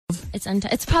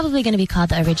It's probably going to be called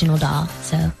The Original Doll,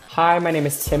 so. Hi, my name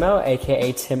is Timo,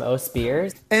 aka Tim O.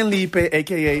 Spears. And Lipe,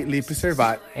 aka Lipe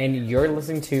Servat. And you're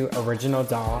listening to Original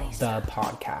Doll, the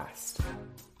podcast.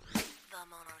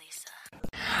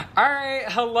 All right,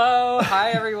 hello.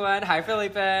 Hi, everyone. Hi,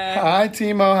 Felipe. Hi,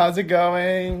 Timo. How's it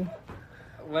going?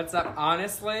 What's up?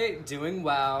 Honestly, doing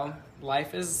well.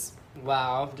 Life is,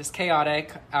 well, just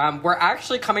chaotic. We're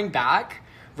actually coming back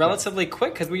relatively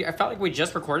quick because I felt like we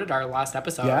just recorded our last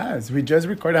episode. Yes, we just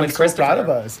recorded. I'm so proud of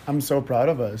us. I'm so proud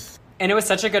of us. And it was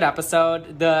such a good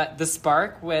episode. The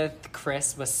spark with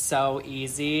Chris was so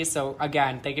easy. So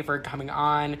again, thank you for coming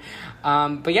on.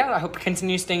 But yeah, I hope you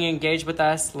continue staying engaged with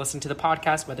us. Listen to the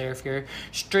podcast, whether if you're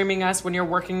streaming us when you're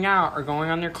working out or going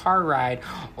on your car ride,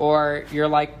 or you're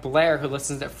like Blair who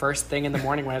listens at first thing in the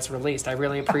morning when it's released. I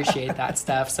really appreciate that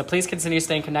stuff. So please continue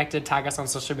staying connected. Tag us on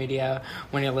social media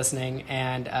when you're listening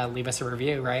and leave us a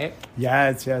review, right?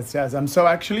 Yes. I'm so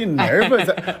actually nervous.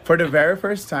 For the very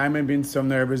first time, I've been so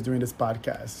nervous doing this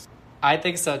podcast. I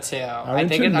think so too. I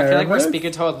feel like we're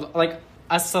speaking to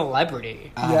a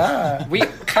celebrity. Yeah, we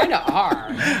kind of are.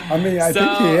 I mean, I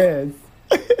think he is.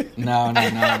 No.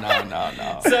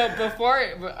 So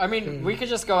we could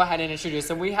just go ahead and introduce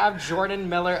him. We have Jordan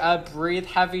Miller of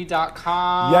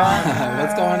BreatheHeavy.com. Yeah,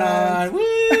 what's going on? Woo!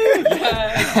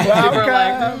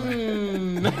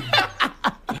 Welcome.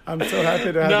 I'm so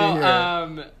happy to have you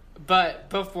here. But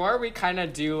before we kind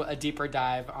of do a deeper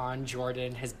dive on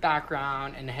Jordan, his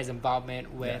background and his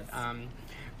involvement with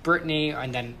Britney,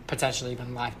 and then potentially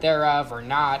even lack thereof or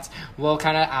not, we'll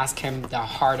kind of ask him the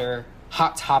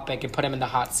hot topic and put him in the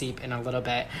hot seat in a little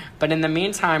bit. But in the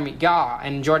meantime, y'all,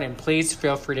 and Jordan, please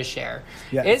feel free to share.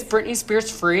 Yes. Is Britney Spears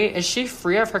free? Is she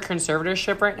free of her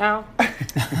conservatorship right now?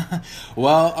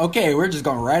 Well, okay, we're just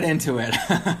going right into it.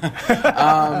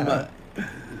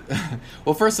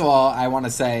 Well, first of all, I want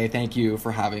to say thank you for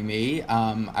having me.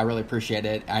 I really appreciate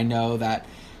it. I know that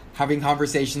having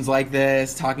conversations like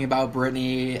this, talking about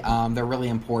Britney, they're really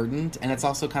important. And it's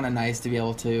also kind of nice to be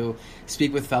able to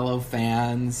speak with fellow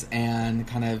fans and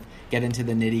kind of get into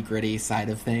the nitty-gritty side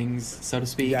of things, so to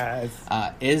speak. Yes.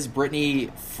 Is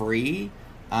Britney free?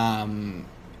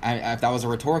 If that was a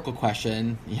rhetorical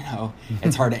question,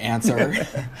 it's hard to answer.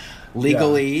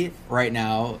 Legally, right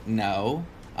now, no.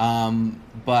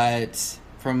 But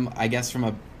from a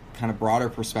kind of broader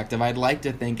perspective, I'd like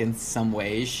to think in some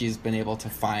ways she's been able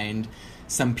to find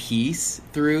some peace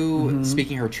through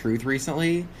speaking her truth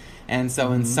recently. And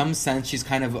so in some sense, she's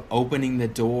kind of opening the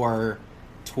door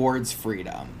towards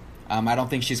freedom. I don't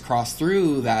think she's crossed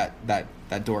through that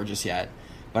door just yet,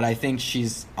 but I think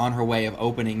she's on her way of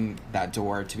opening that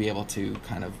door to be able to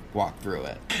kind of walk through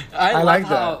it. I like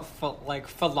how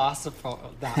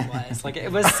philosophical that was.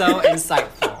 It was so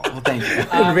insightful. Well, thank you.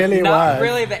 It really was. Not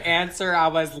really the answer I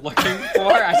was looking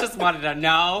for. I just wanted to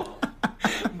know.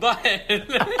 But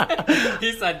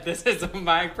he said, this is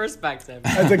my perspective.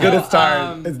 That's a good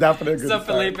start. It's definitely a good start.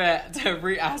 So, Felipe, to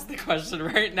re-ask the question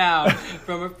right now,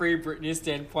 from a free Britney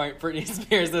standpoint, Britney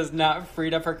Spears is not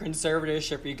freed of her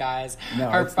conservatorship, you guys. No,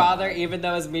 her father, even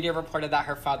though his media reported that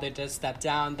her father did step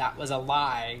down, that was a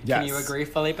lie. Yes. Can you agree,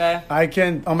 Felipe? I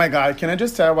can. Oh, my God. Can I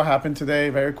just tell what happened today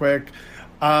very quick?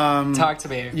 Talk to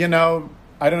me.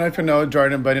 I don't know if you know,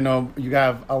 Jordan, but, you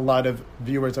have a lot of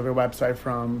viewers of your website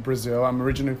from Brazil. I'm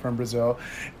originally from Brazil.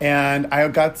 And I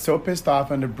got so pissed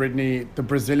off on the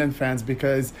Brazilian fans,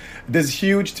 because this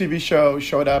huge TV show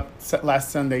showed up last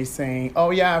Sunday saying,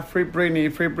 oh, yeah, free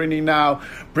Britney now.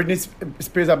 Britney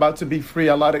Spears about to be free.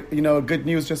 A lot of, good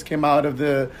news just came out of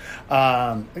the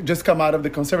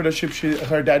conservatorship.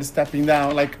 Her dad stepping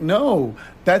down. No,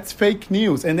 that's fake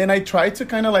news. And then I tried to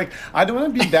kind of I don't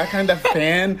want to be that kind of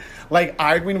fan,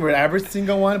 arguing with every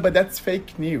single one, but that's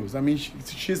fake news. I mean,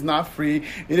 she's not free.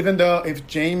 Even though if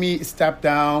Jamie stepped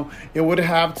down, it would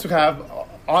have to have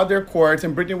other courts,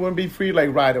 and Britney wouldn't be free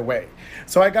right away.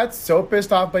 So I got so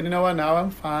pissed off, but you know what? Now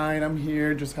I'm fine. I'm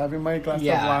here, just having my glass of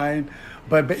wine.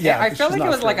 But yeah, I feel like it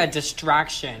was a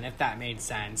distraction, if that made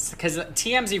sense, because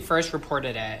TMZ first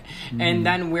reported it, and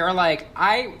then we were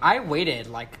I waited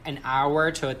an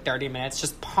hour to 30 minutes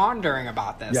just pondering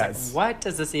about this. Yes. What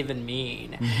does this even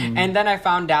mean? And then I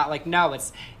found out no,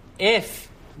 it's if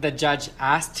the judge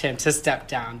asked him to step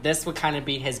down, this would kind of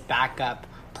be his backup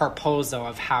proposal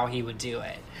of how he would do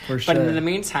it. For sure. But in the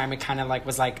meantime, it kind of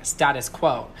was status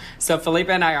quo. So Felipe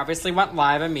and I obviously went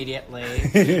live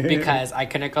immediately because I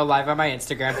couldn't go live on my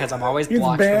Instagram because I'm always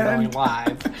blocked from going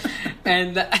live.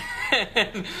 And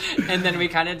then I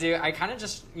kind of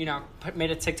just,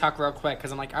 made a TikTok real quick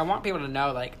because I'm I want people to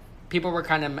know, people were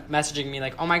kind of messaging me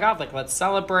like, oh my God, like, let's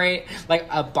celebrate. Like,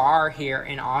 a bar here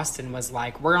in Austin was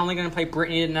like, we're only going to play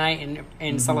Britney tonight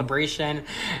in celebration.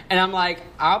 And I'm like,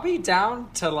 I'll be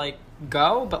down to, like,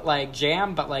 go, but, like,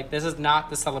 jam, but, like, this is not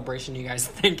the celebration you guys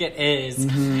think it is.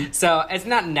 So it's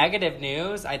not negative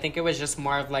news. I think it was just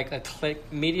more of, like, a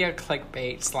media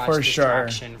clickbait / For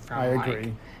distraction sure. from, I like,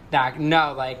 agree. that.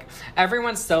 No, like,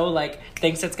 everyone so, like,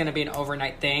 thinks it's going to be an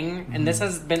overnight thing, and this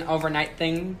has been overnight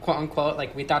thing, quote unquote.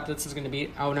 Like, we thought this was going to be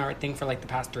an overnight thing for, like, the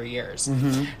past 3 years.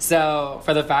 So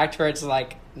for the fact where it's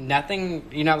like nothing,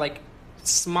 you know, like,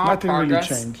 small Nothing really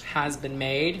progress changed. has been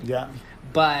made, Yeah.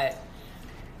 but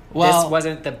Well, this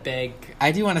wasn't the big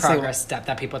I do want to say progress step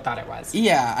that people thought it was.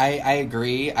 Yeah, I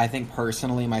agree. I think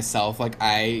personally myself, like,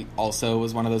 I also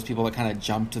was one of those people that kind of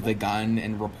jumped the gun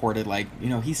and reported, like, you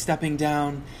know, he's stepping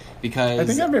down, because I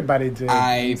think everybody did.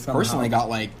 I somehow. personally got,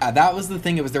 like, that was the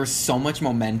thing. It was, there was so much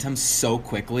momentum so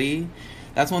quickly.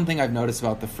 That's one thing I've noticed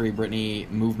about the Free Britney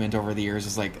movement over the years,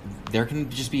 is, like, there can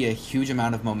just be a huge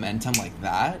amount of momentum like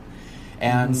that.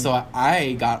 And so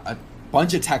I got a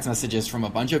bunch of text messages from a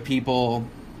bunch of people,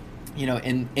 you know,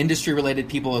 in industry-related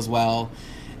people as well.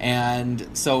 And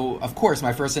so, of course,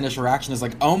 my first initial reaction is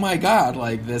like, oh my God,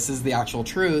 like, this is the actual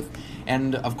truth.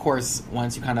 And, of course,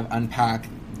 once you kind of unpack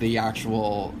the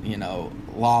actual, you know,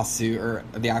 lawsuit or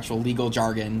the actual legal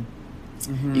jargon,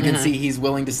 you can see he's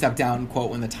willing to step down, quote,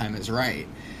 when the time is right.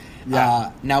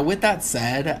 Yeah. Now, with that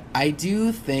said, I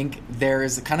do think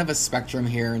there's kind of a spectrum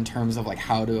here in terms of, like,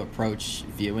 how to approach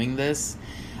viewing this.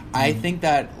 I think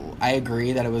that I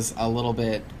agree that it was a little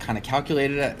bit kind of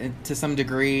calculated to some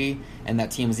degree, and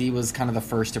that TMZ was kind of the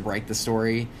first to break the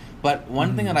story. But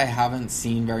one thing that I haven't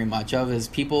seen very much of is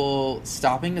people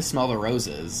stopping to smell the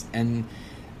roses, and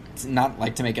it's not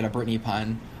like to make it a Britney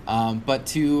pun, but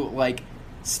to, like,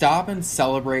 stop and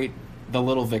celebrate the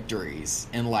little victories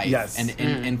in life. Yes.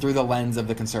 And through the lens of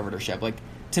the conservatorship. Like,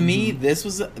 to me, this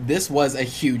was a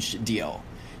huge deal.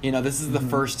 You know, this is the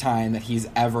first time that he's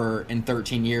ever, in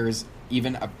 13 years,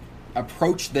 even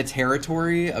approached the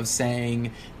territory of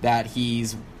saying that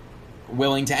he's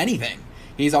willing to anything.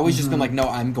 He's always just been like, no,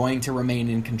 I'm going to remain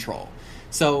in control.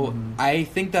 So I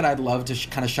think that I'd love to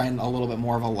kind of shine a little bit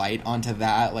more of a light onto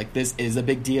that. Like, this is a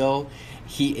big deal.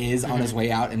 He is on his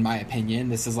way out, in my opinion.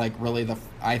 This is, like, really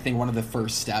I think one of the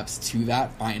first steps to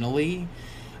that, finally.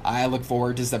 I look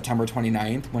forward to September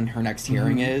 29th when her next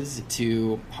hearing is,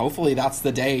 to hopefully that's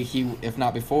the day if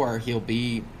not before, he'll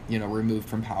be, you know, removed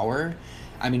from power.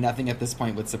 I mean, nothing at this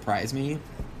point would surprise me,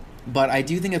 but I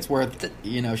do think it's worth,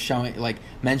 you know, showing, like,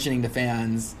 mentioning to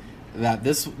fans that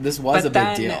this was a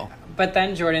big deal. But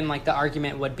then, Jordan, like, the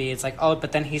argument would be, it's like, oh,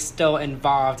 but then he's still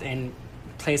involved in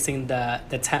placing the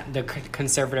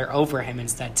conservator over him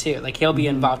instead too. Like, he'll be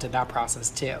involved in that process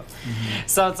too.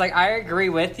 So it's like, I agree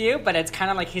with you, but it's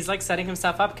kind of like he's, like, setting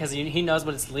himself up because he knows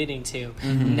what it's leading to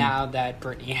now that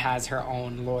Britney has her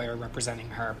own lawyer representing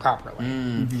her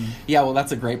properly. Yeah, well,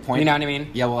 that's a great point. You know what I mean?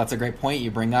 Yeah, well, that's a great point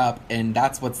you bring up, and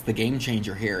that's what's the game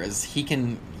changer here, is he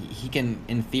can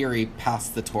in theory pass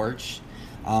the torch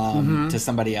to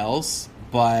somebody else.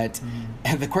 But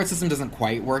the court system doesn't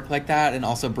quite work like that, and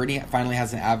also Britney finally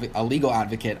has a legal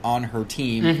advocate on her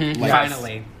team, like,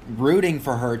 finally rooting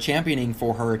for her, championing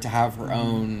for her to have her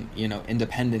own, you know,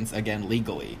 independence again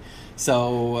legally.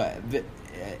 So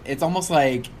it's almost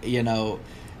like, you know,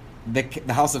 the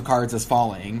house of cards is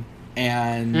falling,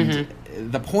 and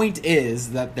the point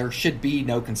is that there should be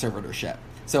no conservatorship.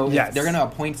 So if they're going to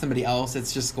appoint somebody else,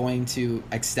 it's just going to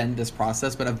extend this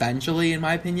process. But eventually, in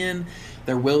my opinion,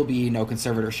 there will be no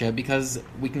conservatorship, because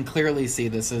we can clearly see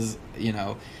this has, you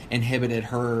know, inhibited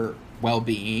her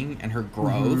well-being and her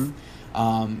growth.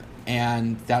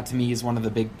 And that, to me, is one of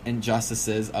the big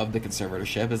injustices of the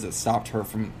conservatorship, is it stopped her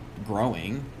from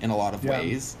growing in a lot of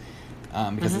ways,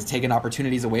 because it's taken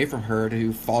opportunities away from her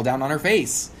to fall down on her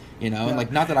face. You know, and,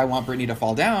 like, not that I want Britney to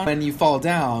fall down. When you fall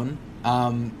down,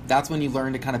 that's when you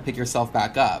learn to kind of pick yourself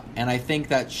back up. And I think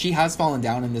that she has fallen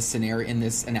down in this scenario, in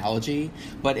this analogy,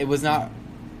 but it was not,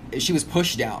 she was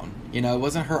pushed down. You know, it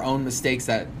wasn't her own mistakes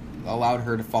that allowed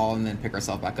her to fall and then pick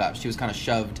herself back up. She was kind of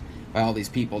shoved by all these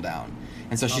people down.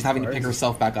 And so she's having to pick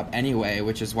herself back up anyway,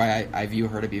 which is why I view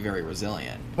her to be very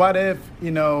resilient. What if, you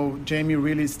know, Jamie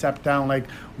really stepped down? Like,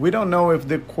 we don't know if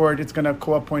the court is going to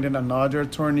co-appoint another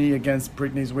attorney against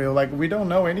Britney's will. Like, we don't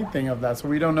know anything of that. So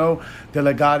we don't know the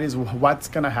legalities, what's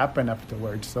going to happen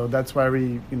afterwards. So that's why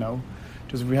we, you know,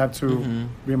 just we have to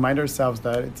remind ourselves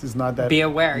that it is not that be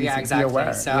aware. easy. Yeah, exactly. Be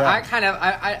aware. So I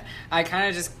kind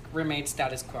of just remain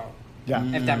status quo. Yeah.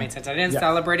 If that made sense. I didn't Yeah.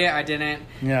 celebrate it. I didn't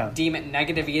Yeah. deem it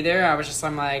negative either. I was just,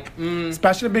 I'm like,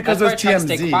 Especially because that's why I it's try to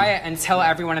stay TMZ. quiet until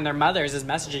everyone and their mothers is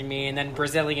messaging me, and then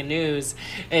Brazilian news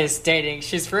is stating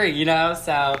she's free, you know?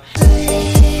 So.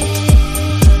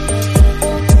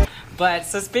 But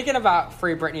so speaking about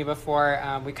Free Britney, before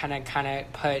we kind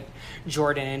of put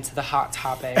Jordan into the hot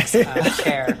topics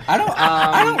chair.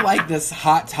 I don't like this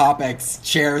hot topics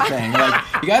chair thing. Like,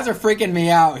 you guys are freaking me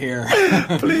out here.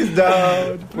 Please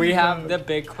don't. We have the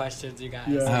big questions, you guys.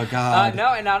 Yeah. Oh God.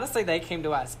 No, and honestly, they came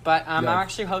to us. But I'm Yes.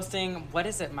 actually hosting, what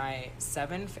is it, my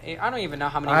 7th? I don't even know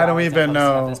how many I don't rounds I've even hosted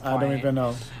know. at this I don't point. even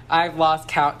know. I've lost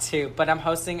count too, but I'm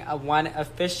hosting a one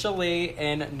officially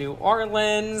in New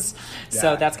Orleans.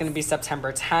 So Yes. that's going to be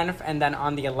September 10th. And then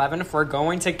on the 11th, we're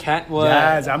going to Kentwood.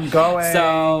 Yes, I'm going.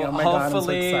 So oh my God, I'm so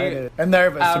hopefully, excited. And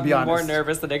nervous, to be I'm honest. more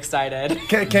nervous than excited.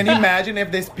 Can you imagine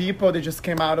if these people, they just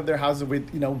came out of their houses with,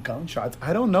 gunshots?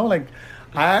 I don't know. Like,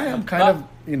 I am kind of,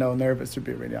 nervous, to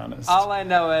be really honest. All I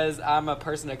know is I'm a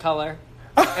person of color.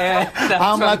 And that's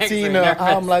I'm what makes me Latino. nervous.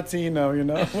 I'm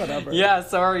Latino, whatever. Yeah,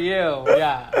 so are you.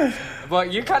 Yeah. Well,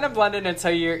 you kind of blend in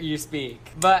until you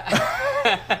speak. But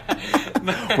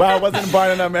Well, I wasn't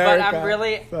born in America. I'm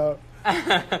really- So.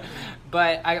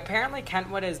 But apparently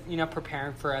Kentwood is,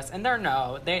 preparing for us, and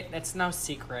it's no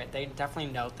secret. They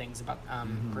definitely know things about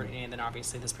Britney, and then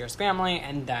obviously the Spears family,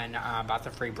 and then about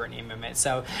the Free Britney movement.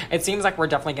 So it seems like we're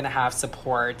definitely going to have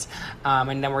support,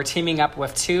 and then we're teaming up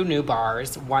with 2 new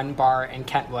bars. One bar in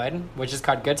Kentwood, which is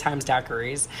called Good Times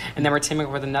Daiquiris, and then we're teaming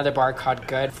up with another bar called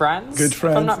Good Friends. Good if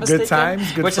I'm not Friends, Good mistaken,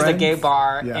 Times, Good which is a gay Friends.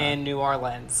 bar Yeah. in New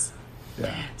Orleans.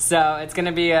 Yeah. So it's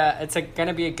gonna be a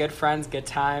good friends, good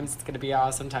times. It's gonna be an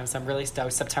awesome time. So I'm really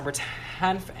stoked. September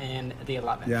 10th and the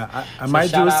 11th. Yeah, I So might do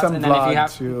shout outs, some and then if you vlog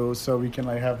have- too, so we can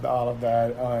have all of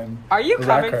that on. Are you the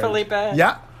coming, record. Felipe?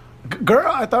 Yeah,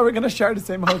 girl, I thought we were gonna share the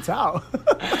same hotel.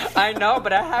 I know,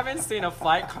 but I haven't seen a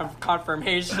flight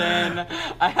confirmation.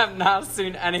 I have not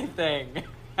seen anything.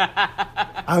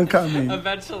 I'm coming.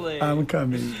 Eventually. I'm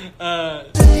coming.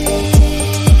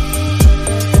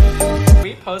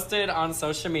 We posted on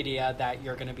social media that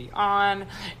you're going to be on,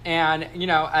 and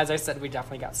as I said, we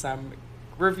definitely got some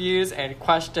reviews and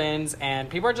questions, and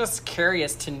people are just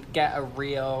curious to get a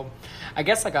real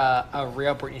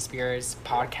Britney Spears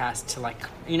podcast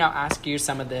to ask you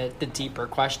some of the deeper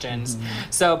questions.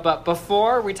 So, but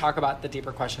before we talk about the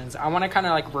deeper questions, I want to kind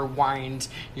of rewind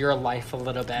your life a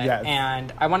little bit. Yes.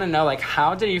 And I want to know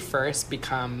how did you first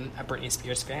become a Britney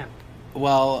Spears fan?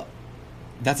 Well,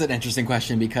 that's an interesting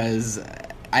question, because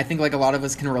I think a lot of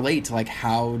us can relate to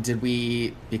how did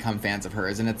we become fans of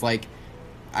hers, and it's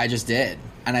I just did.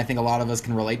 And I think a lot of us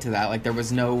can relate to that. There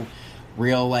was no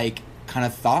real kind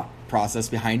of thought process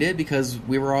behind it, because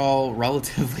we were all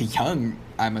relatively young,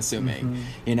 I'm assuming.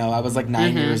 I was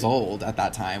 9 years old at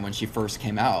that time when she first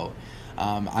came out.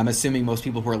 I'm assuming most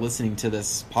people who are listening to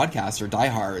this podcast are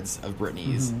diehards of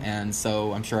Britney's, and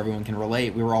so I'm sure everyone can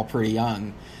relate. We were all pretty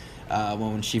young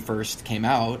when she first came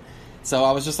out. So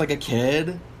I was just a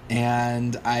kid,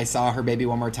 and I saw her Baby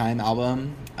One More Time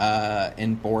album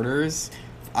in Borders.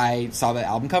 I saw the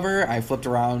album cover. I flipped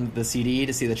around the CD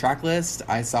to see the track list.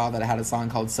 I saw that it had a song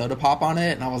called Soda Pop on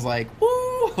it, and I was like,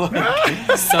 woo!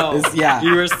 Yeah.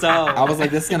 You were so... I was like,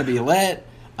 this is going to be lit.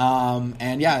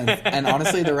 And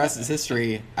honestly, the rest is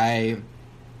history. I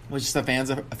was just a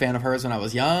fan of hers when I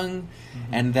was young,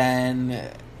 and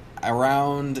then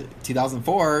around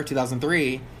 2004,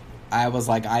 2003, I was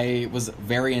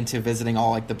very into visiting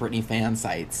all the Britney fan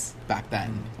sites back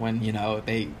then, when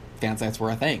fan sites were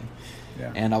a thing.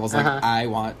 Yeah. And I was I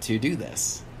want to do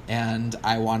this. And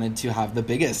I wanted to have the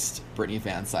biggest Britney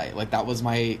fan site. That was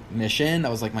my mission.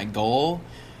 That was my goal.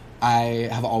 I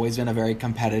have always been a very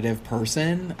competitive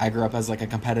person. I grew up as a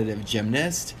competitive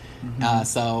gymnast.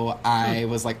 So I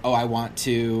was I want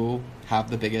to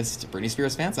have the biggest Britney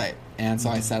Spears fan site. And so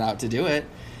I set out to do it.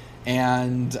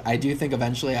 And I do think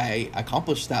eventually I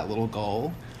accomplished that little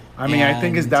goal. I mean, I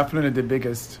think it's definitely the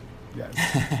biggest. Yes.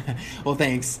 Well,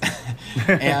 thanks.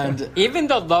 And even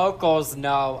the locals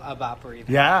know about Britney.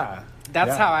 Yeah.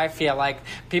 That's how I feel.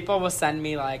 People will send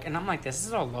me and I'm this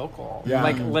is a local. Yeah.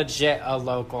 Legit a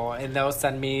local. And they'll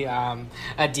send me a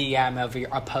DM of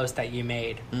a post that you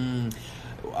made.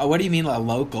 What do you mean, a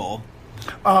local?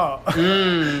 Oh.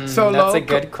 So that's a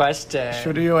good question.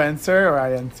 Should you answer or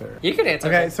I answer? You could answer.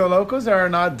 Okay, so locals are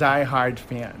not diehard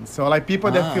fans. So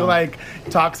people that feel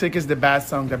Toxic is the best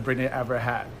song that Britney ever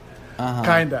had.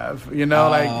 Kind of, they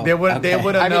wouldn't they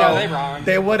know. are they wrong?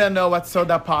 They wouldn't know what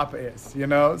Soda Pop is, So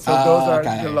those are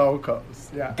the locals.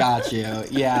 Yeah. Got you.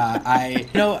 Yeah,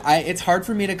 it's hard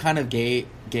for me to kind of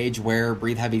gauge where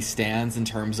Breathe Heavy stands in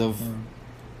terms of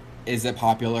is it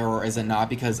popular or is it not?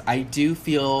 Because I do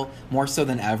feel more so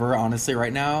than ever, honestly,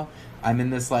 right now, I'm in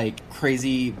this like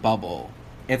crazy bubble.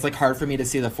 It's like hard for me to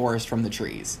see the forest from the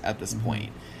trees at this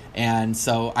point. And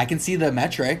so I can see the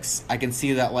metrics. I can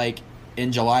see that like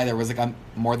in July there was like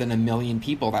more than 1 million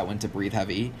people that went to Breathe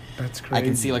Heavy. That's crazy. I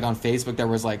can see like on Facebook there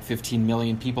was like 15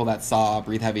 million people that saw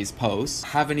Breathe Heavy's posts.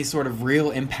 Have any sort of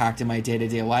real impact in my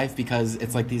day-to-day life, because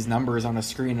it's like these numbers on a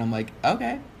screen and I'm like,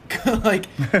 okay. Like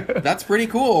that's pretty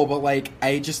cool, but like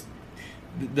I just,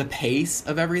 the pace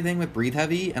of everything with Breathe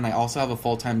Heavy, and I also have a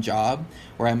full-time job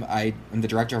where I'm the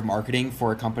director of marketing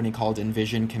for a company called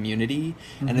Envision Community,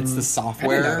 and it's the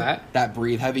software that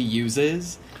Breathe Heavy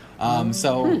uses.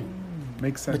 So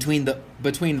makes sense.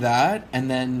 Between that, and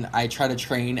then I try to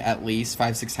train at least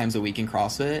 5-6 times a week in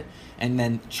CrossFit, and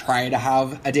then try to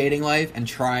have a dating life and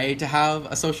try to have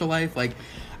a social life. Like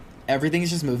everything's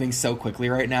just moving so quickly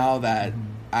right now that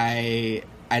I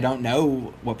don't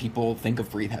know what people think of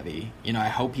Breathe Heavy. You know, I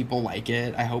hope people like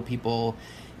it. I hope people,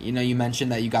 you know, you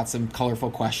mentioned that you got some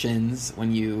colorful questions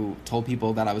when you told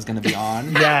people that I was going to be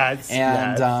on. Yes.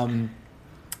 And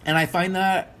I find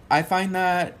that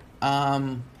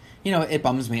you know, it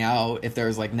bums me out if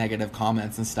there's like negative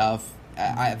comments and stuff.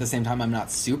 At the same time, I'm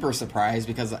not super surprised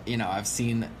because, you know, I've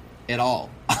seen it all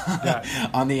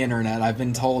on the internet. I've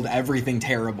been told everything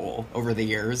terrible over the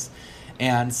years.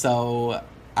 And so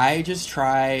I just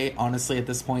try, honestly, at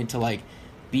this point to like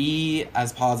be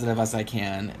as positive as I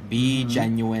can, be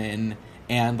genuine.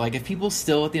 And like if people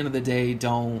still at the end of the day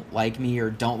don't like me or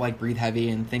don't like Breathe Heavy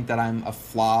and think that I'm a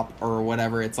flop or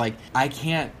whatever, it's like I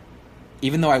can't,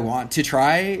 even though I want to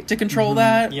try to control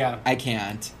that, I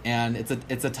can't. And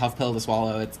it's a tough pill to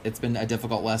swallow. It's been a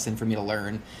difficult lesson for me to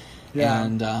learn.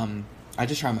 And I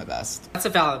just try my best. That's a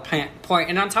valid point.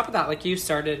 And on top of that, like, you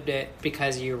started it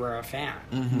because you were a fan.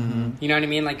 You know what I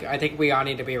mean? Like, I think we all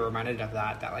need to be reminded of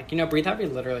that, like, you know, Breathe Heavy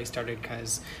literally started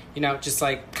because, you know, just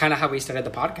like kind of how we started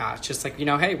the podcast. Just like, you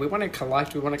know, hey, we want to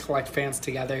collect fans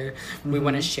together. We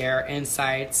want to share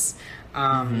insights.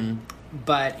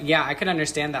 But yeah, I could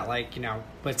understand that, like, you know,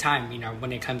 with time, you know,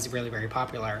 when it comes really very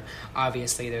popular,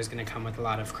 obviously there's going to come with a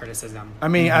lot of criticism. I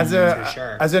mean, as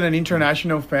an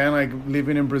international fan, like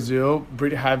living in Brazil,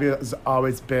 Breathe Heavy has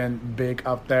always been big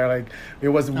up there. Like it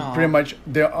was pretty much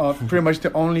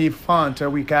the only font that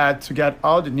we got to get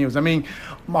all the news. I mean,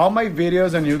 all my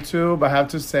videos on YouTube, I have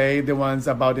to say, the ones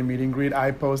about the meet and greet,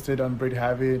 I posted on Breathe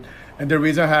Heavy, and the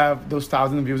reason I have those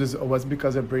 1,000 views was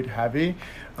because of Breathe Heavy.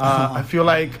 I feel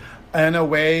like, in a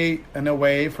way,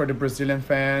 for the Brazilian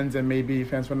fans and maybe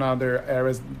fans from other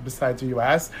areas besides the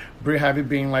U.S., Breathe Heavy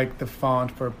being like the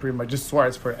font for pretty much just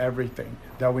source for everything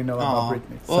that we know about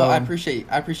Britney. Well, so, I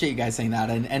appreciate you guys saying that,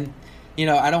 and you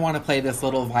know, I don't want to play this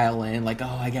little violin like, oh,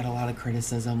 I get a lot of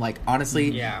criticism. Like,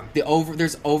 honestly,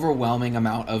 there's overwhelming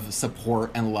amount of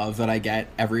support and love that I get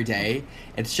every day.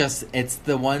 It's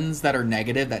the ones that are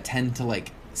negative that tend to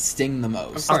like sting the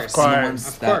most. Of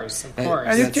course.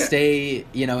 That stay,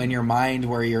 you know, in your mind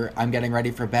where I'm getting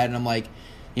ready for bed and I'm like,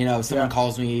 you know, someone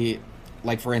calls me,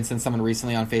 like, for instance, someone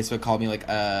recently on Facebook called me like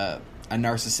a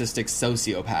narcissistic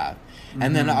sociopath.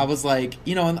 And then I was like,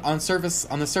 you know, on the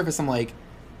surface I'm like,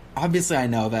 obviously I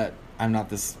know that I'm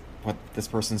not what this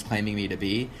person's claiming me to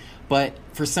be, but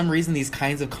for some reason these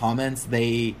kinds of comments,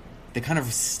 they kind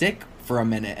of stick for a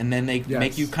minute, and then they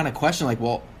make you kind of question, like,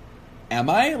 well, am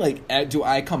I? Like, do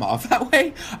I come off that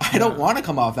way? I don't want to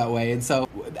come off that way. And so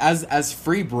as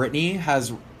Free Britney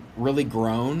has really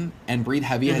grown and Breathe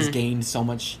Heavy has gained so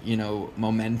much, you know,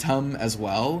 momentum as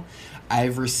well,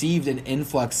 I've received an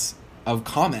influx of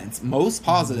comments, most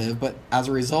positive, but as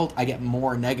a result, I get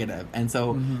more negative. And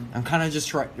so I'm kind of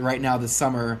just right now this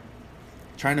summer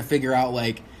trying to figure out,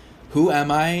 like, who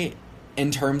am I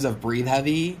in terms of Breathe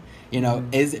Heavy? You know,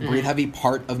 is Breathe Heavy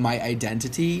part of my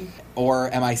identity,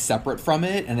 or am I separate from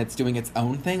it and it's doing its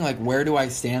own thing? Like, where do I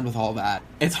stand with all that?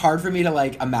 It's hard for me to,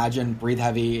 like, imagine Breathe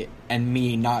Heavy and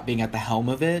me not being at the helm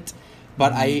of it.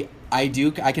 But I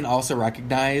can also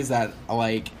recognize that,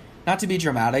 like, not to be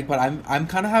dramatic, but I'm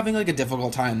kind of having, like, a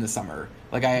difficult time this summer.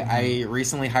 Like, I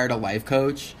recently hired a life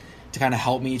coach to kind of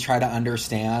help me try to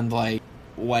understand,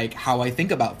 like how I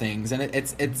think about things. And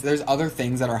it's there's other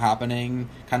things that are happening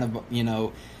kind of, you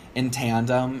know, in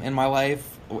tandem in my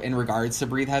life in regards to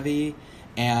Breathe Heavy.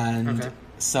 And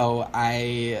so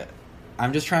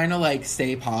I'm just trying to, like,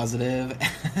 stay positive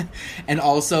and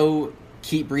also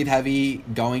keep Breathe Heavy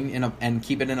going and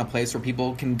keep it in a place where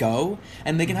people can go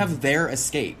and they can have their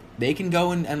escape. They can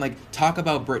go and like talk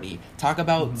about Britney, talk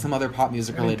about some other pop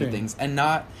music related things, and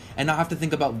not have to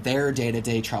think about their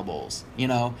day-to-day troubles, you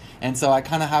know? And so I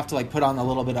kind of have to, like, put on a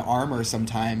little bit of armor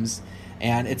sometimes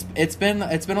And it's been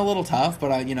a little tough,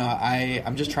 but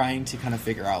I'm just trying to kind of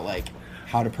figure out like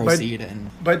how to proceed.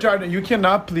 But Jordan, you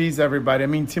cannot please everybody. I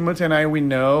mean, Timothy and I, we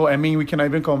know. I mean, we cannot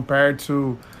even compare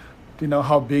to,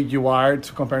 how big you are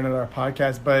to compare to our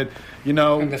podcast. But,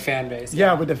 And the fan base.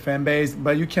 Yeah, with the fan base.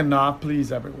 But you cannot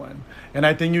please everyone. And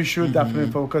I think you should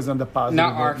definitely focus on the positive.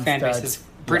 Not our fan base.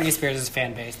 Britney Spears'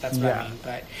 fan base. That's what I mean.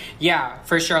 But yeah,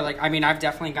 for sure. Like, I mean, I've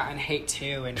definitely gotten hate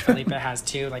too, and Felipe has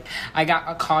too. Like, I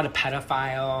got called a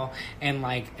pedophile, and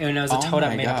like, it was a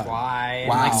totem made of lie.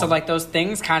 Wow. And like, so like those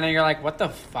things kind of, you're like, what the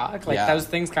fuck? Like, those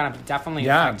things kind of definitely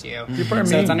affect you. People are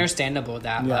so mean. it's understandable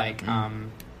that like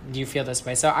you feel this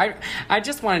way. So I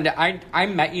just wanted to, I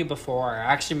met you before.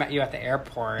 I actually met you at the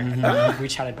airport. We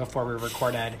chatted before we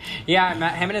recorded. Yeah, I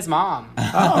met him and his mom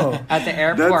at the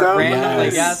airport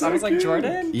randomly. Yes. I was like,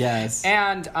 Jordan? Yes.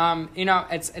 And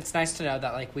it's nice to know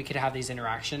that like we could have these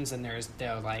interactions, and there's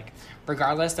like,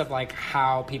 regardless of like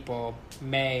how people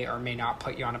may or may not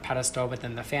put you on a pedestal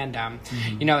within the fandom,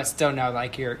 it's still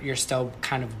like you're still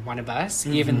kind of one of us,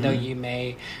 even though you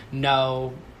may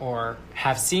know or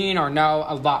have seen or know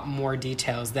a lot more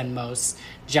details than most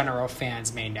general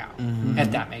fans may know, if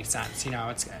that makes sense.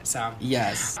 It's so.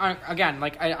 Yes. Again,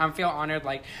 like I feel honored.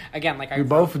 Like again, like we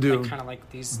both do. Like, kind of like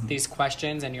these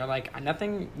questions, and you're like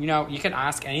nothing. You can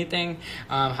ask anything.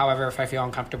 However, if I feel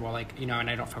uncomfortable, like and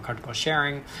I don't feel comfortable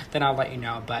sharing, then I'll let you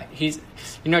know. But he's,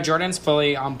 Jordan's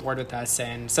fully on board with us,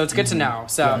 and so it's good to know.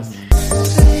 So.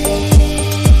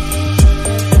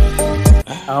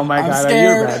 Oh my God, scared.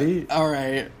 are you ready? All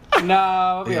right.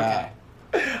 No, we'll be okay.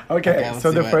 Okay,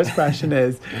 so the first question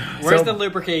is... Where's the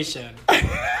lubrication?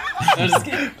 No, just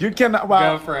kidding. You cannot...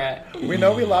 Well, go for it. We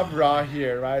know we love raw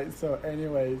here, right? So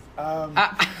anyways... Oh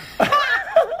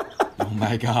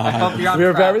my God.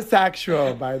 We're very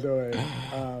sexual, by the way.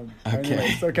 Okay.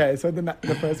 Anyways, so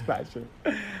the first question.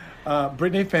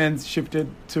 Britney fans shifted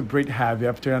to Brit Heavy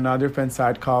after another fan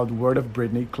site called Word of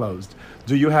Britney closed.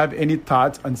 Do you have any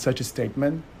thoughts on such a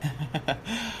statement?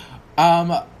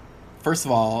 First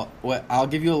of all, I'll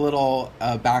give you a little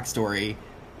backstory.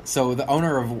 So the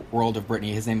owner of World of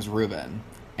Britney, his name's Ruben.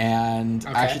 And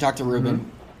I actually talked to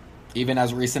Ruben even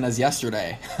as recent as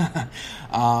yesterday.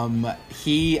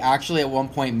 He actually at one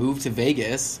point moved to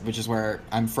Vegas, which is where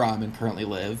I'm from and currently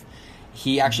live.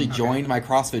 He actually joined my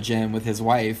CrossFit gym with his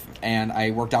wife, and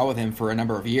I worked out with him for a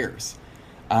number of years.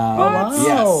 Wow.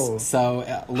 Yes.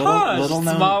 So little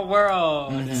known, small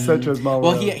world. Such a small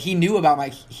world. Well, he knew about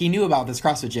this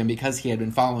CrossFit gym because he had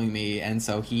been following me, and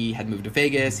so he had moved to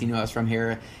Vegas. He knew I was from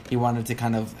here. He wanted to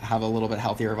kind of have a little bit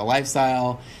healthier of a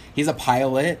lifestyle. He's a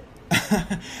pilot.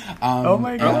 Oh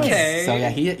my God. Okay. So yeah,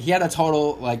 he had a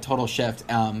total shift.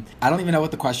 I don't even know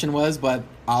what the question was, but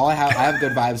I have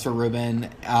good vibes for Ruben.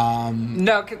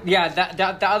 No, yeah,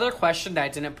 that the other question that I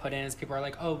didn't put in is people are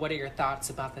like, oh, what are your thoughts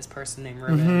about this person named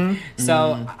Ruben?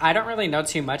 So I don't really know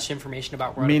too much information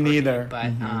about World Me of Britney, neither. but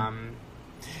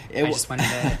I just wanted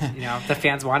to, the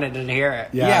fans wanted to hear it.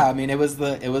 Yeah, I mean, it was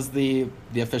the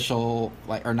official,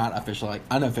 or not official,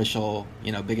 unofficial,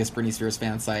 biggest Britney Spears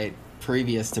fan site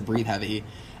previous to Breathe Heavy,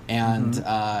 and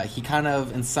he kind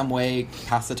of in some way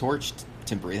passed the torch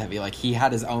to Breathe Heavy. Like he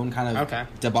had his own kind of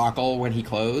debacle when he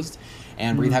closed,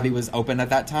 and Breathe Heavy was open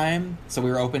at that time, so we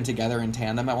were open together in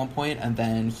tandem at one point, and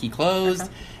then he closed,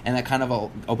 and that kind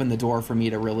of opened the door for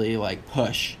me to really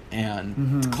push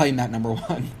and to claim that number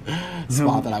one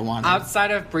spot that I wanted. Outside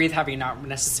of Breathe Heavy, not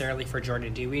necessarily for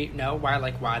Jordan, do we know why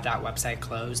that website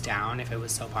closed down if it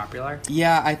was so popular?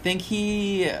 Yeah, I think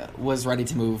he was ready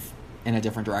to move in a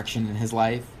different direction in his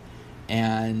life,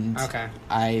 and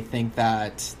I think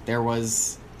that there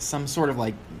was some sort of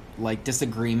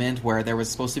disagreement where there was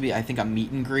supposed to be, I think, a meet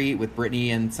and greet with Britney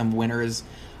and some winners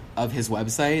of his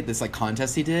website, this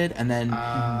contest he did, and then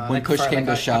when push came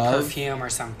to shove, a perfume or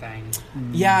something.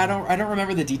 Yeah, I don't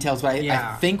remember the details, but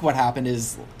I think what happened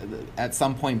is at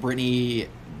some point Britney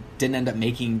didn't end up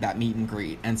making that meet and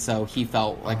greet, and so he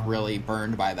felt really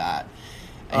burned by that.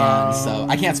 And so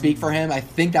I can't speak for him. I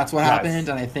think that's what happened,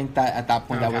 and I think that at that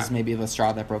point that was maybe the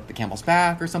straw that broke the camel's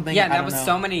back or something. Yeah, that was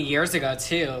so many years ago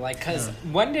too. Because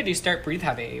when did you start Breathe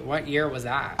Heavy? What year was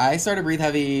that? I started Breathe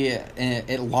Heavy.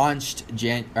 It launched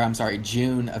June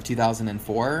of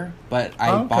 2004, but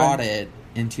I bought it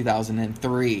in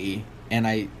 2003, and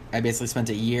I basically spent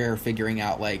a year figuring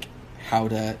out how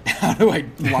do I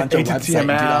launch a website in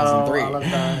 2003? All of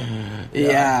that.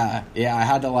 Yeah. I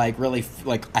had to really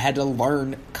I had to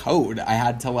learn code. I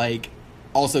had to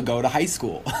also go to high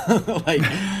school,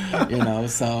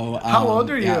 So how old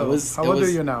are you? Yeah, how old are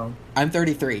you now? I'm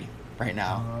 33 right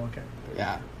now. Oh, okay.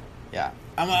 Yeah.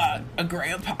 I'm a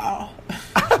grandpa.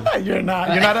 You're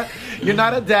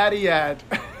not a daddy yet.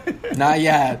 Not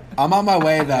yet. I'm on my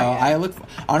way though.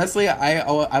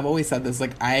 I've always said this.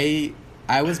 Like I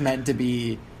was meant to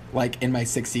be like in my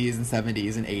 60s and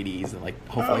 70s and 80s and like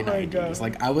hopefully 90s. God.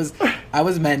 Like I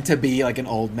was meant to be like an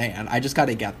old man. I just got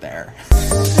to get there.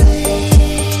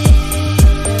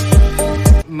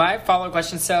 My follow-up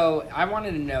question, so I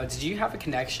wanted to know, did you have a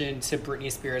connection to Britney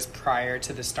Spears prior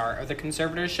to the start of the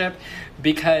conservatorship?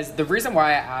 Because the reason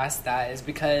why I asked that is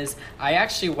because I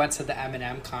actually went to the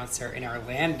Eminem concert in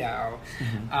Orlando,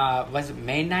 was it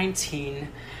May 19,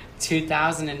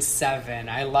 2007.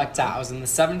 I lucked out. I was in the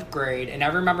 7th grade, and I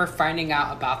remember finding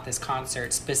out about this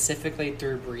concert specifically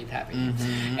through Breathe Heavy,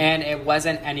 and it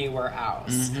wasn't anywhere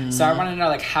else. So I want to know,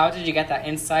 like, how did you get that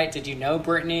insight? Did you know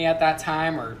Britney at that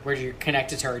time, or were you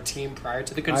connected to her team prior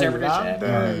to the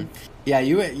conservatorship? Yeah,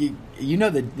 you know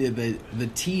the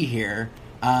tea here,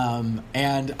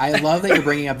 and I love that you're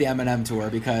bringing up the Eminem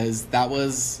tour because that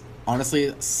was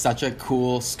honestly such a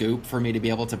cool scoop for me to be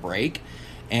able to break,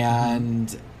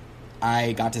 and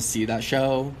I got to see that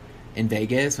show in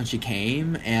Vegas when she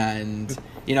came, and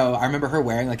you know, I remember her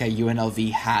wearing like a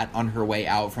UNLV hat on her way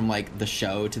out from like the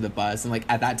show to the bus, and like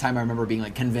at that time I remember being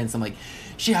like convinced, I'm like,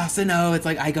 she has to know it's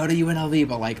like I go to UNLV,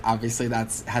 but like obviously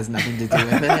that's has nothing to do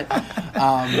with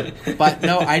it. But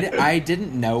no, I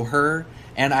didn't know her,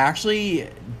 and I actually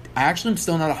am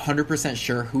still not 100%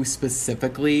 sure who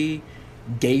specifically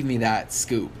gave me that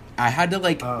scoop. I had to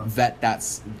like vet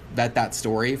that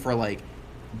story for like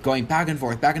going back and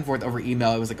forth over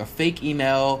email. It was like a fake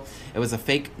email. It was a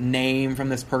fake name from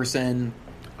this person.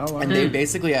 Oh, wow. And they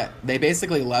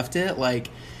basically left it like,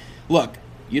 look,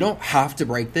 you don't have to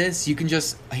break this. You can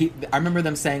just. I remember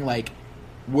them saying like,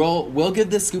 we'll give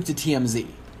this scoop to TMZ.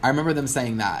 I remember them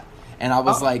saying that. And I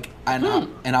was like, and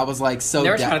I was like, so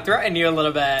they were trying to threaten you a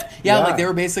little bit. Yeah, like they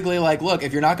were basically like, look,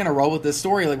 if you're not going to roll with this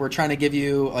story, like we're trying to give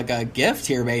you like a gift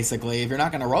here, basically. If you're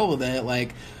not going to roll with it,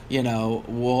 like, you know,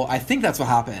 well, I think that's what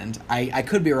happened. I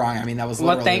could be wrong. I mean, that was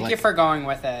literally, well, thank you for going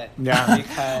with it. Yeah.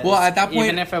 Because well, at that point,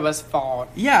 even if it was false.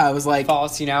 Yeah, it was like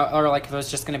false, you know, or like if it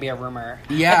was just going to be a rumor.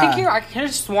 Yeah. I could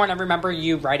have sworn I remember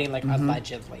you writing like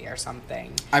allegedly or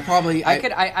something.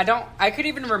 I could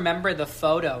even remember the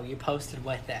photo you posted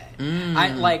with it.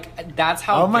 That's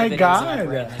how. Oh my God!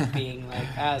 Like, being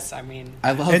like us. I mean,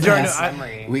 I love that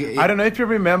memory. I don't know if you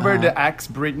remember the X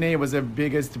Britney. It was the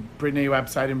biggest Britney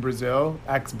website in Brazil.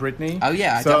 X Britney. Oh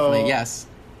yeah, definitely, yes.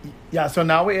 Yeah, so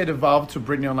now it evolved to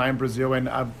Britney Online Brazil, and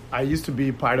I used to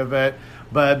be part of it.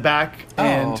 But back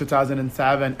in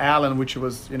 2007, Alan, which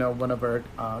was one of our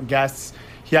guests,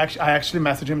 I actually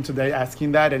messaged him today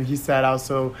asking that, and he said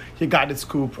also he got the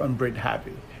scoop on Brit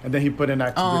Happy, and then he put an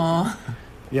X Britney.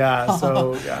 Yeah,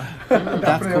 so yeah.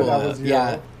 That's cool.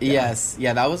 Yes.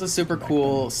 Yeah, that was a super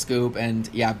cool scoop, and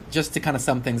yeah, just to kind of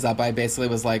sum things up, I basically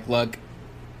was like, look,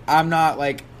 I'm not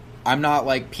like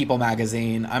People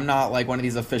Magazine. I'm not like one of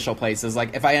these official places.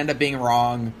 Like, if I end up being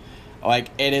wrong, like,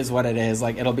 it is what it is.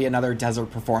 Like, it'll be another desert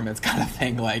performance kind of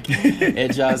thing. Like,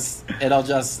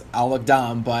 I'll look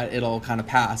dumb, but it'll kind of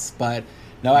pass. But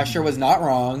no, I sure was not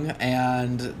wrong,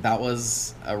 and that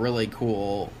was a really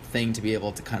cool thing to be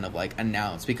able to kind of like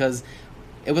announce, because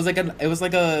it was like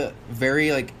a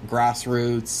very like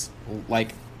grassroots,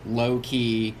 like low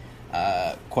key,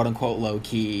 quote unquote low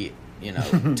key,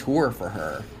 tour for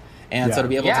her. And so to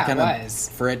be able to kind of,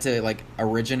 for it to like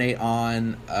originate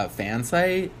on a fan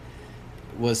site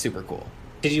was super cool.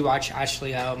 Did you watch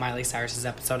Ashley O, Miley Cyrus's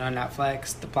episode on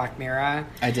Netflix, The Black Mirror?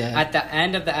 I did. At the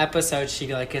end of the episode,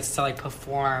 she like gets to like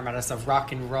perform at us of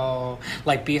rock and roll,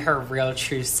 like be her real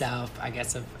true self, I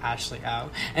guess, of Ashley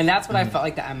O. And that's what I felt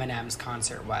like the Eminem's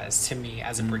concert was to me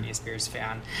as a Britney Spears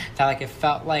fan. That like it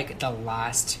felt like the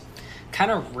last kind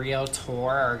of real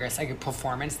tour, or I guess like a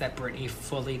performance that Britney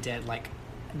fully did, like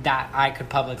that I could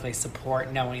publicly support,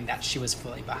 knowing that she was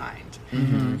fully behind.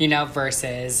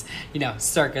 Versus,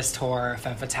 Circus Tour,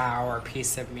 Femme Fatale, or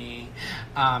Piece of Me,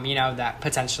 that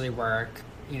potentially work,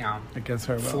 against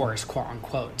her forced, quote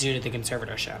unquote, due to the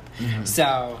conservatorship.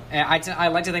 So I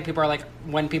like to think people are like,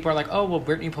 when people are like, oh, well,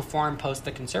 Britney performed post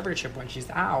the conservatorship when she's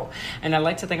out. And I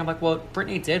like to think, I'm like, well,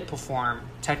 Britney did perform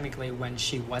technically when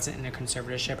she wasn't in a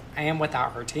conservatorship and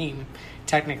without her team.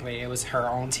 Technically, it was her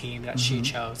own team that she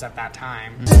chose at that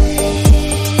time.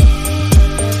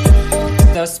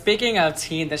 So speaking of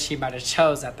team that she might have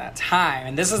chose at that time,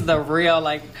 and this is the real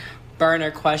like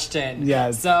burner question.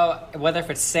 Yes. So whether if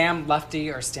it's Sam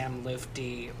Lutfi or Stan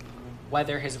Lutfi,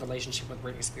 whether his relationship with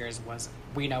Britney Spears was,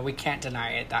 we can't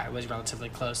deny it, that it was relatively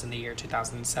close in the year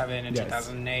 2007 and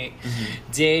 2008.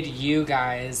 Did you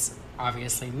guys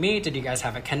obviously meet? Did you guys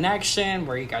have a connection?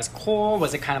 Were you guys cool?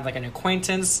 Was it kind of like an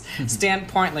acquaintance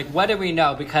standpoint? Like, what do we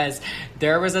know? Because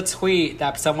there was a tweet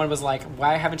that someone was like,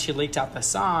 why haven't you leaked out the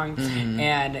song?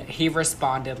 And he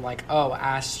responded like, oh,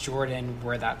 ask Jordan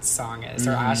where that song is,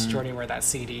 or ask Jordan where that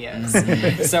CD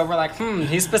is. So we're like,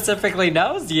 he specifically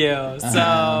knows you.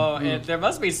 So there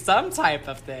must be some type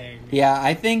of thing. Yeah,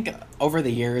 I think over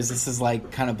the years, this is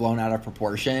like kind of blown out of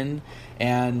proportion.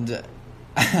 And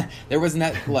there was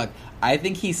look, I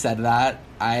think he said that.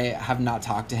 I have not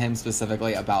talked to him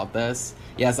specifically about this.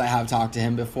 Yes, I have talked to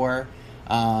him before.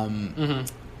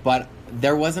 But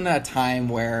there wasn't a time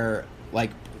where,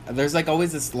 like, there's like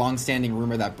always this long-standing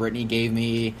rumor that Britney gave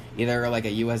me either like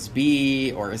a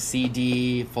USB or a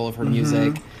CD full of her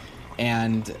music,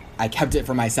 and I kept it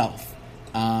for myself.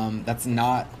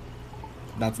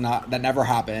 That never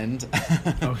happened.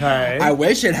 Okay. I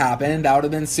wish it happened. That would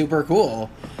have been super cool.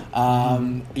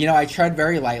 You know, I tread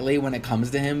very lightly when it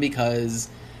comes to him because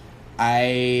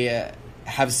I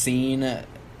have seen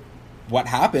what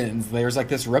happens. There's like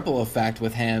this ripple effect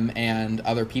with him and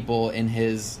other people in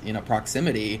his, you know,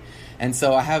 proximity. And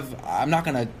so I'm not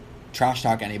going to trash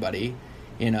talk anybody,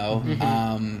 you know.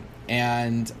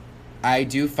 And I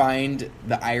do find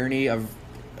the irony of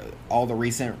all the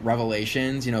recent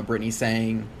revelations, you know, Britney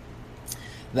saying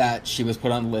that she was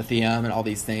put on lithium and all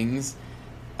these things,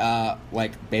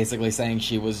 like basically saying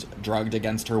she was drugged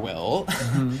against her will.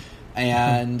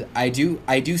 And I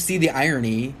do see the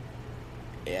irony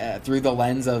through the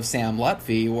lens of Sam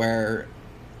Lutfi, where,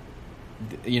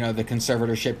 you know, the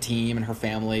conservatorship team and her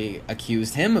family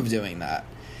accused him of doing that,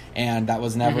 and that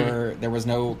was never there was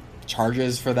no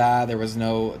charges for that, there was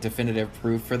no definitive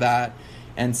proof for that.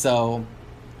 And so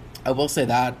I will say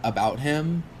that about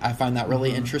him. I find that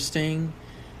really interesting,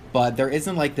 but there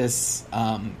isn't like this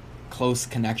close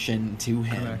connection to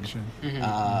him.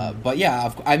 But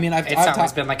yeah, I mean, I've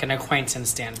always been like an acquaintance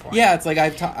standpoint. Yeah, it's like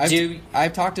I've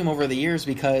talked to him over the years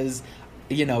because,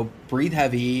 you know, Breathe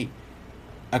Heavy,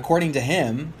 according to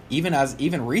him,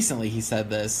 even recently he said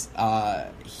this,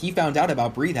 he found out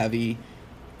about Breathe Heavy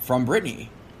from Britney.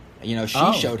 You know,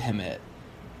 she showed him it.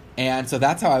 And so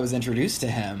that's how I was introduced to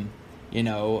him, you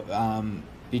know,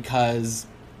 because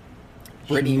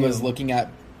Britney was looking at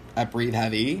Breathe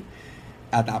Heavy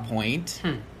at that point.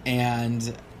 And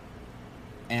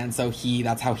so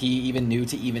that's how he even knew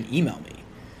to even email me.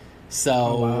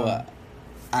 So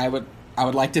I would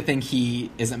like to think he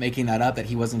isn't making that up, that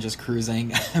he wasn't just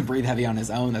cruising Breathe Heavy on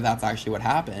his own, that that's actually what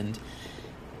happened.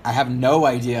 I have no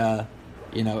idea,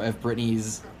 you know, if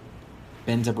Britney's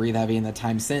been to Breathe Heavy in the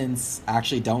time since. I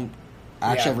actually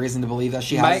have reason to believe that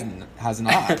she has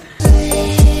not.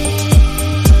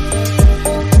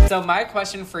 So my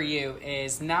question for you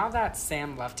is, now that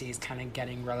Sam Lutfi is kind of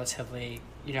getting relatively,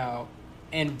 you know,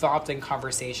 involved in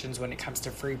conversations when it comes to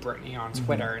Free Britney on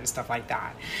Twitter and stuff like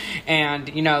that, and,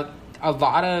 you know, a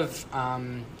lot of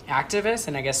activists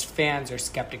and I guess fans are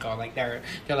skeptical. Like they're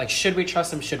like, should we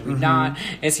trust him? Should we not?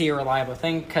 Is he a reliable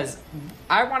thing? Because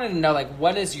I wanted to know, like,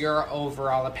 what is your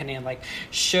overall opinion? Like,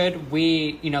 should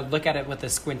we, you know, look at it with a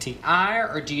squinty eye,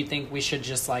 or do you think we should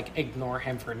just like ignore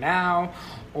him for now?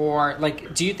 Or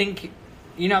like, do you think,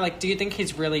 you know, like, do you think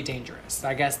he's really dangerous?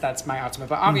 I guess that's my ultimate.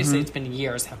 But obviously, it's been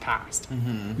years have passed.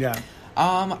 Yeah.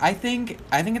 I think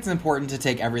it's important to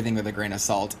take everything with a grain of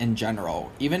salt in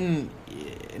general, even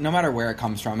no matter where it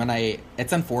comes from. And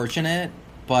it's unfortunate,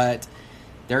 but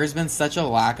there's been such an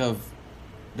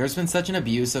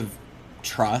abuse of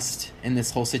trust in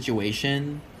this whole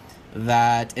situation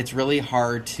that it's really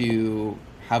hard to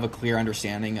have a clear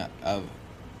understanding of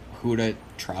who to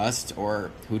trust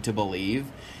or who to believe.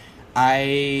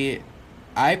 I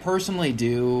personally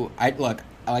do. Look,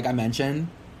 like I mentioned,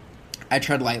 I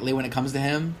tread lightly when it comes to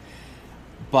him,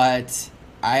 but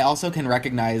I also can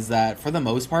recognize that for the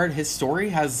most part, his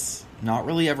story has not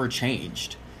really ever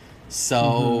changed.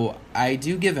 So I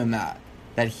do give him that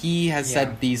he has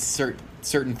said these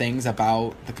certain things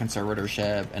about the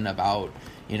conservatorship and about,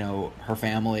 you know, her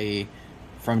family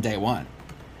from day one.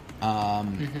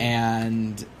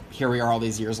 And here we are all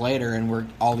these years later,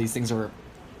 and all these things are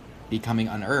becoming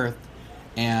unearthed,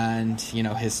 and, you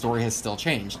know, his story has still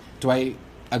changed. Do I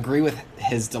agree with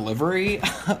his delivery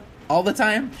all the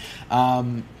time?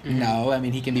 No, I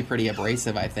mean, he can be pretty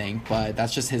abrasive, I think, but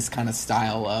that's just his kind of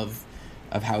style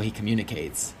of how he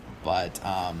communicates. But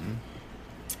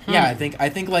yeah, I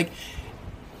think like,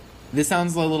 this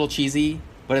sounds a little cheesy,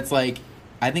 but it's like,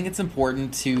 I think it's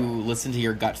important to listen to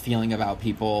your gut feeling about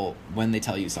people when they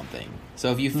tell you something.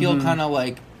 So if you feel kind of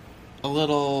like a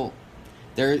little,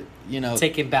 there, you know,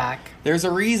 take it back, there's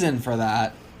a reason for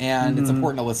that, and it's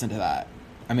important to listen to that.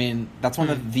 I mean, that's one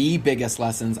of the biggest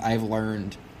lessons I've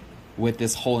learned with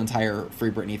this whole entire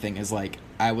Free Britney thing is, like,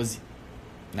 I was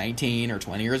 19 or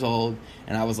 20 years old,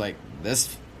 and I was like,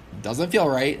 this doesn't feel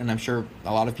right, and I'm sure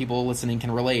a lot of people listening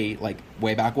can relate, like,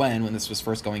 way back when this was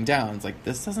first going down. It's like,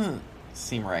 this doesn't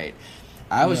seem right.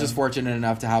 I was just fortunate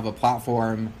enough to have a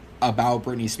platform about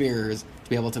Britney Spears to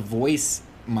be able to voice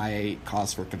my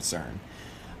cause for concern.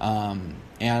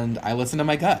 And I listened to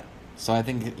my gut. So I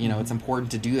think, you know, it's important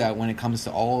to do that when it comes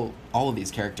to all of these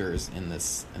characters in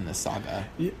this saga.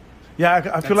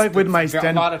 Yeah, I feel like with my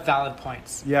a lot of valid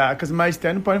points. Yeah, because my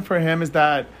standpoint for him is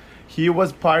that he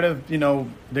was part of, you know,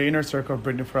 the inner circle of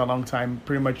Britney for a long time,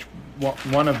 pretty much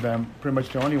one of them, pretty much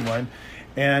the only one.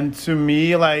 And to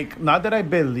me, like, not that I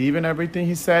believe in everything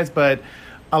he says, but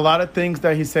a lot of things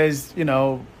that he says, you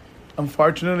know,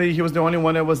 unfortunately, he was the only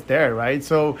one that was there, right?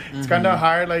 So it's kind of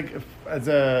hard, like, as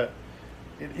a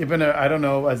Free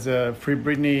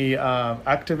Britney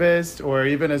activist, or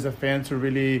even as a fan, to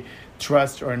really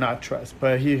trust or not trust.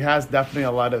 But he has definitely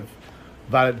a lot of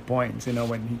valid points, you know,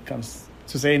 when he comes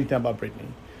to say anything about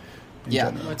Britney.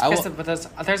 Yeah. But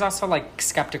there's also, like,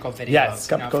 skeptical videos. Yes,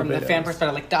 skeptical from videos. The fan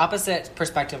perspective. Like, the opposite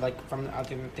perspective, like, from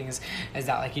other things is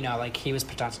that, like, you know, like, he was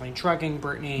potentially drugging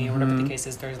Britney or whatever the case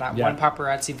is. There's that one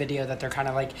paparazzi video that they're kind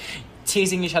of, like,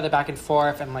 teasing each other back and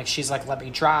forth, and, like, she's like, let me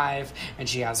drive, and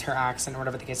she has her accent or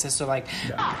whatever the case is. So, like...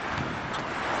 Will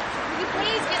you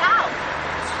please get out?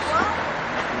 What?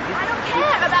 I don't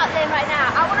care about them right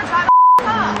now. I want to drive a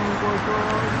car.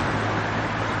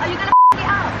 Are you going to get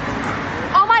out?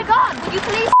 Oh my God, will you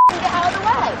please get out of the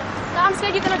way? No, I'm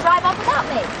scared you're going to drive off without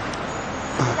me.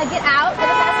 Like, get out, get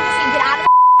out of the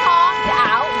car,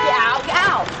 get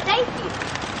out. Thank you.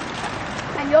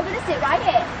 And you're going to sit right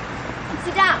here.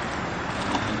 Sit down.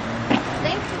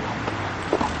 Thank you.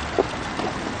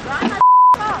 Drive my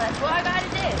car, that's what I got to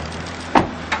do.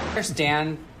 I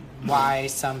understand why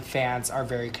some fans are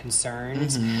very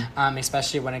concerned,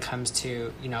 especially when it comes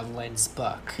to, you know, Lynn's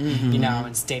book, you know,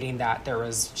 and stating that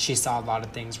she saw a lot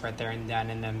of things right there and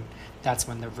then that's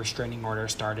when the restraining order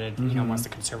started, you know, once the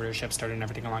conservatorship started and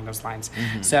everything along those lines.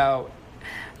 So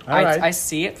I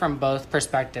see it from both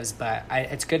perspectives, but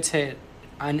it's good to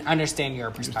understand your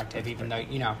perspective, even though,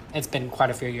 you know, it's been quite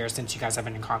a few years since you guys have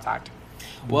been in contact.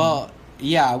 Well,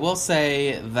 yeah, I will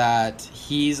say that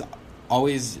he's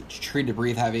always treated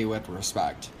Breathe Heavy with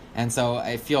respect. And so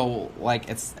I feel like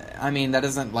that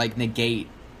doesn't, like, negate,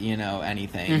 you know,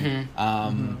 anything.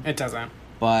 It doesn't.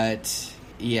 But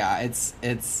yeah, it's a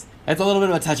little bit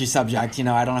of a touchy subject, you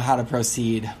know, I don't know how to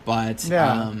proceed, but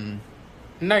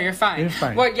No, you're fine. You're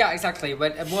fine. Well, yeah, exactly.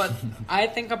 But what I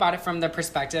think about it from the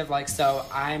perspective, like, so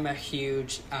I'm a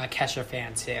huge Kesha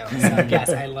fan too. So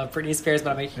yes, I love Britney Spears,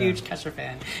 but I'm a huge Kesha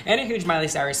fan and a huge Miley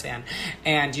Cyrus fan.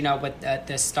 And, you know, with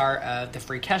the start of the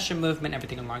Free Kesha movement,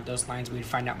 everything along those lines, we'd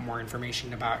find out more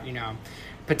information about, you know,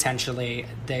 potentially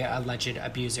the alleged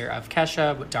abuser of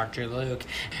Kesha with Dr. Luke.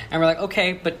 And we're like,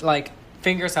 okay, but, like,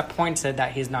 fingers have pointed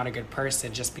that he's not a good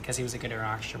person. Just because he was a good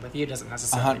interaction with you doesn't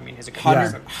necessarily mean he's a good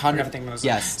person. 100%.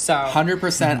 Yes. So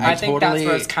 100%. I think that's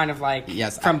where it's kind of like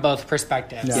from both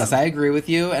perspectives. Yes, I agree with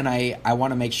you, and I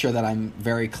want to make sure that I'm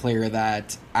very clear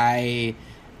that I'm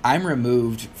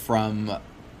removed from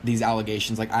these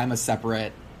allegations. Like, I'm a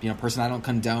separate, you know, person. I don't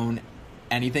condone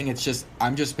anything. It's just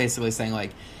I'm just basically saying,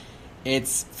 like,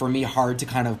 it's for me hard to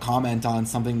kind of comment on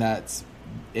something that's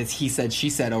he said, she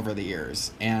said over the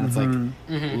years. And it's like,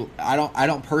 I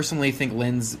don't personally think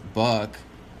Lynn's book,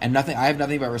 and I have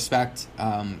nothing but respect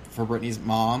for Britney's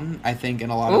mom. I think in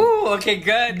a lot of... Ooh, okay,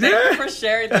 good. Thank you for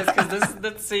sharing this, because this is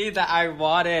the tea that I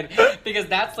wanted. Because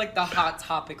that's, like, the hot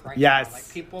topic right now.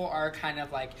 Like, people are kind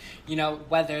of like, you know,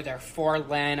 whether they're for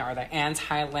Lynn or they're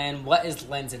anti-Lynn. What is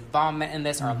Lynn's involvement in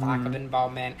this or lack of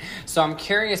involvement? So I'm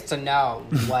curious to know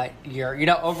what your, you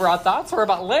know, overall thoughts were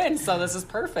about Lynn. So this is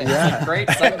perfect. Yeah. Great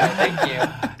segment.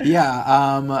 Thank you.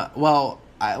 Yeah. Well,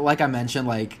 like I mentioned,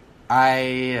 like,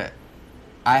 I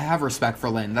have respect for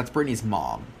Lynn. That's Britney's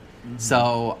mom.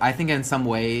 So I think in some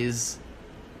ways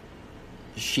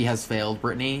she has failed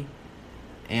Britney,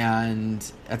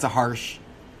 and it's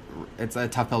a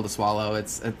tough pill to swallow.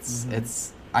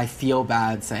 It's I feel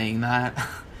bad saying that,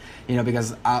 you know,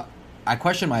 because I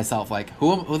question myself, like,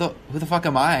 who the fuck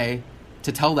am I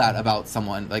to tell that about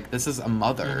someone? Like, this is a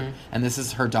mother and this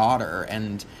is her daughter,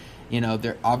 and, you know,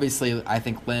 there obviously I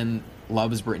think Lynn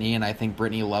loves Britney and I think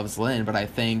Britney loves Lynn, but I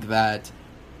think that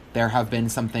there have been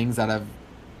some things that have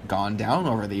gone down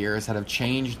over the years that have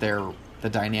changed the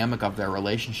dynamic of their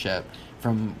relationship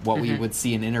from what we would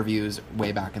see in interviews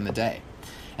way back in the day.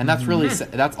 And that's really,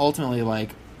 that's ultimately,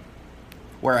 like,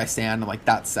 where I stand. I'm like,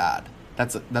 that's sad.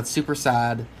 That's super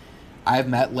sad. I've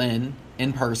met Lynn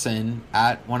in person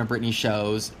at one of Britney's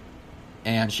shows,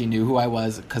 and she knew who I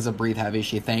was because of Breathe Heavy.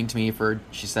 She thanked me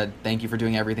she said, thank you for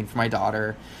doing everything for my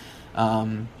daughter.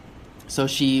 So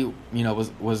she,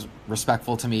 was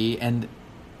respectful to me. And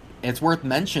it's worth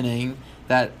mentioning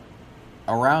that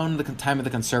around the time of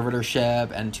the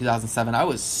conservatorship and 2007, I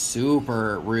was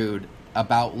super rude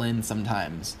about Lynn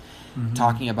sometimes.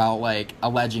 Talking about, like,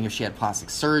 alleging if she had plastic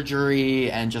surgery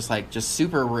and just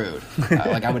super rude.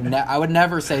 Like, I would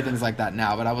never say things like that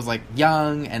now, but I was, like,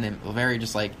 young and very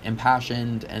just, like,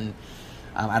 impassioned, and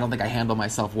I don't think I handled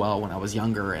myself well when I was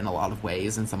younger in a lot of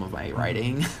ways in some of my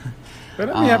writing. But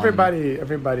I mean,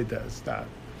 everybody does that.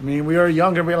 I mean, we were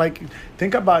younger. We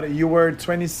think about it. You were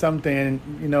 20-something,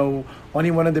 and,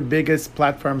 only one of the biggest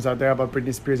platforms out there about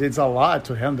Britney Spears. It's a lot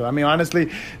to handle. I mean, honestly,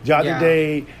 the other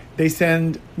day, they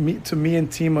sent me and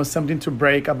Timo something to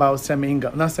break about Sam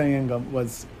Ingham. Not Sam Ingham,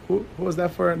 who was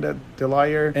that for? The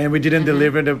lawyer. And we didn't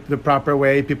deliver the proper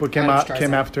way. People came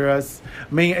after us.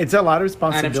 I mean, it's a lot of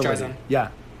responsibility.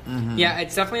 Yeah. Mm-hmm. Yeah,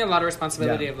 it's definitely a lot of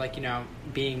responsibility of, like,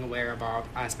 being aware of all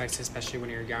aspects, especially when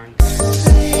you're young.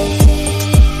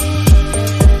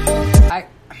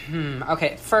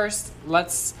 Okay, first,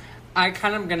 I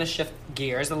kind of going to shift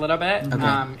gears a little bit,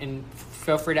 and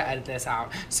feel free to edit this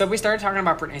out. So we started talking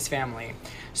about Britney's family.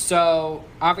 So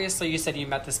obviously you said you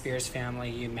met the Spears family.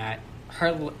 You met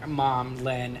her mom,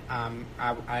 Lynn,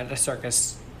 at a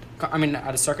circus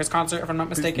concert, if I'm not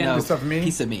mistaken. No, Piece of Me.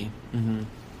 Piece of Me.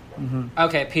 Mm-hmm.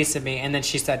 Okay, Piece of Me. And then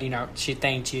she said, she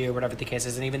thanked you, whatever the case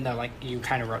is. And even though, like, you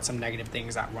kind of wrote some negative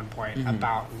things at one point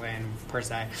about Lynn, per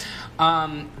se.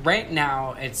 Right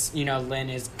now, it's, Lynn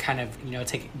is kind of,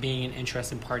 being an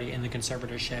interesting party in the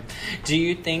conservatorship. Do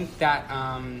you think that,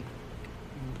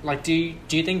 do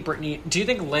you think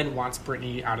Lynn wants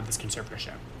Britney out of this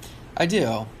conservatorship? I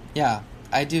do. Yeah,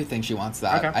 I do think she wants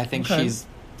that. Okay. I think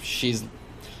she's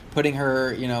putting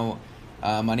her,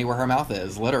 money where her mouth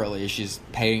is, literally. She's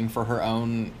paying for her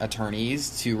own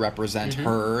attorneys to represent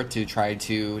her, to try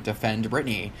to defend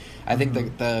Britney. I think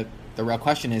the real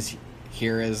question is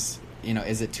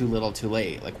it too little too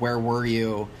late? Like, where were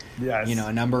you,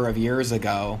 a number of years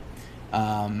ago?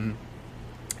 And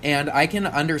I can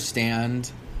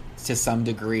understand to some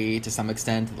degree, to some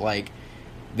extent, like,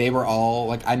 they were all,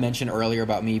 like I mentioned earlier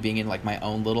about me being in, like, my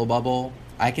own little bubble.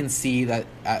 I can see that,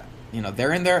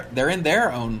 they're in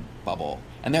their own bubble,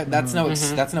 and that's no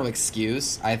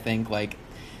excuse. I think, like,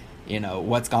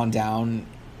 what's gone down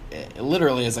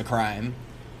literally is a crime.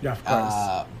 Yeah, of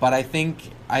course. But I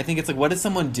think it's like, what does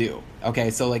someone do?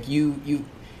 Okay, so, like, you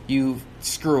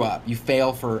screw up, you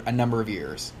fail for a number of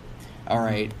years. All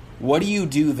right, what do you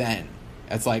do then?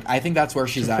 It's like, I think that's where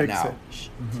she's at now.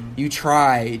 You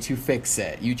try to fix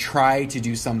it. You try to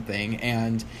do something,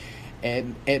 and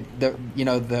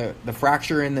the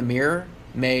fracture in the mirror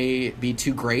may be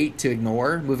too great to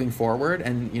ignore moving forward.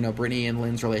 And, Britney and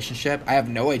Lynn's relationship, I have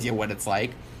no idea what it's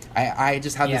like. I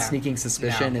just have this sneaking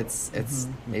suspicion it's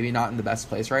maybe not in the best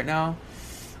place right now.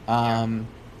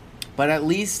 But at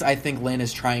least I think Lynn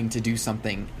is trying to do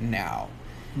something now.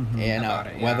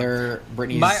 And whether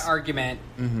Britney's... My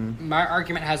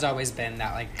argument has always been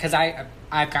that, like, because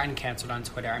I've gotten canceled on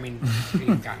Twitter. I mean,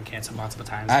 we've gotten canceled multiple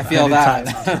times. I feel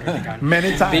that.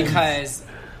 Many times. Because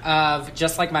of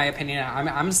just, like, my opinion.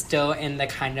 I'm still in the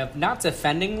kind of, not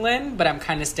defending Lynn, but I'm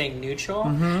kind of staying neutral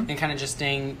and kind of just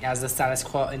staying as the status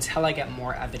quo until I get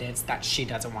more evidence that she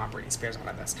doesn't want Britney Spears out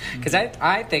of this. Because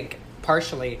I think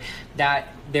partially that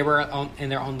they were in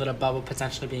their own little bubble,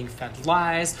 potentially being fed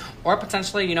lies, or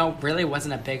potentially, really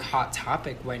wasn't a big hot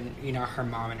topic when, her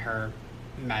mom and her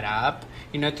met up,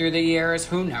 through the years.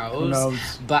 Who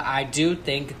knows? But I do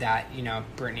think that,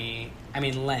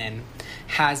 Lynn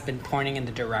has been pointing in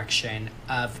the direction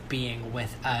of being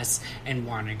with us and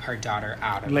wanting her daughter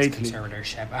out of this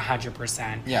conservatorship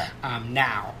 100%. Yeah.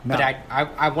 Now. But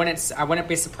I wouldn't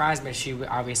be surprised, but she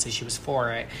was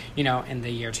for it, in the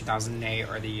year 2008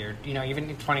 or the year, even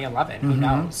 2011. Who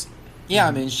knows? Yeah,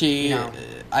 I mean,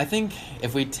 I think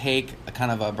if we take a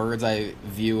kind of a bird's eye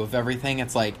view of everything,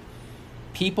 it's like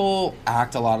people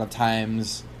act a lot of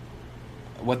times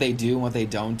what they do and what they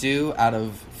don't do out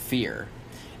of fear.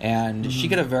 And she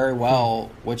could have very well,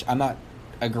 which I'm not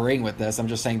agreeing with this, I'm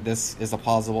just saying this is a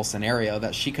plausible scenario,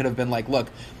 that she could have been like,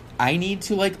 look, I need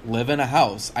to, like, live in a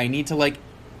house. I need to, like,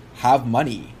 have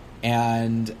money.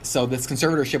 And so this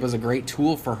conservatorship was a great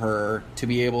tool for her to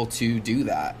be able to do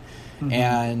that.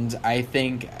 And I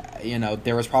think,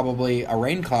 there was probably a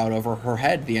rain cloud over her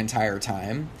head the entire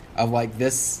time of, like,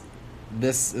 this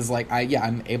is like,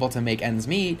 I'm able to make ends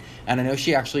meet. And I know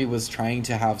she actually was trying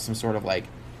to have some sort of, like,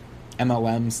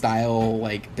 MLM style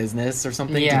like business or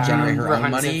something Yeah, to generate her own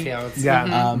runs money. and fields. Yeah.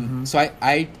 Mhm. So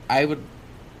I would,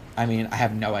 I mean, I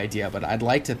have no idea, but I'd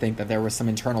like to think that there was some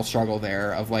internal struggle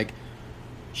there of like,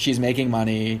 she's making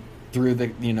money through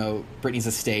the, you know, Britney's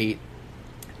estate.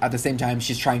 At the same time,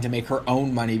 she's trying to make her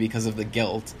own money because of the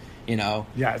guilt, you know?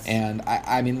 Yes. And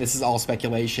I mean, this is all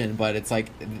speculation, but it's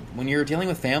like, when you're dealing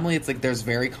with family, it's like there's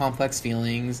very complex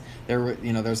feelings. There,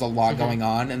 you know, there's a lot going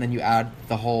on, and then you add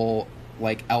the whole,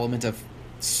 like, element of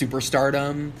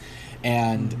superstardom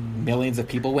and millions of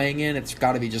people weighing in. It's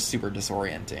got to be just super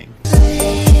disorienting.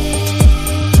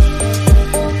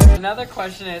 Another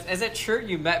question is it true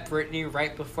you met Britney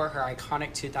right before her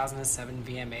iconic 2007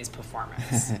 VMAs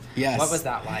performance? Yes. What was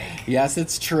that like? Yes,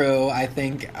 it's true. I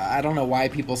don't know why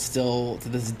people still, to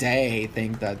this day,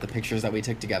 think that the pictures that we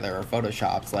took together are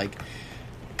photoshops. Like,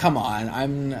 come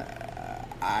on.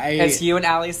 It's you and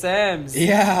Allie Sims.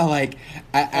 Yeah, like,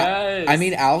 Yes. I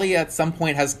mean, Allie at some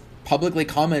point has publicly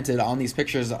commented on these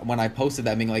pictures when I posted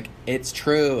them, being like, it's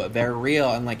true, they're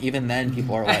real. And, like, even then,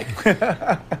 people are like,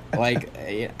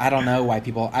 I don't know why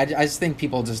people, I just think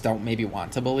people just don't maybe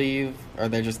want to believe, or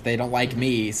they don't like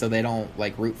me, so they don't,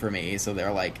 like, root for me. So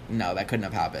they're like, no, that couldn't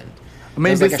have happened. I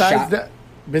mean, There's, like,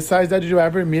 besides that, did you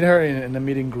ever meet her in a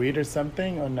meet and greet or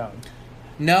something, or no?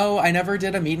 No, I never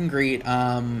did a meet and greet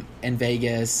in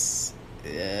Vegas.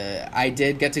 I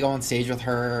did get to go on stage with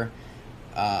her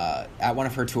at one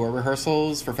of her tour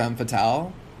rehearsals for Femme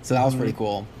Fatale, so that was pretty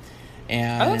cool.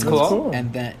 And that's cool.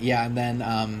 And then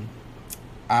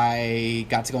I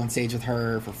got to go on stage with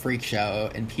her for Freak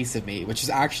Show and Piece of Me, which is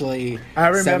actually I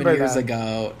remember 7 years that.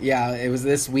 ago. Yeah, it was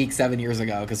this week 7 years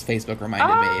ago because Facebook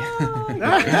reminded me.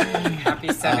 Happy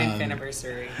 7th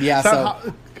anniversary. Yeah,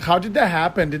 So, how did that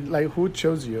happen? Who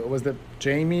chose you? Was it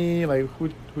Jamie? Like, who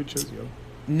chose you?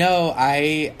 No,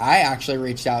 I actually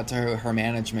reached out to her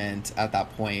management at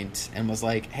that point and was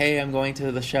like, hey, I'm going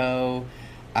to the show.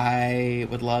 I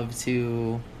would love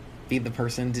to be the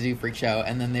person to do Freak Show.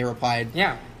 And then they replied,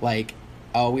 Yeah. like,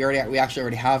 oh, we actually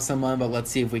already have someone, but let's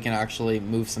see if we can actually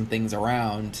move some things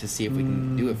around to see if we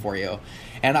can do it for you.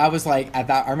 And I was like,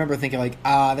 I remember thinking like,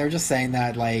 they're just saying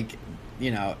that, like,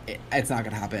 you know, it's not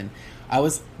going to happen. I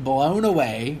was blown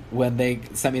away when they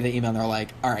sent me the email and they're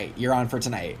like, all right, you're on for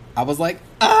tonight. I was like,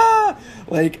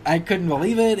 like, I couldn't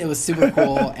believe it. It was super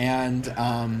cool. And,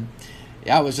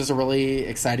 yeah, it was just a really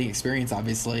exciting experience,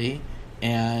 obviously.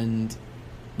 And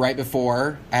right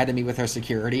before, I had to meet with her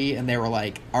security, and they were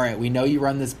like, all right, we know you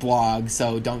run this blog,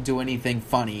 so don't do anything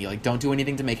funny. Like, don't do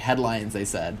anything to make headlines, they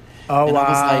said. Oh, and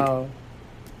wow.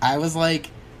 I was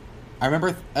like, I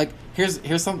remember, like,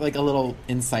 here's some, like, a little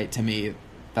insight to me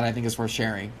that I think is worth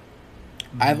sharing.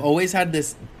 I've always had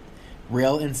this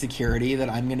real insecurity that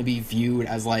I'm going to be viewed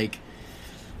as, like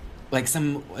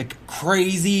some, like,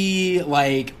 crazy,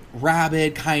 like,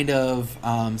 rabid kind of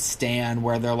stan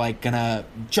where they're, like, gonna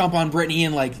jump on Britney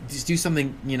and, like, just do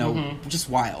something, you know, just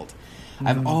wild.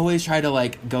 I've always tried to,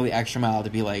 like, go the extra mile to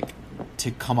be, like,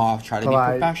 to come off, try to be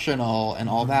professional and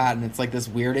all that, and it's, like, this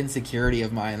weird insecurity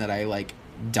of mine that I, like,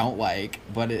 don't like,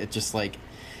 but it just, like...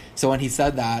 So when he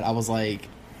said that, I was like,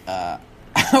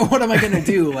 what am I gonna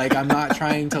do? Like, I'm not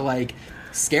trying to, like,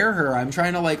 scare her. I'm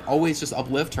trying to, like, always just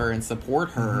uplift her and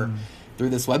support her through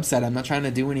this website. I'm not trying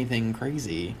to do anything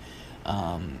crazy.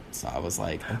 So I was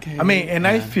like, okay. I mean, and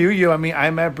I feel you. I mean, I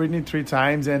met Britney 3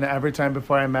 times, and every time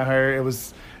before I met her, it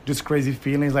was just crazy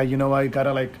feelings. Like, you know what, you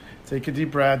gotta, like, take a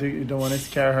deep breath. You don't want to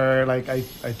scare her. Like, I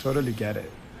totally get it.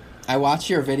 I watched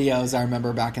your videos. I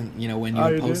remember back in, you know, when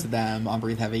you posted them on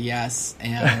Breathe Heavy, yes,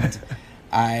 and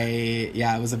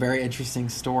it was a very interesting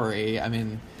story. I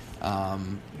mean,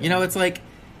 you know, it's like,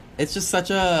 it's just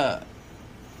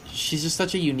she's just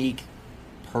such a unique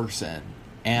person,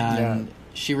 and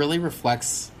she really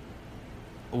reflects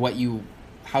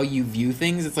how you view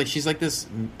things. It's like she's like this,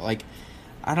 like,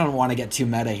 I don't want to get too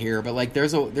meta here, but like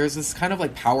there's this kind of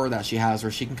like power that she has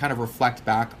where she can kind of reflect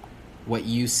back what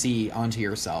you see onto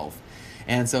yourself.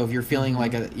 And so if you're feeling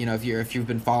like if you've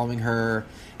been following her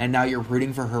and now you're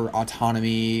rooting for her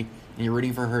autonomy and you're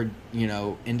rooting for her, you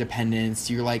know,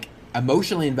 independence, you're like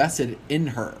emotionally invested in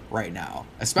her right now,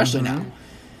 especially now.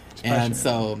 And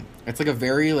so it's like a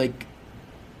very like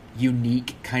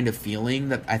unique kind of feeling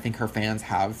that I think her fans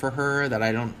have for her that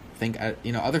I don't think,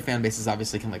 you know, other fan bases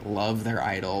obviously can like love their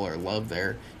idol or love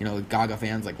their, you know, Gaga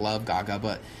fans like love Gaga,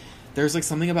 but there's like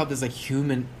something about this like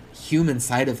human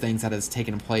side of things that has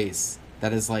taken place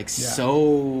that is like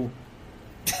so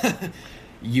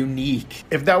unique.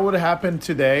 If that would happen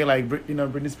today, like, you know,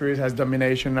 Britney Spears has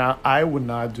domination now, I would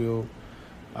not do,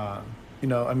 you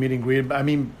know, a meet and greet. I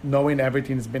mean, knowing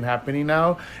everything that's been happening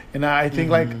now, and I think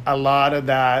like a lot of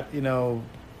that, you know,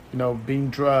 being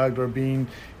drugged or being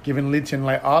given lithium,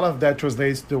 like all of that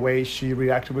translates the way she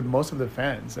reacted with most of the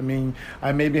fans. I mean,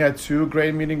 I maybe had 2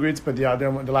 great meet and greets, but the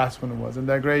last one wasn't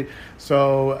that great.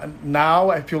 So now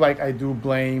I feel like I do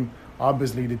blame,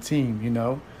 obviously, the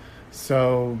team,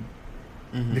 So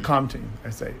the comm team, I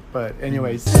say. But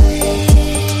anyways.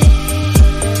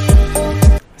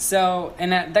 So,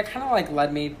 and that kind of like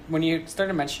led me, when you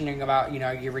started mentioning about,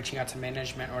 you reaching out to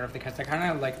management or whatever, because that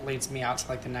kind of like leads me out to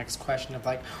like the next question of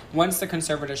like, once the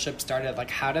conservatorship started, like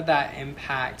how did that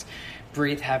impact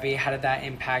Breathe Heavy? How did that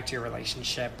impact your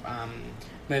relationship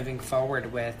moving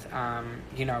forward with,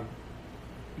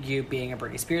 you being a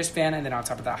Britney Spears fan, and then on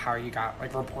top of that, how you got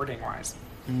like reporting wise?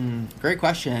 Great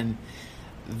question.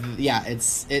 Yeah,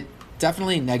 it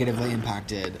definitely negatively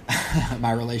impacted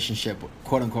my relationship,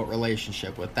 quote unquote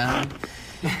relationship with them.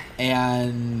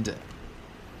 And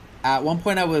at one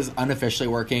point I was unofficially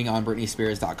working on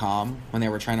BritneySpears.com when they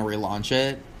were trying to relaunch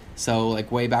it. So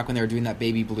like way back when they were doing that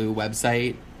Baby Blue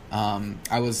website,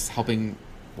 I was helping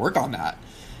work on that,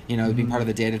 being part of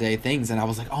the day-to-day things. And I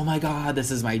was like, oh my God, this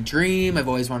is my dream. I've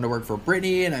always wanted to work for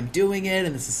Britney and I'm doing it.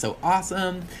 And this is so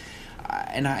awesome.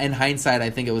 And in hindsight, I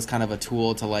think it was kind of a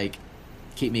tool to like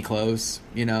keep me close,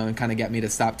 and kind of get me to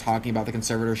stop talking about the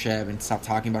conservatorship and stop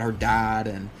talking about her dad.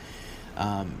 And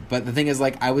but the thing is,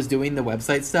 like, I was doing the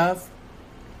website stuff,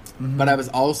 but I was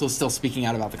also still speaking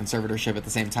out about the conservatorship at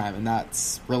the same time, and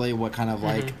that's really what kind of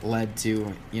like led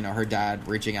to her dad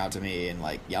reaching out to me and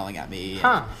like yelling at me.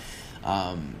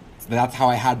 And, that's how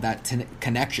I had that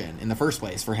connection in the first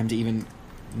place, for him to even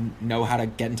know how to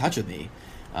get in touch with me,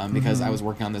 because I was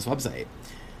working on this website.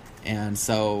 And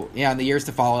so, yeah, in the years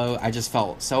to follow, I just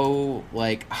felt so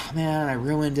like, oh man, I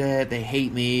ruined it. They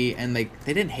hate me. And they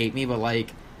didn't hate me, but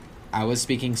like, I was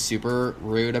speaking super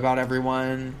rude about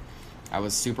everyone. I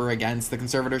was super against the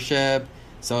conservatorship.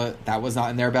 So that was not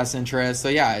in their best interest. So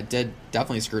yeah, it did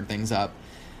definitely screwed things up.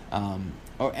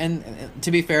 And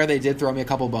to be fair, they did throw me a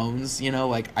couple bones,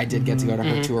 like I did get to go to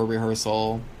her tour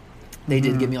rehearsal. They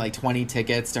did give me like 20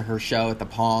 tickets to her show at the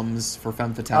Palms for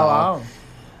Femme Fatale. Oh,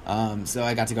 wow. So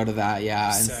I got to go to that,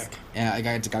 yeah. Sick. And, I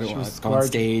got to go on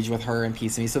stage with her and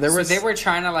Piece of Me. So there was. So they were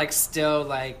trying to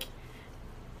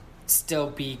still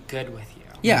be good with you.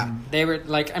 Yeah. They were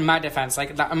like, in my defense,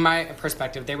 like in my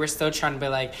perspective, they were still trying to be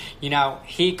like,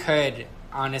 he could.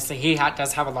 Honestly, he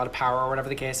does have a lot of power, or whatever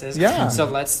the case is. Yeah. So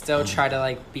let's still try to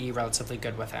like be relatively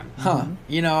good with him.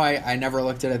 I never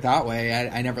looked at it that way.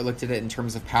 I never looked at it in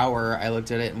terms of power. I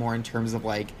looked at it more in terms of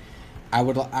like,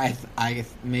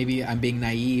 maybe I'm being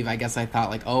naive. I guess I thought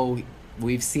like, oh,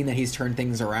 we've seen that he's turned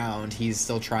things around. He's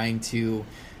still trying to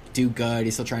do good.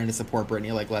 He's still trying to support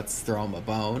Britney. Like, let's throw him a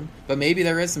bone. But maybe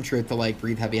there is some truth to like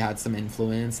Breathe Heavy had some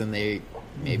influence, and they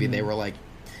were like,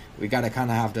 we got to kind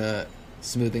of have to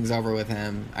smooth things over with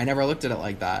him. I never looked at it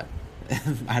like that.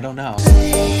 I don't know.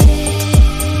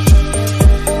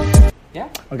 Yeah.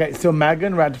 Okay, so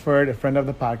Megan Radford, a friend of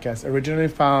the podcast, originally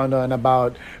found out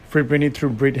about Free Britney through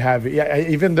Breathe Heavy. Yeah,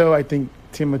 even though I think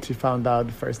Timothy found out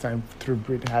the first time through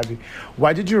Breathe Heavy.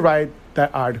 Why did you write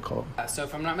that article? So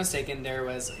if I'm not mistaken,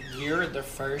 you're the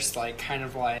first like kind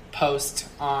of like post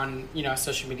on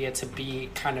social media to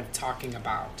be kind of talking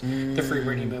about the Free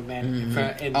Britney movement.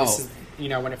 And this is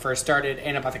when it first started,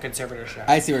 and about the conservatorship.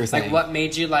 I see what you're saying. Like, what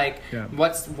made you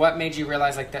what made you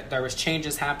realize like that there was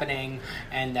changes happening,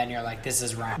 and then you're like, this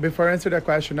is wrong? Before I answer that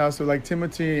question, also like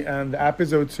Timothy and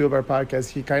episode 2 of our podcast,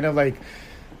 he kind of like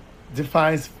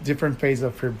defines different phases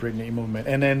of Free Britney movement,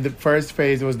 and then the first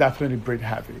phase was definitely Breathe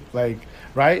Heavy. Like,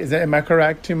 right? Am I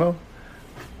correct, Timo?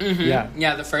 Mm-hmm.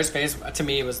 Yeah. The first phase to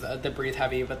me was the Breathe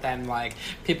Heavy, but then like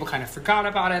people kind of forgot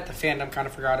about it. The fandom kind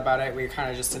of forgot about it. We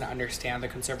kind of just didn't understand the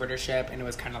conservatorship, and it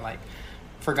was kind of like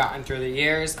forgotten through the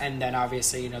years. And then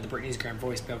obviously, the Britney's Grand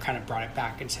Voice Bill kind of brought it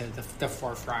back into the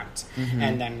forefront,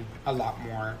 and then a lot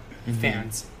more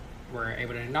fans were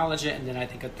able to acknowledge it. And then I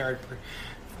think a third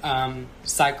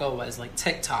cycle was like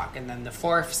TikTok, and then the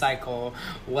fourth cycle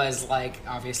was like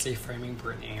obviously framing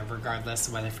Britney, regardless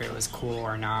of whether it was cool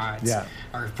or not,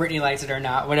 or if Britney liked it or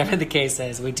not, whatever the case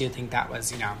is. We do think that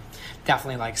was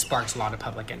definitely like sparked a lot of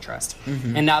public interest.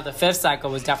 And now the fifth cycle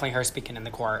was definitely her speaking in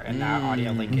the court and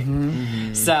audio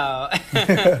leaking. So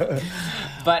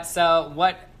but so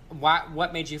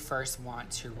what made you first want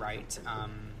to write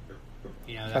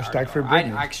Hashtag Free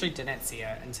Britney? I actually didn't see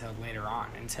it until later on,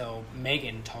 until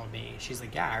Megan told me. She's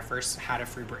like, yeah, I first had a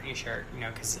Free Britney shirt,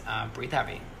 because Breathe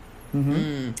Heavy.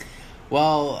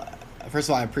 Well, first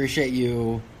of all, I appreciate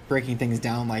you breaking things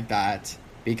down like that,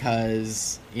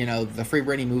 because, the Free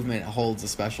Britney movement holds a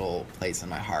special place in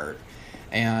my heart.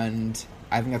 And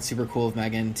I think that's super cool of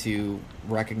Megan to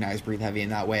recognize Breathe Heavy in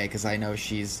that way, because I know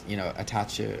she's, you know,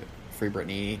 attached to Free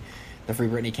Britney, the Free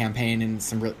Britney campaign in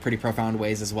some pretty profound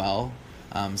ways as well.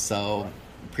 So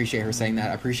appreciate her saying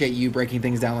that. I appreciate you breaking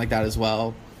things down like that as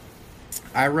well.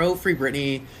 I wrote Free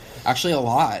Britney actually a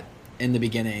lot in the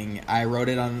beginning. I wrote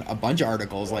it on a bunch of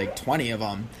articles, like 20 of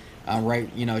them.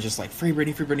 You know, just like Free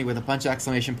Britney with a bunch of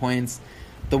exclamation points.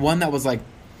 The one that was like,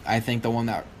 I think the one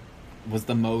that was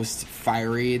the most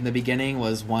fiery in the beginning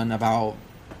was one about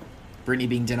Britney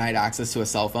being denied access to a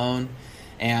cell phone.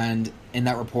 And in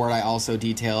that report, I also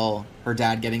detail her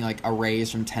dad getting like a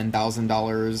raise from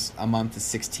 $10,000 a month to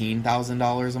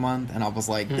 $16,000 a month. And I was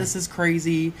like, this is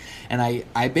crazy. And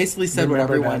I basically said what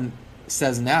everyone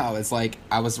says now. It's like,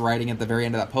 I was writing at the very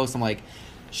end of that post, I'm like,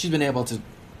 she's been able to,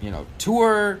 you know,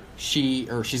 tour,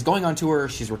 she's going on tour,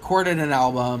 she's recorded an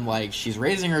album, like, she's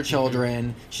raising her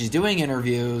children, she's doing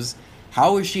interviews.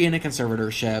 How is she in a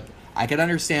conservatorship? I could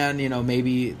understand, you know,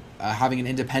 maybe having an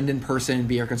independent person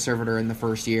be her conservator in the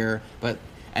first year,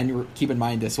 and keep in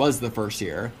mind this was the first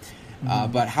year.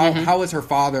 But how is her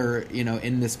father, you know,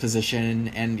 in this position?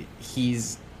 And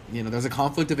he's, you know, there's a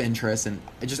conflict of interest, and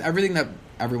just everything that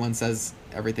everyone says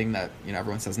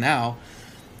now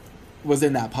was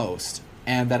in that post.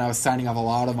 And then I was signing off a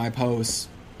lot of my posts,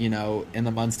 you know, in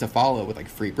the months to follow with like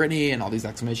Free Britney and all these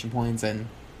exclamation points, and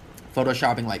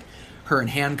photoshopping like her in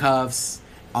handcuffs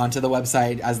onto the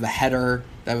website as the header.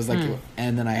 That was like,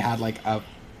 and then I had like a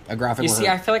graphic. You see,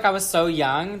 I feel like I was so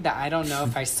young that I don't know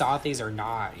if I saw these or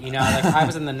not. You know, like I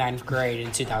was in the 9th grade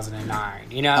in 2009.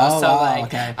 You know,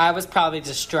 Okay. I was probably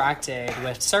distracted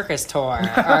with Circus Tour,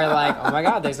 or like, oh my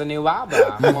God, there's a new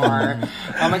album, or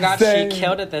oh my God, she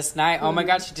killed it this night. Oh my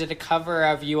God, she did a cover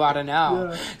of You Oughta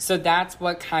Know. Yeah. So that's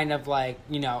what kind of like,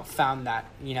 you know, found that,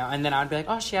 you know, and then I'd be like,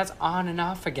 oh, she has On and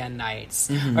Off Again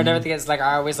nights, or whatever the case. Like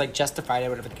I always like justified it,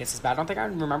 whatever the case is. But I don't think I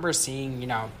remember seeing, you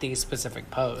know, these specific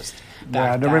posts.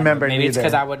 Yeah, I don't remember. Maybe it's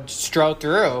because I would stroll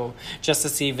through just to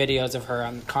see videos of her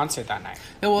on concert that night.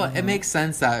 Yeah, well, it makes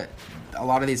sense that a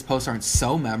lot of these posts aren't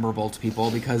so memorable to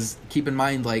people, because keep in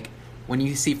mind, like, when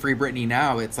you see Free Britney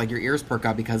now, it's like your ears perk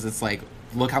up, because it's like,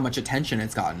 look how much attention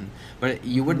it's gotten. But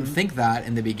you wouldn't think that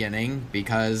in the beginning,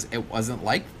 because it wasn't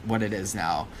like what it is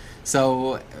now.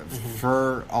 So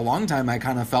for a long time, I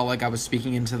kind of felt like I was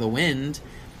speaking into the wind.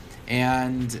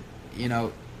 And, you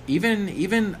know, even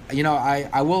you know,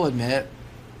 I will admit,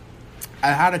 I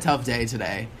had a tough day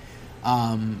today,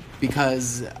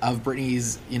 because of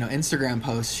Britney's, you know, Instagram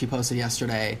post she posted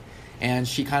yesterday, and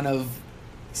she kind of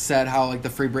said how like the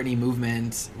Free Britney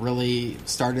movement really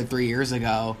started 3 years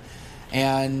ago,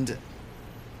 and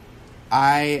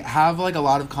I have like a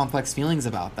lot of complex feelings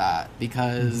about that,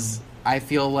 because I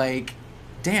feel like,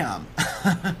 damn,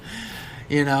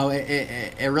 you know,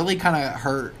 it really kind of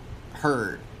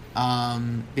hurt,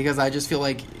 because I just feel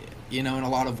like, you know, in a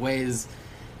lot of ways,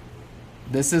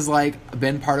 this has like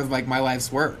been part of like my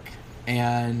life's work,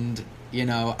 and, you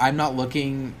know, I'm not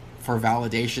looking for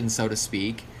validation, so to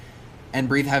speak, and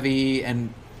Breathe Heavy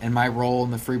and my role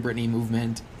in the Free Britney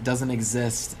movement doesn't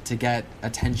exist to get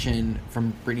attention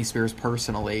from Britney Spears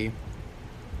personally.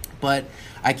 But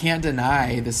I can't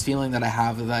deny this feeling that I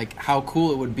have of like how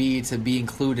cool it would be to be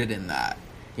included in that.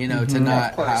 You know, to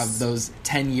not have those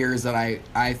 10 years that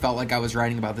I felt like I was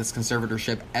writing about this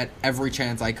conservatorship at every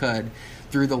chance I could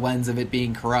through the lens of it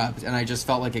being corrupt. And I just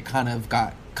felt like it kind of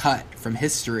got cut from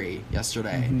history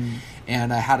yesterday.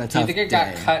 And I had a tough day. Do you think it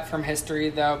got cut from history,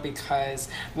 though, because,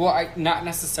 well, not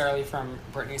necessarily from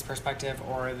Britney's perspective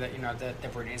or the, you know, the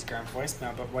Britney's Grand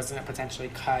voicemail, but wasn't it potentially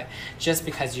cut just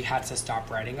because you had to stop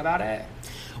writing about it?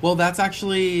 Well, that's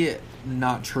actually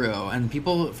not true. And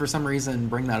people, for some reason,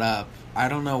 bring that up. I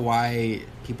don't know why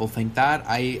people think that.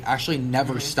 I actually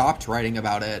never stopped writing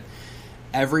about it.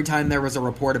 Every time there was a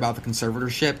report about the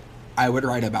conservatorship, I would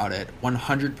write about it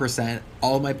 100%.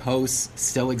 All of my posts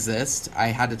still exist. I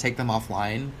had to take them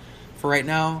offline for right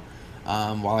now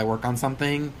while I work on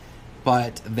something,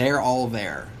 but they're all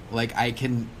there. Like, I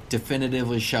can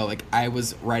definitively show, like, I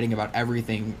was writing about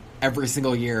everything every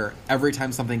single year, every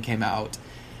time something came out.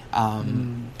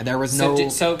 There was no...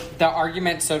 So the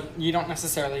argument, so you don't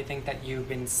necessarily think that you've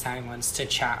been silenced to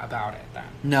chat about it then?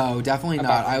 No, definitely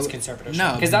about not. Conservatorship.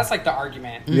 No. Because that's like the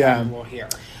argument we'll hear.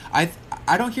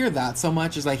 I don't hear that so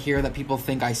much as I hear that people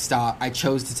think I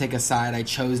chose to take a side, I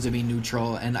chose to be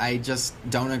neutral, and I just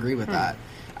don't agree with that.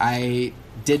 I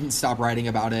didn't stop writing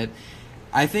about it.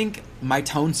 I think my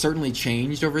tone certainly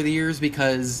changed over the years,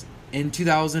 because in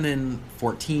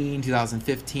 2014,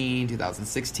 2015,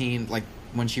 2016, like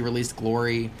when she released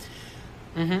Glory,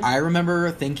 I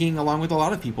remember thinking, along with a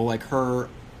lot of people, like her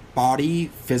body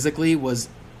physically was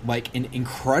like in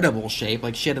incredible shape.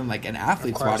 Like she had like an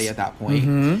athlete's course. body at that point.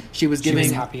 Mm-hmm. She was She giving.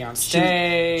 was happy on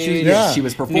stage. She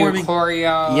was performing. New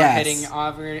choreo, Yes. hitting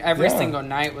every Yeah. single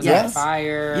night was Yes. on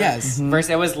fire. Yes. Versus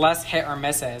it was less hit or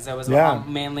misses. It was Yeah.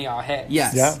 mainly all hits.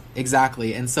 Yes, Yeah.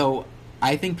 exactly. And so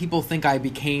I think people think I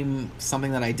became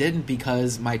something that I didn't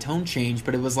because my tone changed,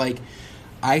 but it was like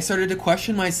I started to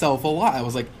question myself a lot. I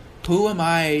was like, who am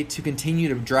I to continue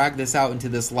to drag this out into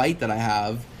this light that I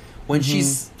have when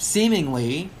she's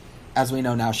seemingly, as we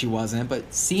know now she wasn't,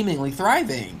 but seemingly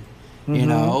thriving? You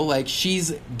know, like she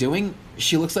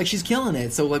looks like she's killing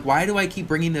it. So like, why do I keep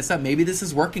bringing this up? Maybe this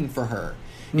is working for her.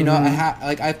 You know,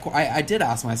 I did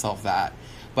ask myself that.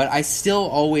 But I still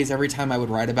always, every time I would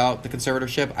write about the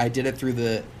conservatorship, I did it through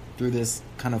this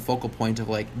kind of focal point of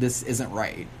like, this isn't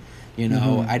right. You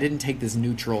know, I didn't take this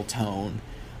neutral tone.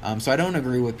 So I don't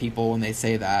agree with people when they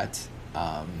say that.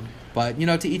 But, you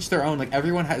know, to each their own. Like,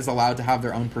 everyone is allowed to have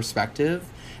their own perspective,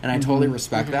 and I totally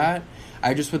respect that.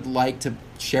 I just would like to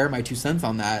share my 2 cents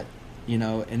on that, you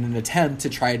know, in an attempt to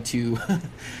try to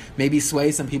maybe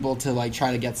sway some people to, like,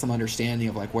 try to get some understanding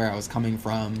of, like, where I was coming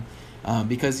from.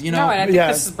 Because, you know... No, and I think Yeah.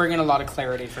 this is bringing a lot of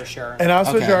clarity for sure. And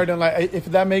also, Okay. Jordan, like if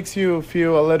that makes you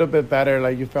feel a little bit better,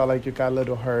 like you felt like you got a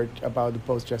little hurt about the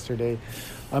post yesterday.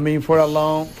 I mean, for a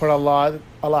lot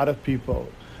of people,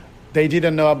 they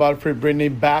didn't know about Free Britney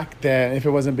back then if it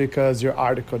wasn't because your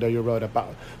article that you wrote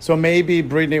about. So maybe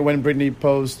when Britney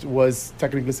post was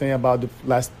technically saying about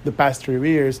the past 3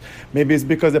 years, maybe it's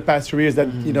because the past 3 years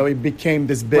that you know it became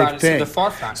this big Brought it to thing. the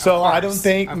forefront, So of I course, don't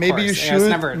think of maybe you course. Yeah, it's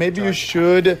never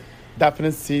should should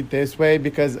definitely see it this way,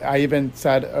 because I even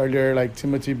said earlier, like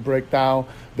Timothy break down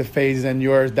the phase, and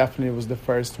yours definitely was the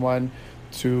first one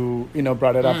to, you know,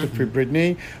 brought it up to Free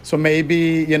Britney. So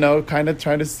maybe, you know, kind of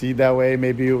trying to see that way,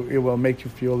 maybe it will make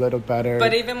you feel a little better.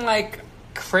 But even like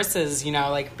Chris's, you know,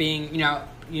 like being,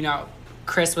 you know,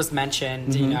 Chris was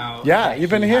mentioned, you know. Yeah, that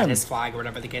even he had him. his flag or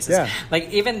whatever the case is. Yeah. Like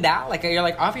even that, like you're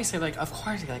like obviously like of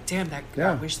course you're like damn that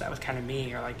Yeah. I wish that was kind of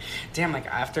me, or like damn like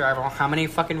after how many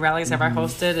fucking rallies have I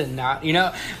hosted and not, you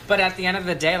know. But at the end of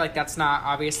the day, like that's not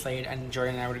obviously, and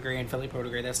Jordan and I would agree and Philippe would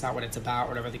agree, that's not what it's about,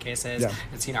 whatever the case is. Yeah.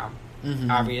 It's, you know,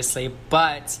 obviously,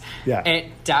 but Yeah.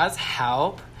 it does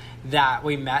help that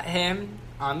we met him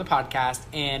on the podcast,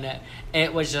 and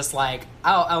it was just like,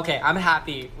 oh, okay, I'm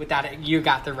happy with that. You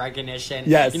got the recognition.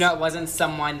 Yes. You know, it wasn't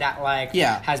someone that, like,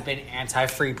 Yeah. has been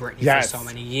anti-Free Britney Yes. for so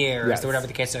many years, Yes. or whatever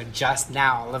the case is, so just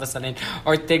now, all of a sudden,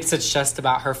 or thinks it's just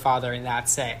about her father and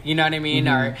that's it. You know what I mean?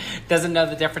 Or doesn't know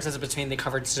the differences between the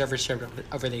covered conservatorship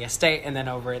over the estate and then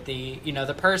over the, you know,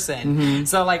 the person.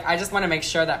 So, like, I just want to make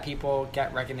sure that people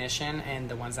get recognition, and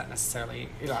the ones that necessarily,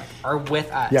 you know, like, are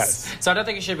with us. Yes. So I don't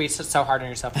think you should be so hard on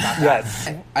yourself about that. Yes.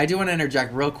 I do want to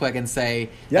interject real quick and say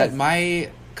Yes. that my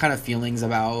kind of feelings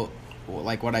about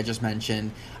like what I just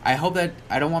mentioned, I hope that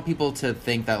I don't want people to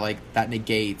think that like that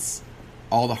negates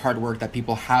all the hard work that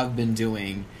people have been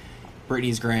doing.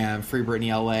 Britney's Gram, Free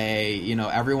Britney LA, you know,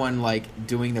 everyone like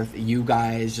doing their you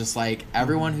guys, just like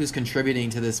everyone who's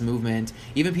contributing to this movement,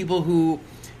 even people who,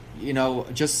 you know,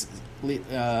 just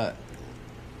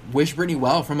wish Britney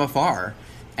well from afar.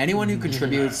 Anyone who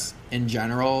contributes in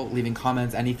general, leaving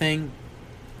comments, anything,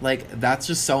 like that's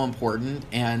just so important.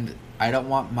 And I don't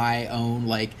want my own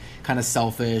like kind of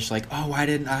selfish like, oh, why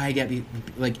didn't I get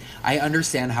like, I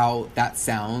understand how that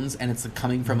sounds, and it's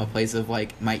coming from a place of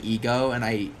like my ego, and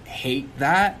I hate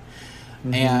that.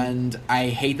 And I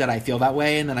hate that I feel that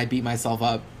way, and then I beat myself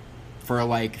up for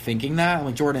like thinking that. I'm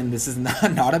like, Jordan, this is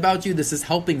not about you, this is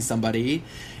helping somebody.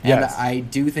 And Yes. I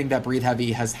do think that Breathe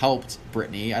Heavy has helped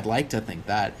Britney. I'd like to think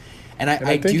that, and I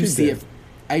think do you see did. it.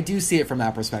 I do see it from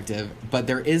that perspective, but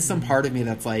there is some part of me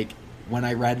that's like, when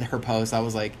I read her post, I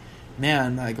was like,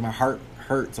 man, like my heart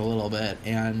hurts a little bit,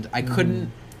 and I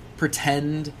couldn't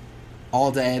pretend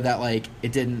all day that like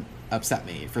it didn't upset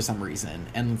me for some reason.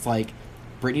 And it's like,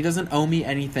 Britney doesn't owe me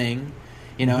anything,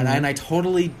 you know, and I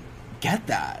totally get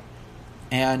that.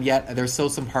 And yet there's still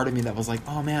some part of me that was like,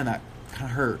 oh man, that kind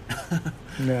of hurt.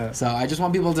 Yeah. So I just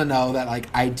want people to know that like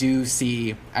I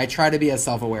try to be as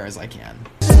self-aware as I can.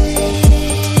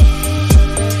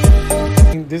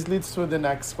 This leads to the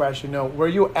next question. No, were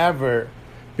you ever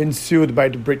been sued by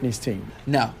the Britney's team?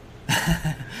 No.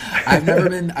 I've never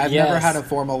Yes. had a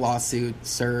formal lawsuit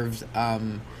served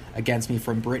against me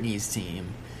from Britney's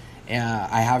team.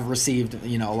 I have received,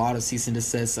 you know, a lot of cease and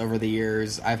desists over the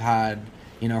years. I've had,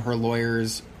 you know, her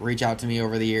lawyers reach out to me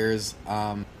over the years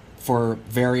for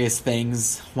various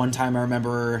things. One time I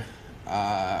remember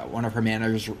one of her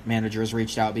managers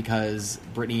reached out because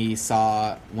Britney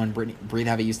saw when Breathe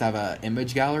Heavy used to have an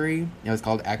image gallery. It was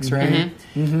called X-Ray.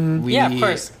 Yeah, of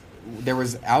course. there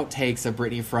was outtakes of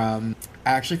Britney from,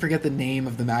 I actually forget the name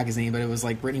of the magazine, but it was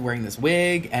like Britney wearing this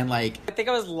wig and like, I think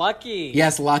it was Lucky.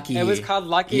 yes, Lucky. It was called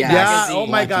Lucky Yes. Yeah. Magazine. Oh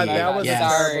my God, Lucky. that was Yes. a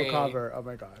Sorry. terrible cover. Oh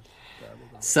my God.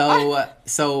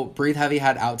 So Breathe Heavy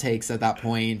had outtakes at that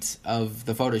point of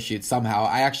the photo shoot somehow.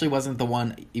 I actually wasn't the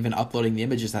one even uploading the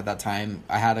images at that time.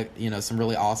 I had some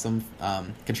really awesome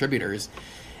contributors,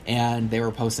 and they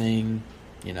were posting,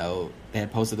 they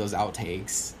had posted those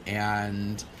outtakes,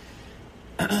 and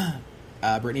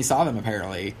Brittany saw them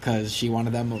apparently because she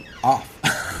wanted them off.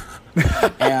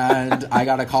 And I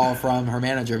got a call from her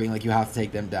manager being like, you have to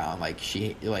take them down. Like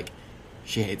she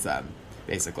hates them.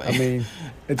 Basically, I mean,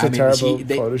 it's a terrible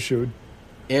photo shoot.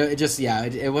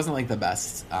 It wasn't like the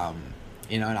best,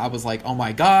 and I was like, oh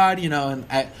my God, and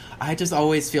I just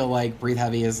always feel like Breathe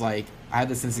Heavy is like, I have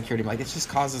this insecurity, like, it just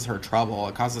causes her trouble.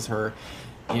 It causes her,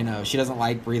 she doesn't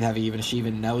like Breathe Heavy, even if she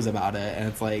even knows about it. And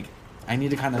it's like, I need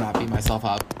to kind of not beat myself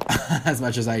up as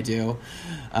much as I do.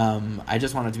 I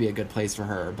just want it to be a good place for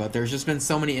her. But there's just been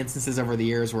so many instances over the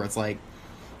years where it's like,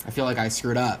 I feel like I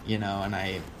screwed up, and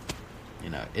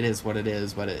it is what it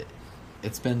is, but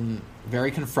it's been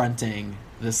very confronting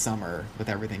this summer with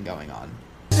everything going on.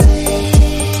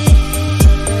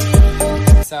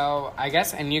 So I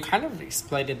guess, and you kind of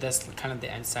explained this, kind of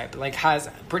the insight, but like, has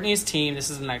Britney's team, this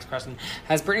is the next question,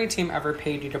 has Britney's team ever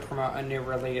paid you to promote a new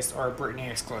release or Britney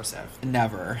exclusive?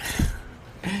 Never.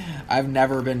 I've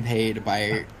never been paid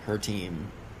by her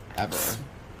team, ever.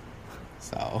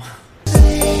 So...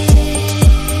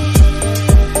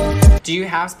 Do you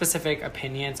have specific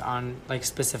opinions on like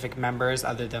specific members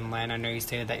other than Lynn? I know you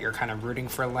stated that you're kind of rooting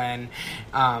for Lynn.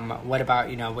 What about,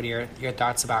 what are your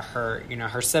thoughts about her,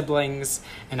 her siblings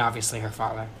and obviously her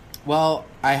father? Well,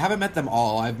 I haven't met them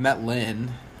all. I've met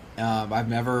Lynn. I've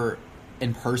never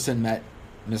in person met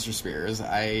Mr. Spears.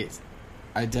 I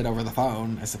did over the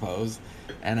phone, I suppose.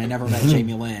 And I never met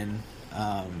Jamie Lynn.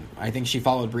 I think she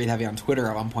followed Breathe Heavy on Twitter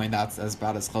at one point. That's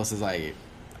about as close as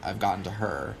I've gotten to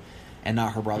her. And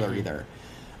not her brother either.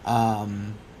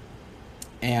 And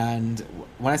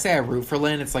when I say I root for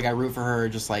Lynn, it's like I root for her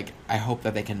just like I hope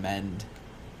that they can mend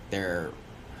her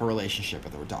relationship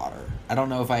with her daughter. I don't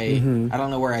know if I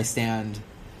don't know where I stand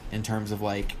in terms of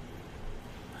like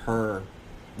her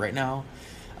right now.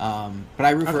 But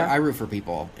I root for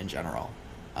people in general.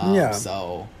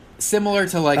 So similar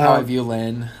to like how I view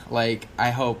Lynn, like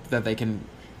I hope that they can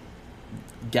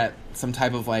get some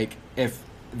type of like, if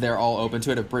they're all open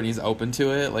to it, if Britney's open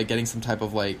to it, like getting some type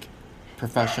of like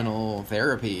professional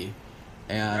therapy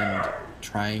and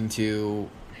trying to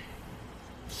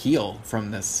heal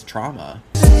from this trauma.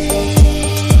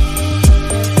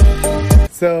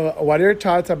 So what are your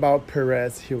thoughts about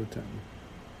Perez Hilton?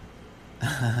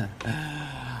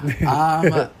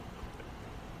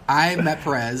 I met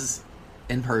Perez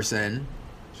in person.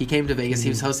 He came to Vegas. He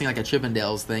was hosting like a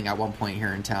Chippendales thing at one point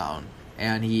here in town.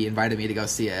 And he invited me to go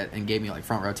see it and gave me like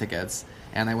front row tickets.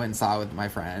 And I went and saw it with my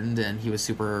friend, and he was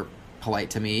super polite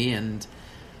to me. And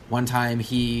one time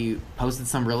he posted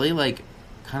some really like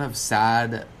kind of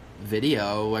sad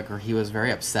video, like where he was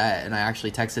very upset. And I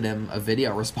actually texted him a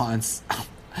video response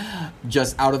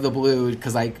just out of the blue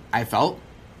because I felt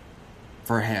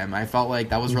for him. I felt like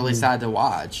that was really sad to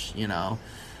watch, you know.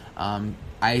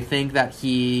 I think that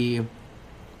he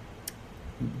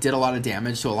did a lot of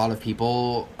damage to a lot of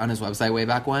people on his website way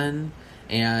back when,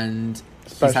 and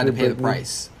he's had to pay the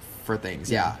price for things.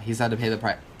 Yeah, he's had to pay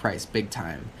the price big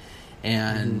time.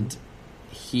 And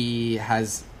he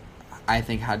has, I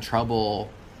think, had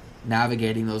trouble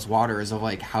navigating those waters of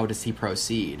like, how does he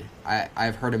proceed?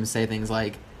 I've heard him say things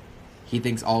like he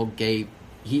thinks all gay,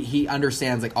 he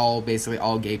understands like basically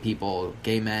all gay people,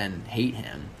 gay men hate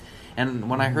him.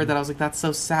 And when I heard that, I was like, that's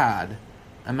so sad.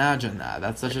 Imagine that.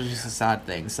 That's just a sad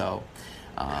thing. So,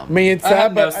 I mean, it's I sad,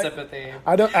 have no but sympathy.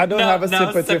 I don't have a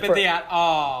sympathy for. at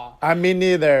all. Me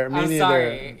neither. I'm neither.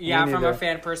 Sorry. Yeah, Me from neither. a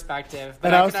fan perspective, but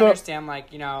And I also- can understand, like,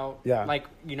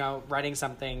 Yeah. writing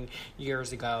something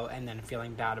years ago and then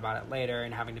feeling bad about it later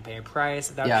and having to pay a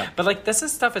price. Yeah. But like, this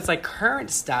is stuff. It's like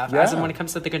current stuff. As in Yeah. when it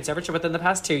comes to the conservatorship within the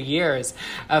past 2 years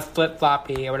of Flip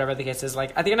Floppy or whatever the case is.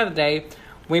 Like, at the end of the day,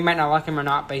 we might not like him or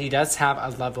not, but he does have a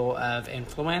level of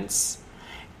influence.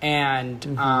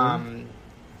 And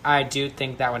I do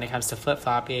think that when it comes to Flip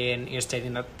Floppy, and you're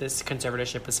stating that this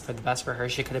conservatorship was for the best for her,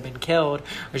 she could have been killed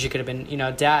or she could have been,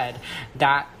 dead.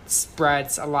 That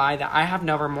spreads a lie that I have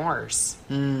no remorse.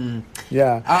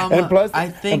 Yeah, I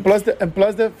think and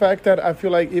plus the fact that I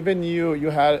feel like even you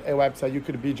had a website, you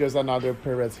could be just another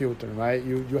Perez Hilton, right?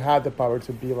 You had the power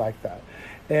to be like that,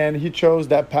 and he chose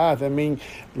that path. I mean,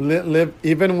 live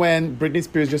even when Britney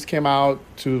Spears just came out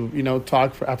to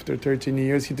talk for after 13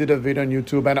 years, he did a video on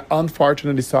YouTube, and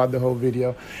unfortunately saw the whole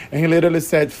video, and he literally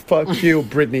said, "Fuck you,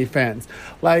 Britney fans."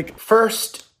 Like,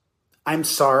 first, I'm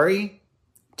sorry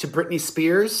to Britney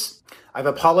Spears. I've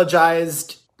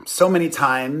apologized so many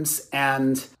times,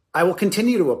 and I will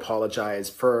continue to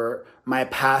apologize for my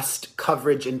past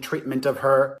coverage and treatment of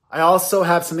her. I also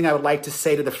have something I would like to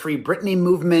say to the Free Britney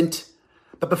movement.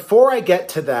 But before I get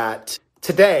to that,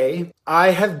 today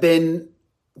I have been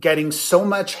getting so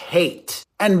much hate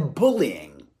and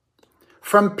bullying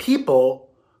from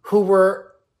people who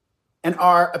were and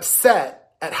are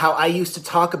upset at how I used to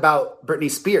talk about Britney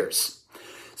Spears.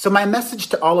 So my message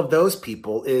to all of those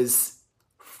people is,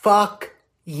 fuck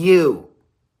you.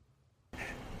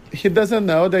 he doesn't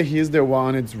know that he's the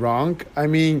one it's wrong. I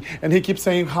mean, and he keeps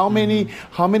saying how many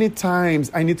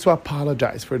times I need to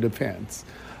apologize for the fans.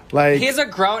 Like, he's a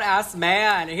grown ass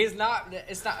man. He's not.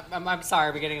 It's not. I'm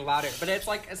sorry, we're getting louder. But it's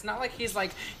like, it's not like he's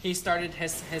like, he started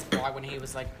his blog when he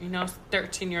was like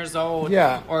 13 years old.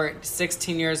 Yeah. Or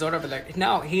 16 years old. But like,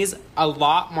 no, he's a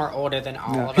lot more older than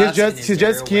all of us. He's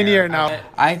just skinnier now.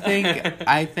 I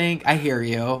think I hear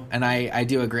you, and I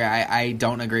do agree. I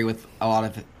don't agree with a lot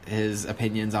of his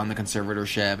opinions on the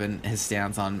conservatorship and his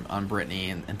stance on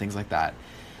Britney and things like that.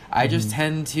 I just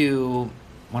tend to,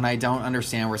 when I don't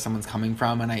understand where someone's coming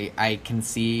from, and I can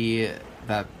see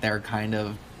that they're kind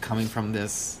of coming from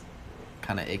this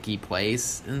kind of icky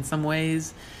place in some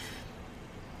ways,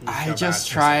 I just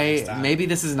try, maybe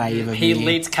this is naive of me. He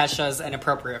leaked Kesha's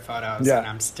inappropriate photos,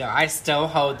 and I still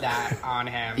hold that on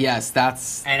him. Yes,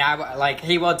 that's... And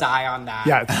he will die on that.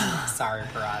 Yeah. Sorry,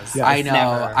 Perez. Yes. I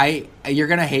know. You're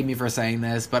going to hate me for saying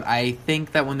this, but I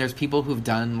think that when there's people who've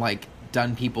done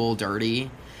people dirty,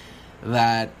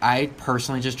 that I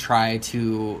personally just try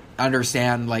to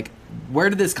understand,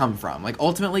 where did this come from?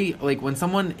 Ultimately, when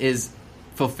someone is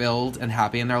fulfilled and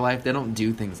happy in their life, they don't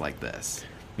do things like this.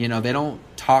 They don't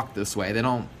talk this way. They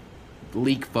don't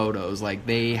leak photos.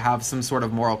 They have some sort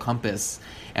of moral compass.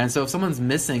 And so if someone's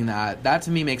missing that to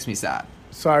me makes me sad.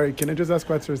 Sorry, can I just ask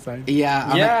what's your sign?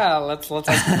 Yeah. Let's ask one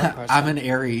question. I'm an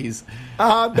Aries.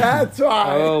 Oh, that's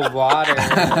why. Oh, water.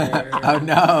 Oh,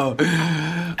 no.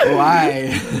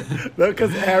 Why? Look,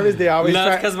 because Aries, they always No,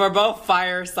 try... because we're both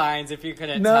fire signs, if you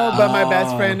couldn't No, tell. but my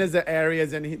best friend is an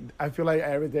Aries, and I feel like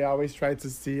Aries, they always try to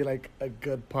see, a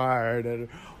good part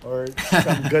or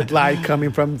some good light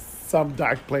coming from some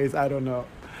dark place. I don't know.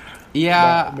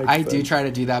 Yeah, I do try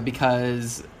to do that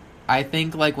because I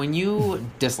think, when you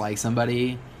dislike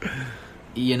somebody,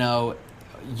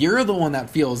 you're the one that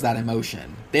feels that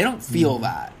emotion. They don't feel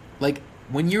that.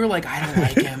 When you're I don't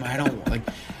like him, I don't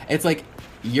it's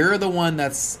you're the one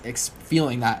that's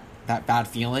feeling that bad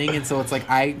feeling. And so it's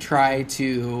I try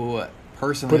to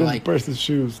personally put in the person's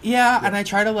shoes. Yeah, and I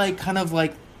try to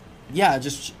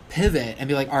just pivot and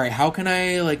be all right, how can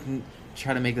I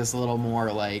try to make this a little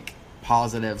more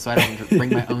positive so I don't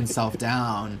bring my own self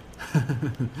down.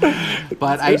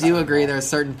 But I do agree there's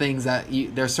certain things that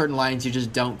there's certain lines you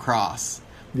just don't cross.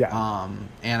 Yeah.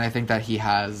 And I think that he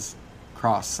has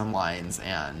crossed some lines,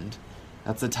 and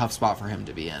that's a tough spot for him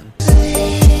to be in.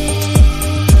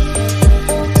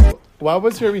 What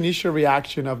was your initial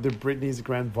reaction of the Britney's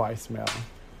grand voicemail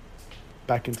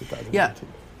back in 2019? Yeah.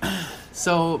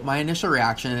 So my initial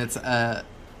reaction, it's a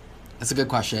good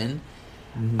question.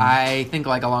 Mm-hmm. I think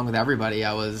along with everybody,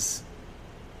 I was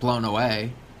blown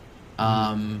away.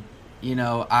 I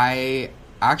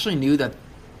actually knew that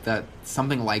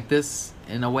something like this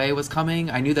in a way was coming.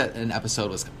 I knew that an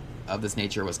episode of this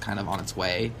nature was kind of on its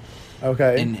way.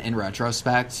 Okay. In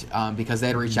retrospect, because they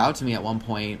had reached out to me at one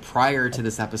point prior to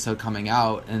this episode coming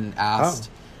out and asked,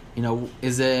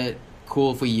 is it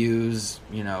cool if we use,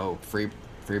 free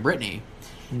Britney?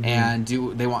 Mm-hmm. And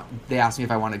they asked me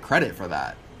if I wanted credit for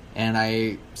that. And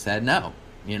I said no,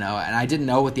 and I didn't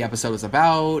know what the episode was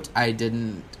about. I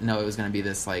didn't know it was going to be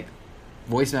this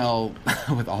voicemail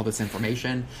with all this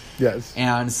information. Yes.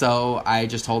 And so I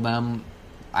just told them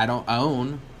I don't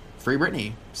own Free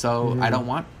Britney, so I don't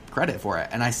want credit for it.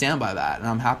 And I stand by that. And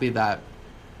I'm happy that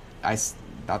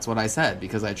that's what I said,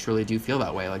 because I truly do feel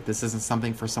that way. This isn't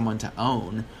something for someone to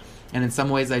own. And in some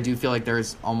ways I do feel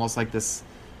there's almost this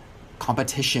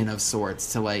competition of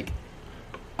sorts to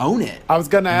own it. I was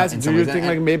gonna ask, do you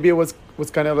think maybe it was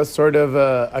kind of a sort of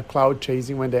a cloud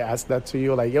chasing when they asked that to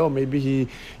you, maybe he,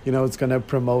 it's gonna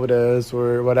promote us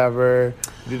or whatever?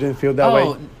 You didn't feel that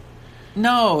way?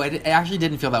 No, it actually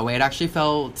didn't feel that way. It actually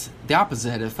felt the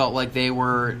opposite. It felt like they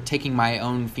were taking my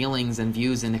own feelings and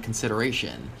views into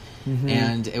consideration.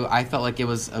 And I felt like it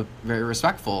was a very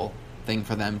respectful thing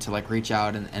for them to like reach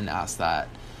out and ask that.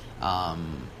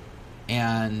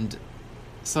 And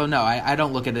so no, I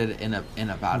don't look at it in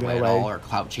a bad way at all, or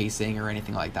clout chasing or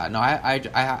anything like that. No, I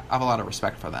have a lot of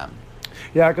respect for them.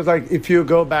 Yeah, because like if you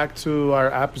go back to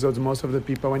our episodes, most of the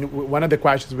people, one of the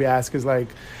questions we ask is like,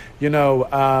 you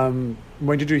know,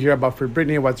 when did you hear about Free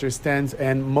Britney? What's your stance?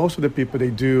 And most of the people, they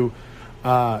do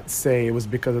say it was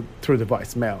through the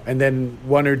voicemail. And then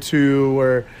one or two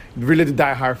were really the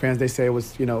diehard fans. They say it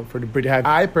was, you know, for the Britney.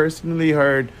 I personally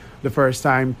heard the first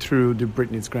time through the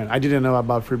Britney's Grant. I didn't know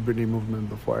about Free Britney movement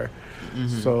before.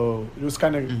 So it was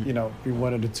kind of, you know, we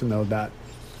wanted to know that.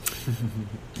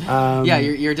 Yeah,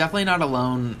 you're definitely not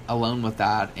alone with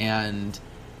that. And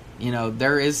you know,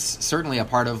 there is certainly a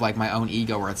part of like my own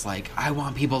ego where it's like, I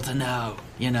want people to know,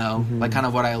 you know, like kind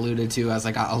of what I alluded to as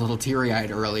I got a little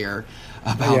teary-eyed earlier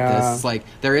about this. It's like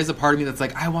there is a part of me that's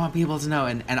like, I want people to know,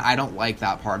 and I don't like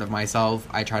that part of myself.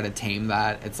 I try to tame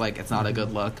that. It's like it's not a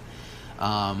good look.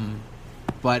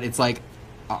 But it's like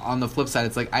on the flip side,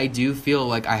 it's like I do feel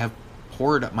like I have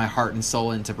poured my heart and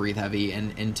soul into Breathe Heavy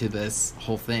and into this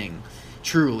whole thing,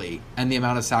 truly. And the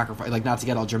amount of sacrifice, like not to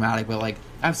get all dramatic, but like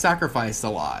I've sacrificed a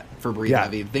lot for Breathe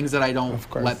Heavy, things that I don't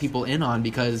let people in on,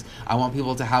 because I want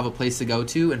people to have a place to go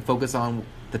to and focus on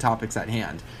the topics at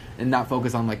hand, and not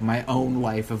focus on like my own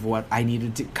life of what I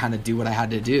needed to kind of do what I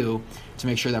had to do to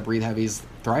make sure that Breathe Heavy's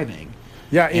thriving.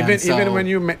 Yeah, even when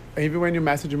you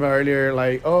messaged me earlier,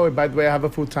 like, oh, by the way, I have a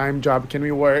full-time job. Can we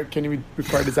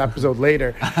record this episode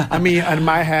later? I mean, in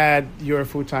my head, your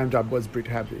full-time job was Breathe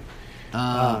Heavy.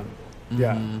 I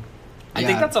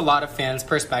think that's a lot of fans'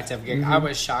 perspective. I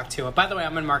was shocked too. By the way,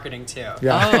 I'm in marketing too.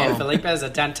 Yeah. Felipe is a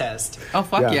dentist. Oh,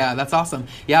 fuck yeah, that's awesome.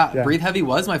 Yeah, Breathe Heavy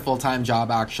was my full-time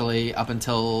job actually up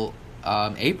until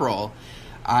April.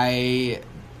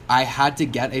 I had to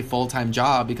get a full-time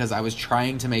job because I was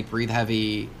trying to make Breathe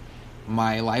Heavy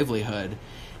my livelihood.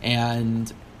 And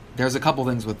there's a couple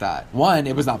things with that. One,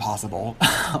 it was not possible.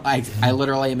 I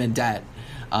literally am in debt,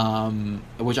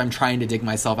 which I'm trying to dig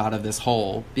myself out of this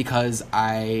hole, because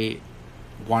I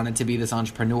wanted to be this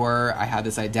entrepreneur. I had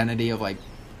this identity of like,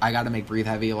 I got to make Breathe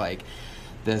Heavy like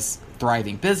this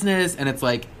thriving business. And it's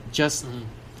like just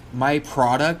my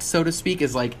product, so to speak,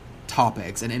 is like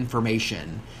topics and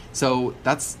information. So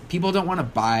that's, people don't want to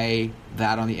buy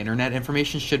that on the internet.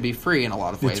 Information should be free in a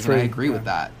lot of ways, and I agree with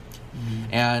that.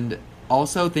 And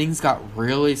also things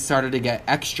started to get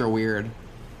extra weird,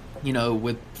 you know,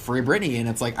 with Free Britney, and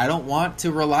it's like I don't want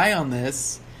to rely on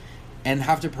this and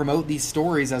have to promote these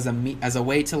stories as a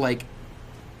way to like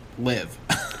live.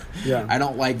 I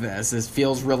don't like this. This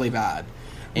feels really bad.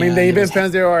 I mean, they even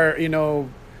fans there are, you know,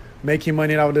 making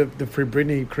money out of the Free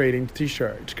Britney, creating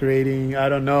T-shirts, creating, I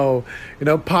don't know, you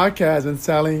know, podcasts and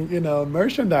selling, you know,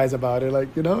 merchandise about it.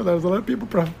 Like, you know, there's a lot of people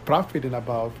profiting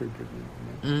about Free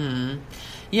Britney. You know?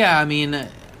 Yeah, I mean,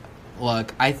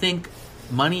 look, I think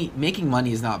making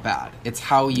money is not bad. It's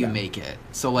how you make it.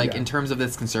 So, like, in terms of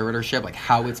this conservatorship, like,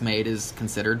 how it's made is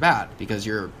considered bad because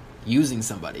you're using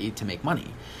somebody to make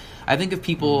money. I think if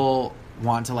people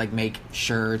want to like make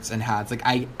shirts and hats, like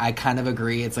I kind of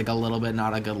agree it's like a little bit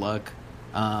not a good look,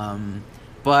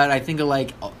 but I think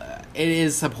like it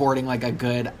is supporting like a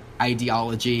good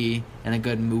ideology and a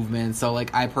good movement. So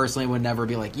like I personally would never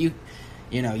be like you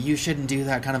know you shouldn't do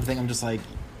that kind of thing. I'm just like,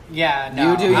 yeah,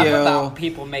 no, you do I'm you. about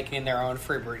people making their own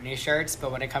Free Britney shirts,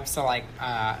 but when it comes to like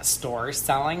stores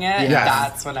selling it,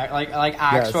 that's when I like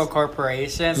actual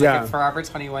corporations, like if Forever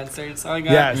 21 started selling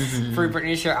a Free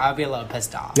Britney shirt, I would be a little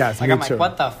pissed off. Yes, like I'm like,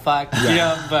 what the fuck, you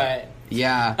know? But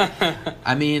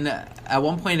I mean, at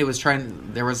one point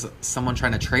there was someone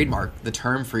trying to trademark the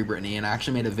term Free Britney, and I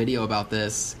actually made a video about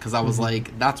this because I was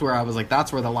like, that's where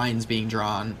the line's being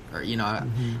drawn, or you know,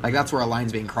 like that's where a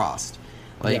line's being crossed,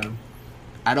 like.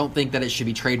 I don't think that it should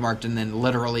be trademarked and then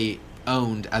literally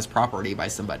owned as property by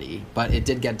somebody, but it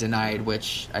did get denied,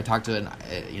 which I talked to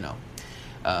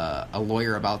a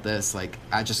lawyer about this, like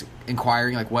just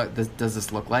inquiring like what does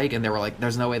this look like, and they were like,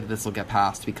 there's no way that this will get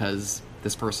passed because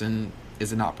this person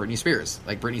is not Britney Spears.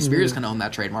 Like Britney Spears can own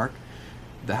that trademark,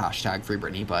 the hashtag Free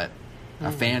Britney, but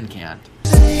a fan can't.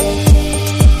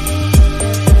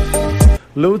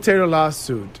 Lou Taylor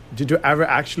lawsuit. Did you ever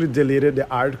actually deleted the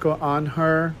article on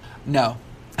her? No.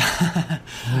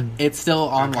 It's still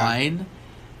online.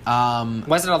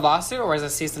 Was it a lawsuit or was it a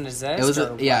cease and desist? It was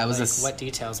what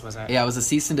details was it? Yeah, it was a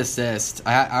cease and desist.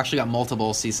 I actually got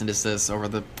multiple cease and desists over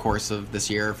the course of this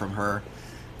year from her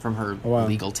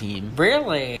legal team.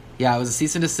 Really? Yeah, it was a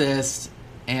cease and desist.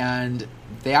 and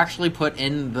they actually put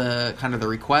in the kind of the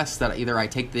request that either I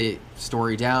take the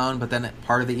story down, but then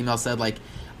part of the email said, like,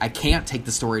 I can't take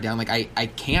the story down. Like, I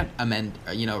can't amend,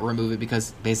 remove it,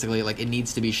 because basically, like, it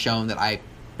needs to be shown that I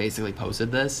basically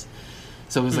posted this.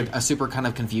 So it was, like, a super kind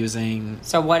of confusing...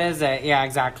 So what is it? Yeah,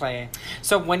 exactly.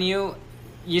 So when you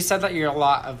said that you're a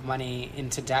lot of money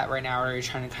into debt right now, or you're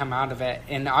trying to come out of it,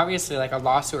 and obviously, like, a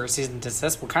lawsuit or cease and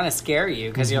desist will kind of scare you,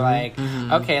 because you're like,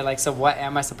 okay, like, so what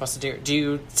am I supposed to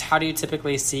do? How do you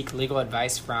typically seek legal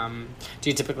advice from? Do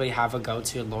you typically have a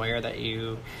go-to lawyer that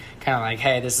you kind of like,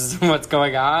 hey, this is what's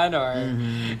going on, or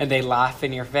and they laugh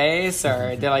in your face,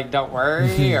 or they're like, don't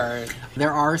worry, or...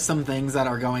 There are some things that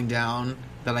are going down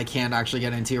that I can't actually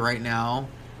get into right now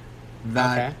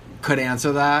that could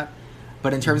answer that.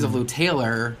 But in terms of Lou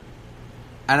Taylor,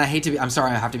 and I'm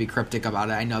sorry I have to be cryptic about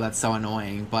it. I know that's so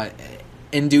annoying, but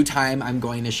in due time I'm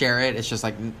going to share it. It's just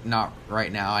like not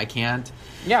right now. I can't.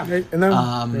 Yeah.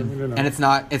 And it's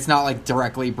not like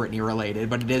directly Britney related,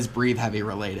 but it is Breathe Heavy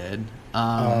related.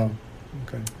 Okay.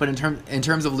 But in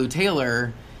terms of Lou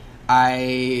Taylor,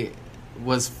 I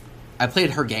played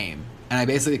her game and I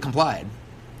basically complied.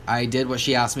 I did what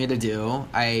she asked me to do.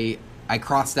 I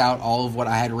crossed out all of what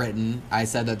I had written. I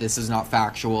said that this is not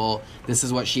factual. This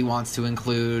is what she wants to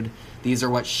include. These are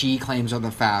what she claims are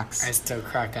the facts. I still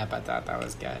cracked up at that. That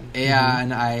was good. Yeah,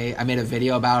 and I made a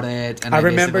video about it. And I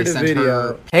remember the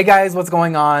video. Hey guys, what's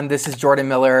going on? This is Jordan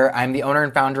Miller. I'm the owner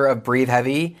and founder of Breathe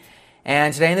Heavy.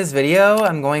 And today in this video,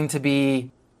 I'm going to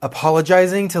be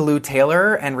apologizing to Lou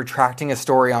Taylor and retracting a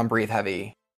story on Breathe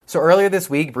Heavy. So earlier this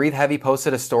week, Breathe Heavy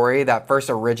posted a story that first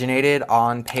originated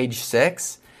on page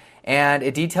 6. And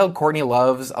it detailed Courtney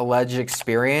Love's alleged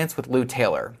experience with Lou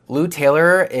Taylor. Lou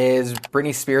Taylor is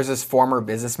Britney Spears' former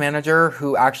business manager,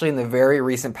 who actually in the very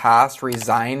recent past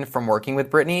resigned from working with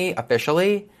Britney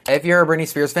officially. If you're a Britney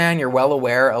Spears fan, you're well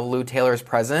aware of Lou Taylor's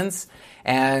presence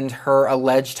and her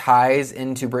alleged ties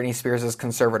into Britney Spears'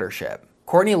 conservatorship.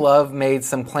 Courtney Love made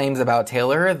some claims about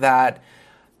Taylor that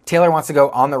Taylor wants to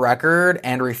go on the record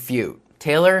and refute.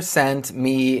 Taylor sent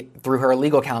me, through her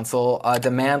legal counsel, a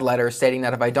demand letter stating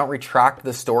that if I don't retract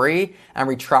the story and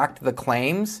retract the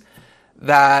claims,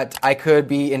 that I could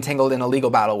be entangled in a legal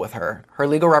battle with her. Her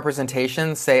legal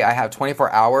representations say I have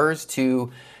 24 hours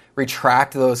to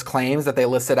retract those claims that they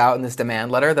listed out in this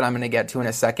demand letter that I'm going to get to in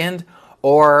a second,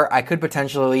 or I could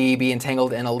potentially be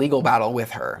entangled in a legal battle with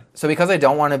her. So because I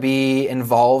don't want to be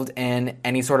involved in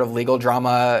any sort of legal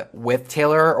drama with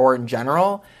Taylor or in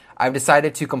general, I've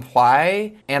decided to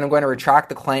comply, and I'm going to retract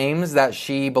the claims that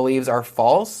she believes are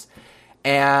false,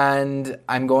 and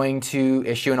I'm going to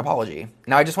issue an apology.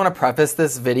 Now, I just want to preface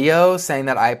this video saying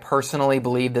that I personally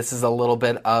believe this is a little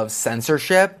bit of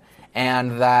censorship,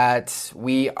 and that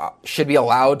we should be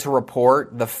allowed to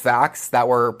report the facts that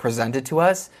were presented to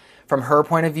us. From her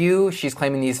point of view, she's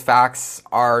claiming these facts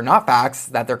are not facts,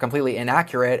 that they're completely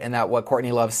inaccurate, and that what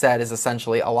Courtney Love said is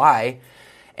essentially a lie.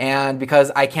 And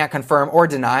because I can't confirm or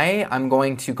deny, I'm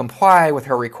going to comply with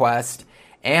her request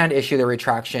and issue the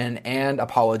retraction and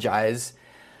apologize.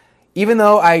 Even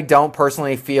though I don't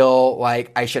personally feel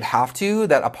like I should have to,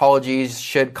 that apologies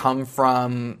should come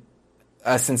from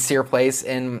a sincere place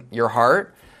in your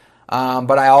heart.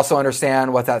 But I also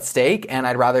understand what's at stake, and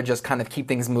I'd rather just kind of keep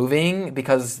things moving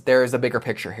because there's a bigger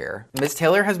picture here. Ms.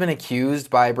 Taylor has been accused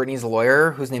by Britney's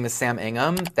lawyer, whose name is Sam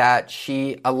Ingham, that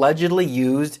she allegedly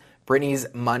used Britney's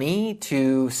money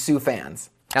to sue fans.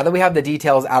 Now that we have the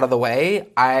details out of the way,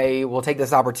 I will take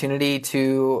this opportunity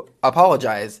to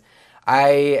apologize.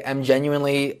 I am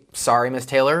genuinely sorry, Ms.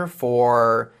 Taylor,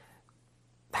 for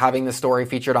having the story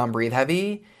featured on Breathe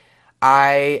Heavy.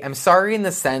 I am sorry in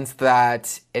the sense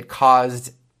that it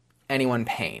caused anyone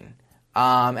pain.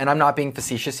 And I'm not being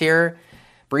facetious here.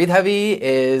 Breathe Heavy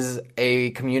is a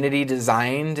community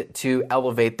designed to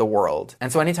elevate the world.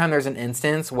 And so anytime there's an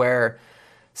instance where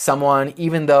someone,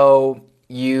 even though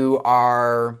you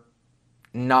are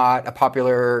not a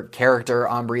popular character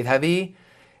on Breathe Heavy,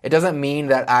 it doesn't mean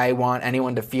that I want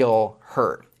anyone to feel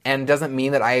hurt. And it doesn't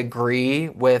mean that I agree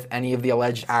with any of the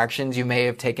alleged actions you may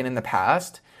have taken in the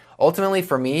past. Ultimately,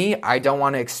 for me, I don't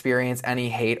want to experience any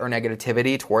hate or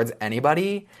negativity towards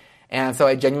anybody. And so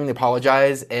I genuinely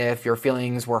apologize if your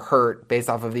feelings were hurt based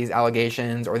off of these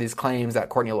allegations or these claims that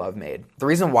Courtney Love made. The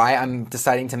reason why I'm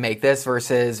deciding to make this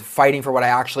versus fighting for what I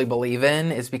actually believe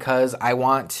in is because I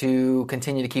want to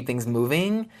continue to keep things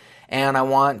moving, and I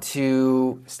want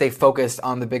to stay focused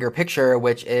on the bigger picture,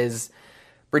 which is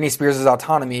Britney Spears'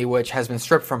 autonomy, which has been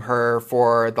stripped from her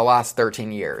for the last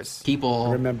 13 years.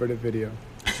 I remember the video.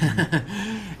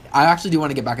 I actually do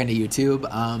want to get back into YouTube,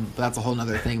 but that's a whole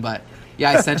nother thing. But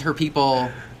yeah, I sent her people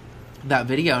that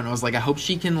video, and I was like, I hope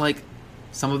she can like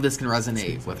some of this can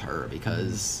resonate with her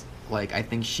because like I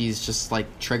think she's just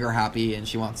like trigger happy and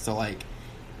she wants to like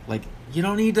you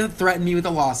don't need to threaten me with a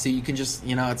lawsuit. You can just,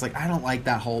 you know, it's like I don't like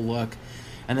that whole look.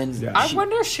 And then I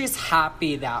wonder if she's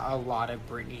happy that a lot of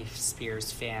Britney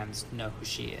Spears fans know who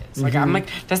she is. Like, I'm like,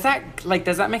 does that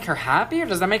make her happy or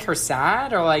does that make her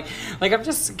sad? Or like I'm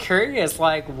just curious,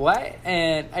 like what?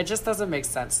 And it just doesn't make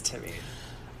sense to me.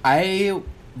 I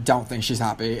don't think she's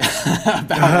happy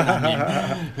about it.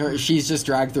 I mean, she's just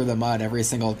dragged through the mud every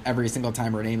single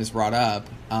time her name is brought up.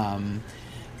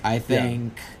 I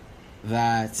think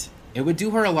that it would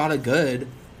do her a lot of good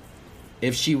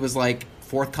if she was like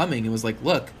forthcoming and was like,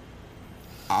 look,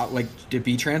 like to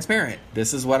be transparent,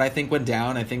 this is what I think went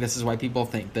down, I think this is why people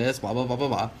think this, blah blah blah blah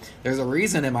blah. There's a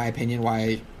reason in my opinion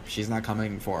why she's not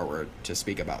coming forward to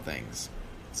speak about things,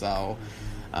 so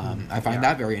I find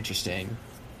that very interesting.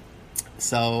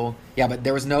 So yeah, but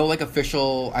there was no like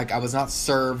official, like I was not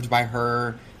served by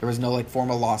her, there was no like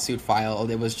formal lawsuit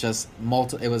filed. It was just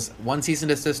it was one cease and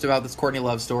desist about this Courtney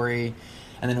Love story,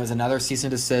 and then it was another cease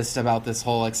and desist about this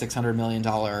whole like $600 million,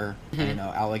 you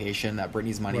know, allegation that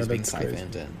Britney's money is being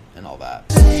siphoned and all that.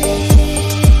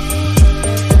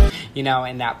 You know,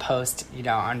 in that post, you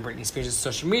know, on Britney Spears'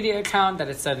 social media account that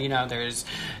it said, you know,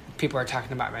 people are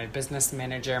talking about my business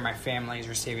manager, my family is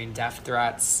receiving death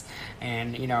threats,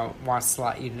 and, you know, wants to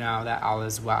let you know that all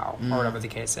is well, or whatever the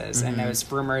case is. And it was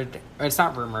rumored, it's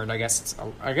not rumored, I guess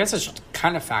it's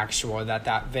kind of factual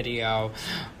that video,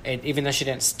 even though she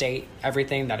didn't state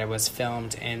everything, that it was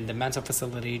filmed in the mental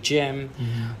facility gym,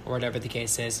 or whatever the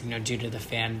case is, you know, due to the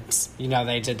fans, you know,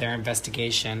 they did their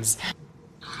investigations.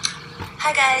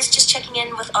 Hi guys, just checking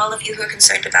in with all of you who are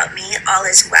concerned about me. All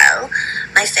is well.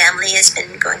 My family has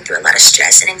been going through a lot of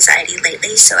stress and anxiety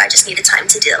lately, so I just needed time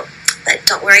to deal. But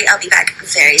don't worry, I'll be back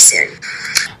very soon.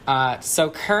 So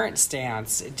current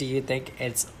stance, do you think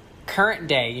it's current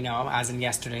day, you know, as in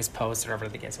yesterday's post or whatever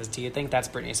the case is, do you think that's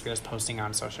Britney Spears posting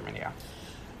on social media?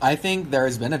 I think there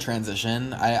has been a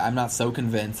transition. I'm not so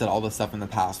convinced that all the stuff in the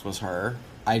past was her.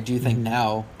 I do think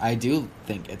now, I do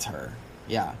think it's her.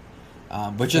 Yeah.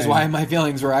 Which is why my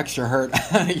feelings were extra hurt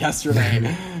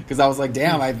yesterday, because I was like,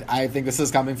 damn, I think this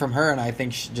is coming from her, and I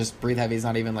think just Breathe Heavy is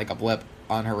not even like a blip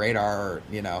on her radar, or,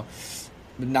 you know,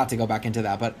 not to go back into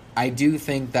that, but I do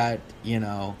think that, you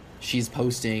know, she's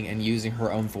posting and using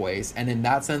her own voice, and in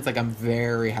that sense, like, I'm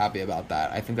very happy about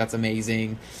that. I think that's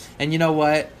amazing. And you know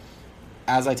what,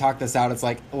 as I talk this out, it's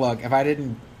like, look, if I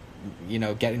didn't, you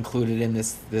know, get included in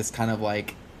this kind of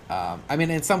like, I mean,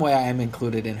 in some way I am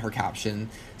included in her caption,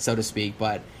 so to speak,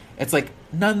 but it's like,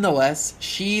 nonetheless,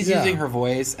 she's using her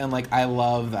voice, and like, I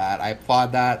love that. I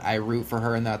applaud that. I root for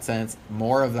her in that sense.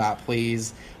 More of that,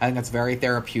 please. I think that's very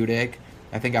therapeutic.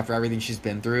 I think after everything she's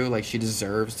been through, like, she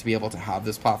deserves to be able to have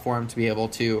this platform, to be able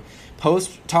to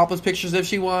post topless pictures if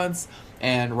she wants,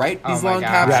 and write these long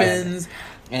captions.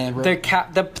 And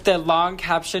the long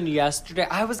caption yesterday,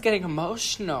 I was getting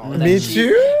emotional. Me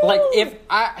too. Like,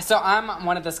 I'm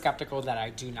one of the skeptical that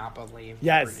I do not believe.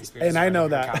 Yes, and I know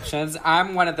that. Captions.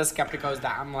 I'm one of the skepticals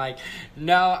that I'm like,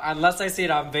 no, unless I see it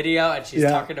on video and she's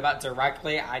talking about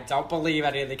directly, I don't believe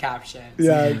any of the captions.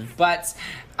 Yeah. But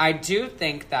I do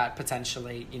think that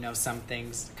potentially, you know, some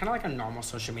things, kind of like a normal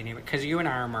social media, because you and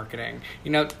I are marketing,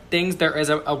 you know, there is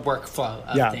a workflow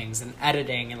of things and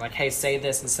editing and like, hey, say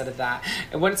this instead of that.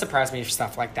 It wouldn't surprise me if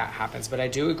stuff like that happens, but I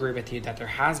do agree with you that there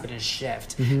has been a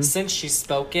shift. Since she's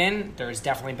spoken, there's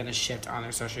definitely been a shift on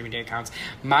their social media accounts.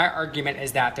 My argument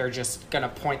is that they're just going to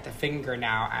point the finger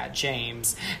now at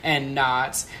James and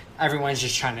not everyone's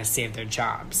just trying to save their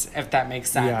jobs, if that makes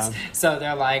sense. So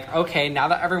they're like, okay, now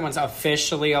that everyone's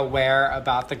officially aware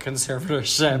about the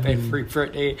conservatorship and Free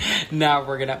Britney, now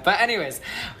we're gonna. But anyways,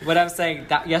 what I'm saying,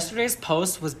 that yesterday's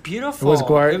post was beautiful. It was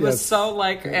gorgeous. It was so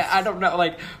like, I don't know,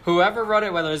 like whoever wrote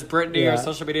it, whether it was Britney or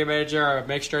social media manager or a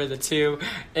mixture of the two,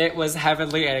 it was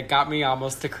heavenly and it got me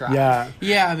almost to cry.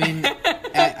 Yeah, I mean,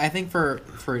 I think for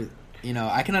you know,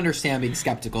 I can understand being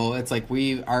skeptical. It's like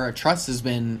our trust has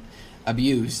been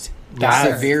abused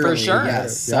severely. For sure.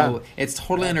 Yes. So it's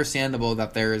totally understandable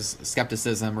that there's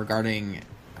skepticism regarding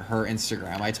her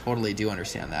Instagram. I totally do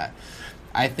understand that.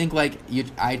 I think like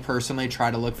I personally try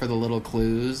to look for the little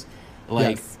clues.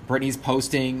 Like Britney's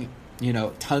posting, you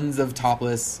know, tons of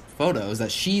topless photos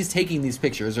that she's taking these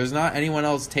pictures. There's not anyone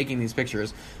else taking these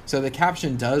pictures. So the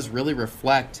caption does really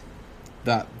reflect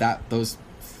those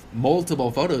multiple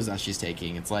photos that she's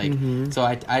taking. It's like, so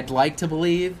I'd like to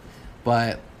believe,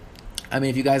 but I mean,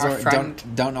 if you guys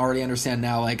don't already understand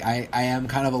now, like I am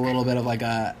kind of a little bit of like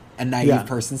a a naive Yeah.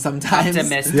 person sometimes.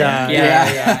 Optimistic. Yeah.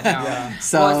 Yeah. No.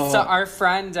 So- Well, so our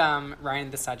friend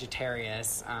Ryan the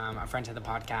Sagittarius, a friend to the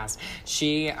podcast,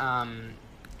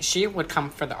 she would come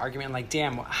for the argument like,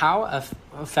 damn, how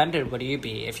offended would you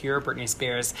be if you're Britney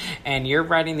Spears and you're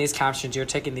writing these captions, you're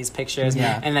taking these pictures,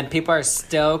 Yeah. and then people are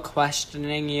still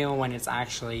questioning you when it's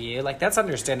actually you? Like, that's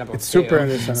understandable. It's too. super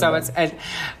understandable. So it's, and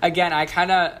again, I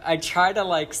try to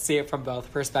like see it from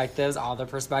both perspectives, all the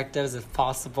perspectives if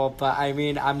possible. But I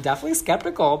mean, I'm definitely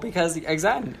skeptical because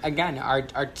again, our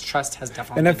trust has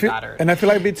definitely been battered. And I feel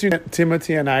like between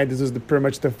Timothy and I, this was pretty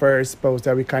much the first post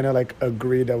that we kind of like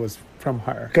agreed that was from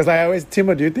her. Because I always,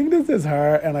 Timo, do you think this is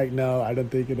her? And like, no, I don't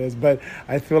think it is. But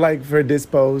I feel like for this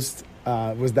post,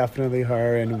 was definitely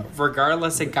her. And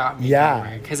regardless, it got me.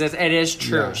 Yeah. Because it is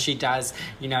true. Yeah. She does,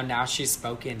 now she's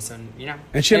spoken. So, and she it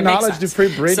makes acknowledged the sense. Free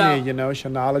Britney, So, she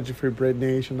acknowledged the Free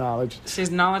Britney, she acknowledged, she's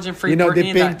acknowledging Free the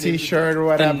Britney. pink t-shirt or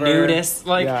whatever. The nudist,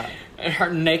 like, Yeah.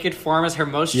 her naked form is her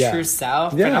most Yeah. true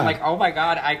self. Yeah. And I'm like, oh my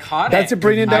God, iconic. That's a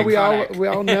Britney that we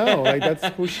Iconic. all know. Like,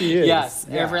 that's who she is. Yes,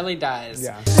 Yeah. it really does.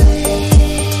 Yeah.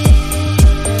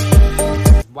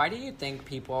 Why do you think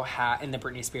people in the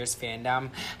Britney Spears fandom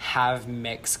have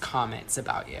mixed comments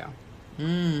about you?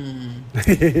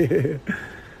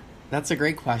 That's a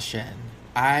great question.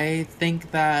 I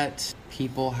think that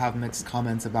people have mixed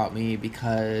comments about me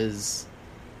because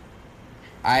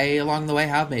I, along the way,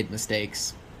 have made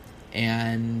mistakes.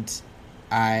 And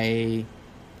I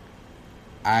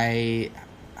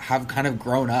have kind of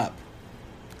grown up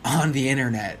on the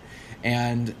internet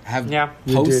and have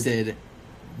posted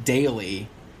daily.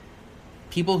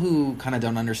 People who kind of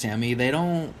don't understand me, they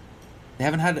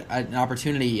haven't had an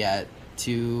opportunity yet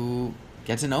to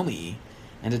get to know me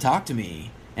and to talk to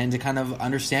me and to kind of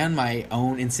understand my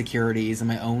own insecurities and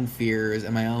my own fears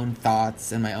and my own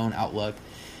thoughts and my own outlook.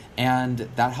 And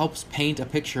that helps paint a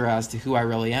picture as to who I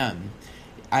really am.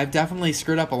 I've definitely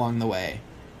screwed up along the way.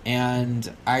 And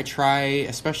I try,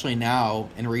 especially now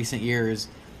in recent years,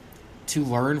 to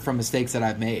learn from mistakes that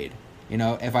I've made.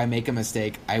 If I make a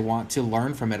mistake, I want to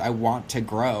learn from it. I want to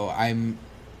grow. I'm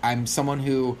someone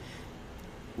who,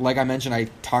 like I mentioned, I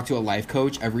talk to a life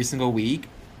coach every single week.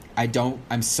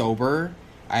 I'm sober.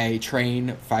 I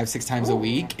train 5-6 times a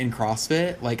week in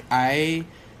CrossFit. Like, I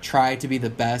try to be the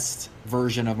best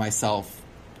version of myself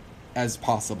as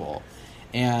possible.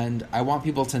 And I want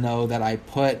people to know that I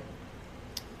put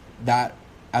that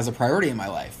as a priority in my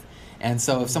life. And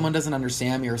so if someone doesn't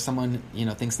understand me or someone,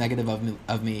 thinks negative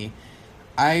of me,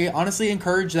 I honestly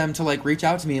encourage them to reach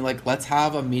out to me. Let's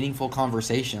have a meaningful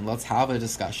conversation. Let's have a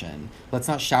discussion. Let's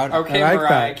not shout. Okay, I like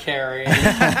Mariah that. Carey.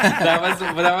 that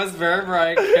was very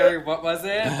Mariah Carey. What was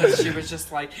it? She was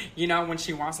just like, when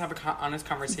she wants to have an honest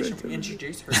conversation,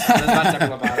 introduce herself. That's not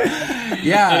Demi Lovato.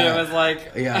 Yeah. And it was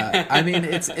like... Yeah. I mean,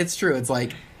 it's true. It's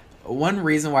like one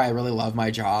reason why I really love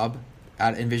my job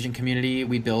at Envision Community.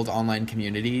 We build online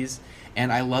communities.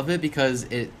 And I love it because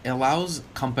it allows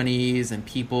companies and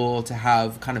people to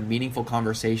have kind of meaningful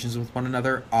conversations with one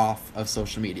another off of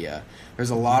social media. There's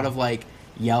a lot of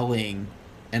yelling,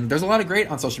 and there's a lot of great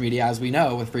on social media, as we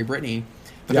know, with Free Britney.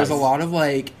 But there's a lot of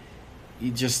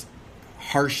just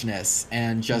harshness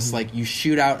and just you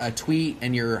shoot out a tweet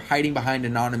and you're hiding behind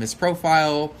an anonymous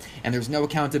profile and there's no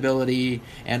accountability.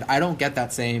 And I don't get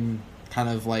that same kind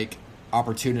of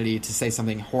opportunity to say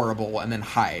something horrible and then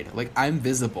hide. I'm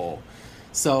visible.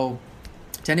 So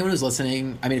to anyone who's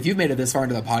listening, I mean, if you've made it this far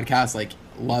into the podcast,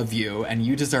 love you, and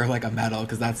you deserve a medal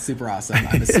because that's super awesome.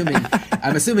 I'm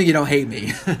assuming you don't hate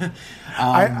me.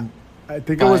 I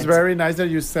think it was very nice that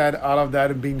you said all of that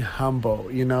and being humble,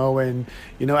 and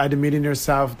admitting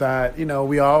yourself that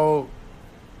we all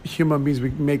human beings,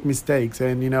 we make mistakes,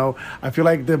 and I feel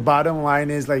like the bottom line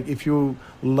is if you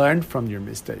learn from your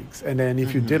mistakes, and then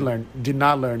if you did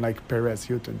not learn like Perez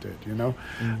Hilton did,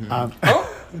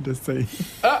 just saying.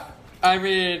 I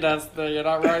mean, you're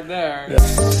not right there.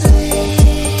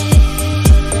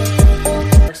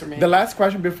 The last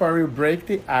question before we break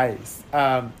the ice,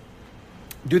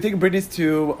 do you think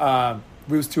Britney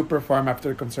will still perform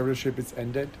after the conservatorship is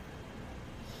ended?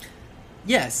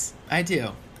 Yes, I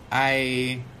do.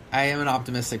 I am an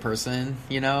optimistic person,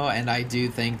 and I do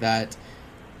think that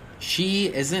she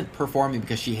isn't performing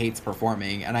because she hates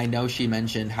performing. And I know she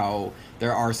mentioned how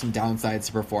there are some downsides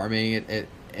to performing.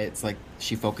 It's like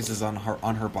she focuses on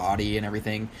her body and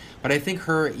everything. But I think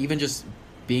her even just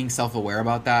being self-aware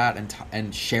about that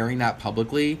and sharing that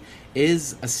publicly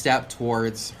is a step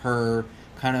towards her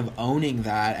kind of owning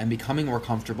that and becoming more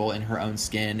comfortable in her own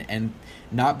skin and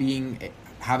not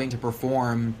having to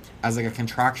perform as a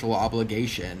contractual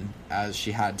obligation as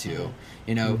she had to.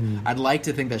 I'd like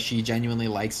to think that she genuinely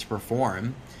likes to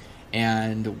perform,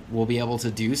 and will be able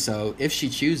to do so if she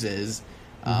chooses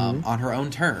on her own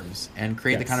terms and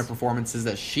create the kind of performances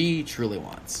that she truly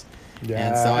wants.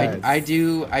 And so I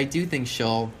do think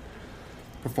she'll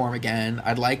perform again.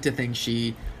 I'd like to think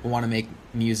she will want to make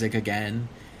music again.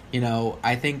 You know,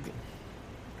 I think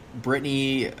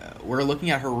Britney, we're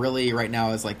looking at her really right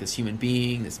now as like this human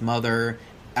being, this mother,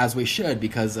 as we should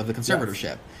because of the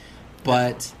conservatorship.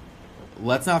 But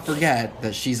let's not forget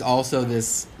that she's also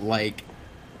this like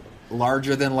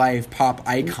larger than life pop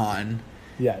icon.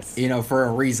 Yes. You know, for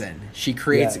a reason. She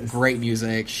creates great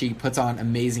music. She puts on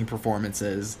amazing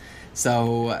performances.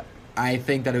 So I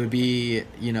think that it would be,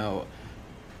 you know,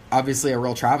 obviously a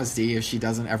real travesty if she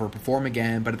doesn't ever perform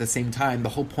again. But at the same time, the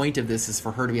whole point of this is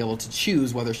for her to be able to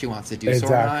choose whether she wants to do so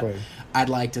or not. I'd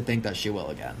like to think that she will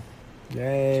again.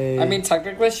 Yay. I mean,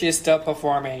 technically, she's still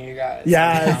performing, you guys.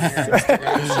 Yes.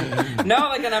 No,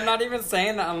 like, and I'm not even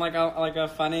saying that I'm like a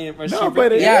funny, but No, she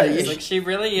but really it is. is. Like, she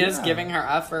really is giving her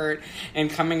effort and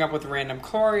coming up with random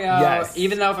choreo, Yes.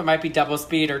 even though if it might be double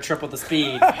speed or triple the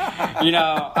speed. You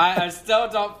know, I still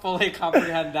don't fully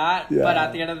comprehend that, but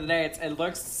at the end of the day, it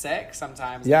looks sick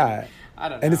sometimes. Yeah. I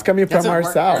don't know. And it's coming from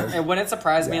ourselves. It wouldn't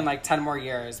surprise me in like 10 more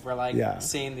years. We're like Yeah.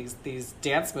 seeing these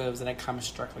dance moves, and it comes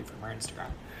strictly from her Instagram.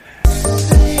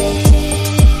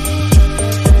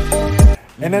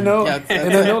 And I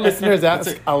know listeners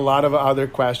ask a lot of other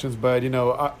questions, but you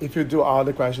know, if you do all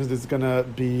the questions, this is gonna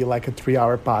be like a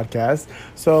 3-hour podcast.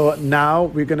 So now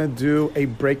we're gonna do a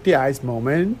break the ice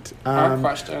moment, Our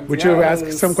questions, which will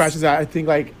ask some questions that I think,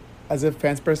 like, as a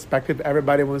fan's perspective,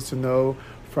 everybody wants to know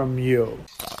from you.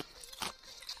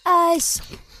 Ice.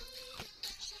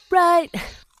 Right.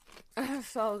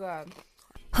 So good.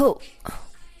 Oh,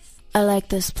 I like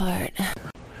this part.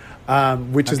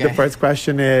 Which is the first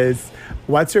question is,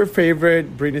 what's your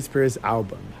favorite Britney Spears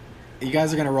album? You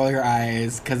guys are going to roll your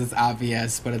eyes because it's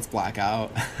obvious, but it's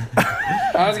Blackout.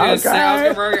 I was gonna say, I was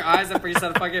gonna roll your eyes after you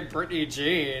said fucking Britney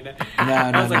Jean.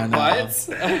 I was like,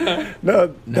 what?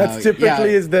 No, that's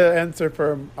typically is the answer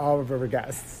for all of our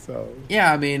guests. So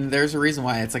yeah, I mean, there's a reason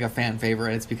why it's like a fan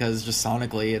favorite. It's because just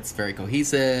sonically, it's very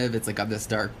cohesive. It's like got this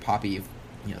dark poppy, you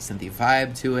know, synthy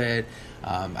vibe to it.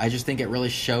 I just think it really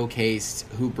showcased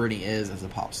who Britney is as a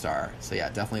pop star. So yeah,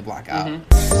 definitely Blackout.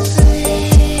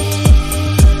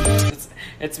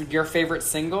 It's your favorite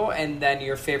single and then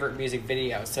your favorite music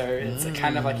video. So it's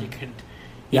kind of like you could,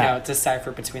 you know,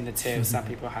 decipher between the two. Some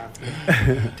people have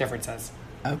differences.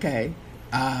 Okay.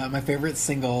 My favorite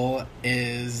single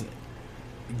is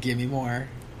Give Me More.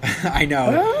 I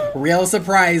know. Real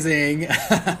surprising.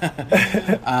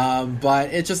 But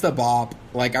it's just a bop.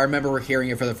 Like, I remember hearing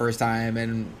it for the first time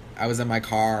and I was in my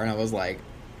car and I was like,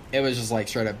 it was just like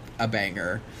straight up a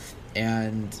banger.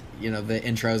 And, you know, the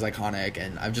intro is iconic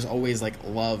and I've just always like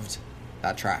loved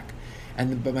that track.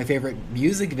 But my favorite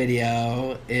music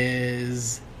video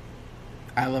is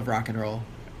I Love Rock and Roll.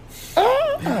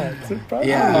 Yeah.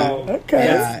 Okay.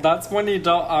 Yeah. That's one you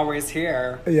don't always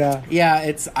hear. Yeah.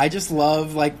 Yeah, I just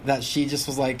love like that she just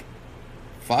was like,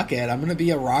 fuck it, I'm gonna be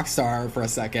a rock star for a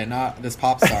second, not this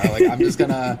pop star. Like, I'm just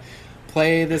gonna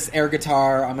play this air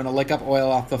guitar, I'm gonna lick up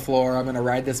oil off the floor, I'm gonna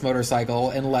ride this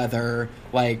motorcycle in leather,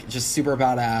 like, just super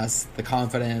badass, the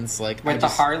confidence, like, with the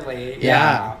Harley.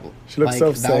 Yeah. She looks like,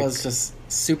 so that sick. was just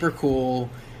super cool.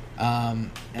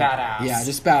 Badass. Yeah,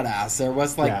 just badass. There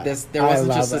was like there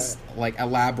wasn't just this like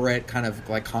elaborate kind of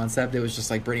like concept. It was just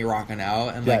like Britney rocking out,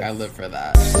 and like I live for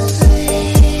that.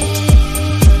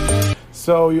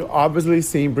 So you obviously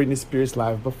seen Britney Spears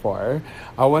live before.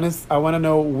 I want to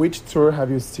know, which tour have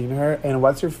you seen her, and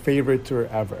what's your favorite tour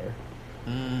ever?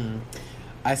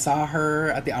 I saw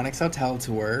her at the Onyx Hotel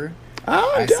tour.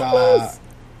 Oh,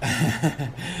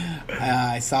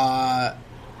 I saw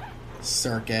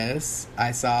Circus,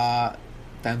 I saw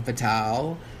Femme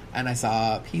Fatale, and I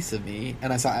saw Piece of Me,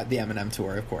 and I saw the Eminem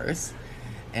tour, of course.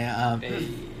 And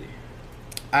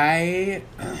I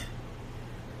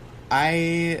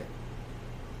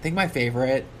think my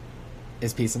favorite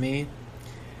is Piece of Me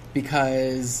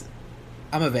because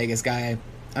I'm a Vegas guy.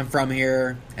 I'm from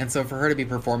here, and so for her to be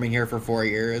performing here for 4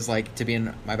 years, like, to be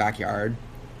in my backyard.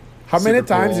 How many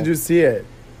times did you see it?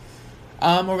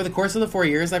 Over the course of the 4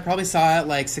 years, I probably saw it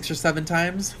like 6 or 7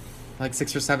 times. Like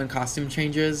 6 or 7 costume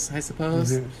changes, I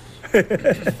suppose.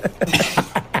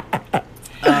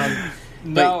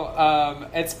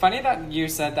 It's funny that you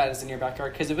said that is in your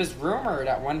backyard, because it was rumored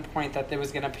at one point that they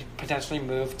was going to potentially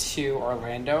move to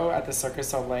Orlando at the Cirque du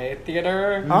Soleil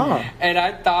Theater. And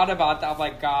I thought about that. I'm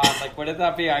like, God, like, wouldn't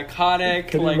that be iconic?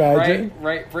 Can like, you imagine?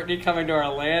 right, Britney coming to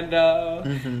Orlando.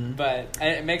 But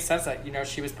it makes sense that, you know,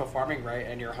 she was performing right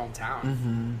in your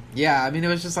hometown. Yeah, I mean, it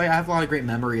was just like, I have a lot of great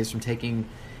memories from taking,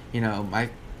 you know, my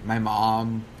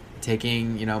mom,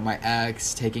 taking, you know, my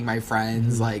ex, taking my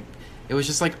friends. Like, it was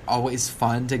just like always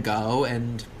fun to go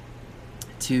and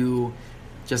to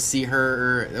just see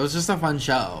her. It was just a fun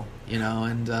show, you know,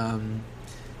 and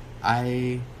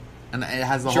and it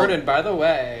has the Jordan, by the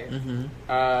way, Mm-hmm.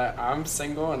 I'm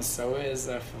single and so is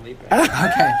Felipe.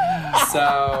 Okay.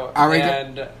 So, Are we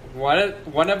and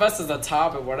one of us is a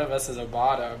top and one of us is a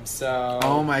bottom. So,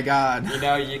 Oh my God. you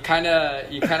know, you kind of,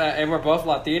 and we're both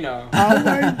Latino. Oh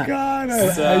my god, I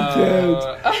So,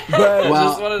 can't. But Well-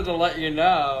 just wanted to let you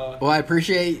know. Well, I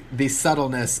appreciate the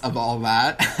subtleness of all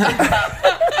that.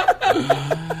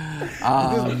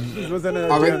 this wasn't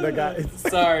an Are we- agenda, guys.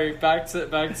 Sorry, back to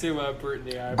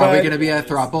Brittany. Are we But- gonna be a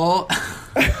throuple?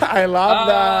 I love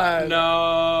that.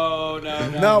 No.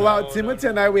 No, well, Timothy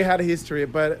and I, we had a history,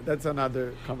 but that's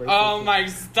another conversation. Oh my,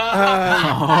 stop.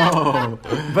 Oh,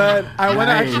 But I want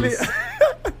to Nice.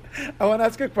 actually, I want to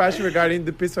ask a question regarding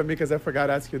the piece for me because I forgot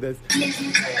to ask you this.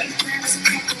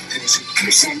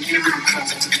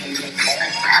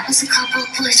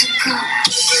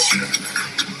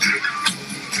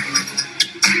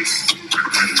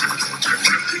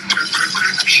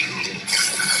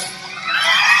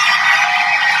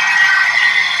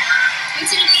 What's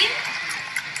your name?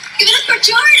 Give it up for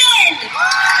Jordan!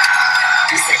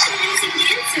 You're such an amazing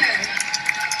dancer.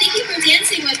 Thank you for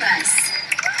dancing with us.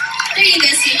 There you go,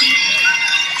 sweetie.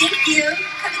 Thank you.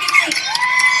 Have a good night.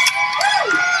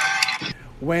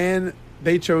 Woo! When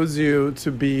they chose you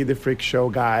to be the freak show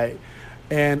guy,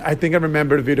 and I think I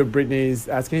remember the video of Britney's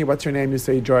asking you, what's your name? You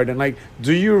say Jordan. Like,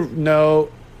 do you know,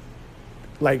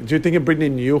 like, do you think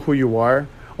Britney knew who you are?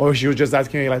 Or she was just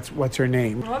asking you, like, what's your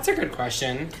name? Well, that's a good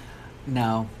question.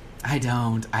 no, I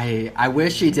don't. I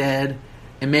wish she did,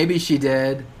 and maybe she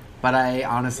did, but I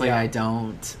honestly Yeah. I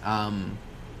don't.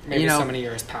 Maybe You know- so many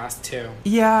years passed too.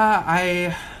 Yeah,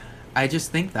 I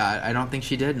just think that I don't think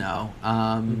she did know.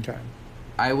 Okay.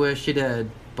 I wish she did,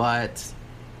 but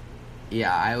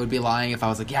yeah, I would be lying if I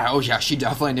was like, yeah, oh yeah, she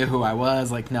definitely knew who I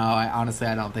was. Like, no, I honestly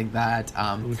I don't think that.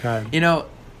 Okay. You know,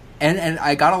 and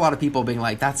I got a lot of people being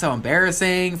like, that's so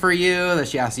embarrassing for you that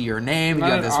she asked you your name and Not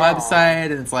you have at this all. website,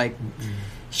 and it's like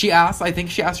I think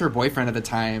she asked her boyfriend at the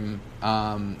time,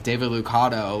 David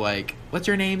Lucado, like, what's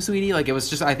your name, sweetie? Like, it was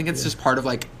just, I think it's just part of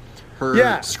like her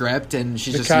Yeah. script, and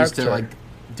she's The just used to character. like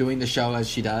doing the show as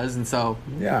she does, and so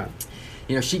Yeah.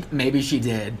 you know, maybe she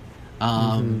did.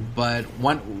 But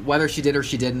whether she did or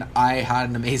she didn't, I had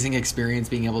an amazing experience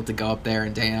being able to go up there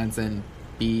and dance and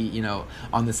be, you know,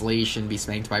 on this leash and be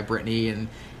spanked by Britney and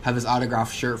have this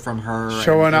autographed shirt from her.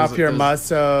 Showing and it was- off your it was-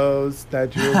 muscles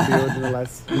that you built in the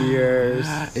last years.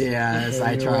 Yes,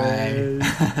 I Anyways.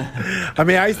 try. I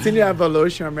mean, I seen the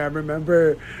evolution. I mean, I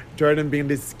remember Jordan being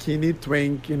this skinny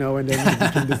twink, you know, and then he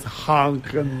became this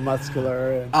hunk and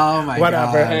muscular and Oh my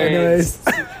whatever. God. Hey, Anyways,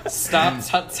 Stop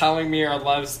telling me your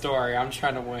love story. I'm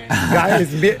trying to win.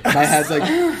 guys, My head's like,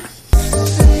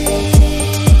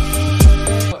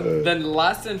 Then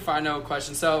last and final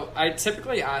question. So I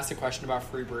typically ask a question about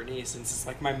Free Britney since it's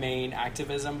like my main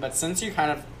activism, but since you kind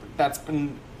of, that's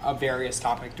been a various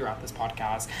topic throughout this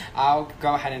podcast, I'll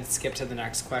go ahead and skip to the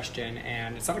next question.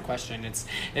 And it's not a question. It's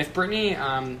if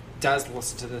Britney does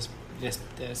listen to this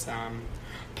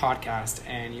podcast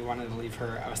and you wanted to leave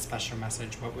her a special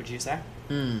message, what would you say?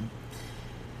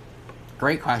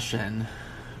 great question.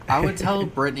 I would tell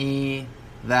Britney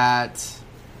that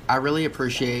I really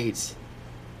appreciate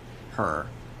her.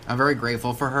 I'm very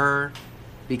grateful for her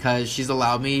because she's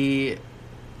allowed me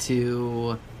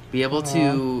to be able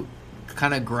to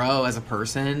kind of grow as a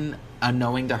person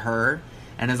unknowing to her,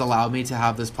 and has allowed me to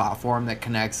have this platform that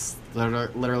connects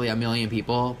literally a million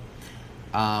people,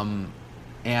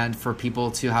 and for people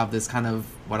to have this kind of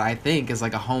what I think is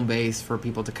like a home base for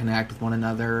people to connect with one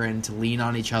another and to lean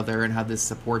on each other and have this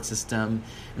support system,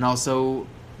 and also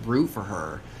root for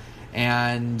her.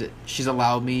 And she's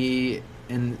allowed me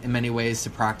in many ways to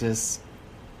practice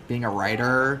being a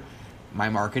writer, my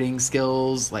marketing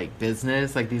skills, like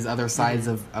business, like these other sides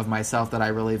of myself that I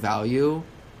really value.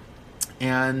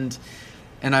 And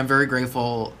I'm very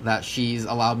grateful that she's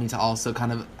allowed me to also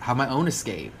kind of have my own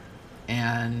escape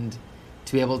and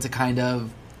to be able to kind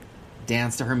of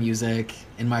dance to her music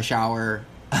in my shower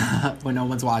when no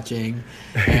one's watching,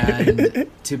 and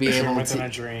to be able Within to a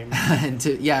dream.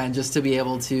 and just to be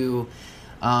able to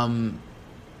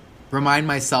remind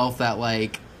myself that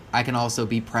like I can also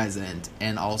be present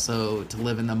and also to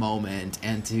live in the moment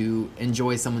and to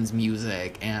enjoy someone's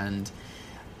music and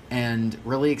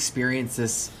really experience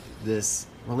this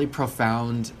really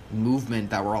profound movement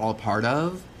that we're all a part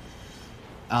of.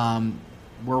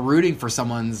 We're rooting for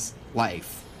someone's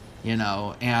life, you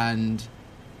know, and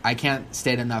I can't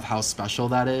state enough how special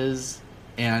that is,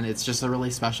 and it's just a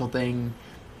really special thing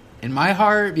in my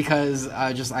heart because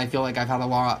I feel like I've had a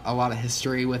lot of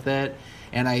history with it,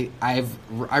 and I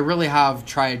really have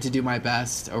tried to do my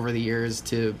best over the years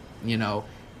to, you know,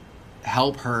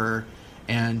 help her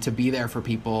and to be there for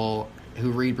people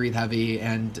who read Breathe Heavy,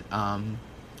 and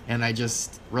I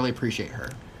just really appreciate her.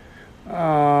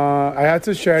 I have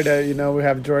to share that, you know, we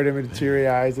have Jordan with teary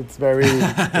eyes. It's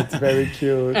very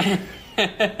cute.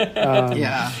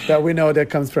 That we know that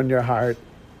comes from your heart.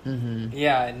 Mm-hmm.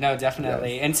 Yeah, no,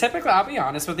 definitely. Yes. And typically, I'll be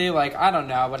honest with you, like, I don't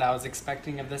know what I was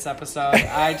expecting of this episode.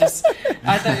 I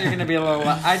thought you were going to be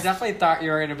I definitely thought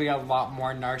you were going to be a lot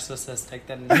more narcissistic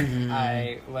than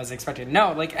I was expecting.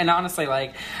 No, like, and honestly,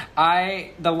 like,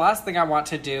 the last thing I want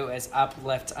to do is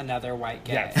uplift another white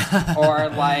gay. Yes. Or,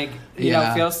 like, you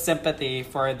know, feel sympathy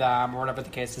for them or whatever the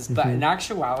case is. But in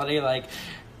actuality, like,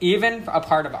 even a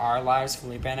part of our lives,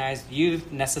 Felipe and I,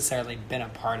 you've necessarily been a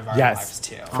part of our lives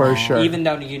too. For sure. Even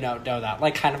though you know that.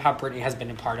 Like kind of how Brittany has been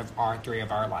a part of our three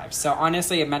of our lives. So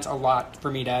honestly, it meant a lot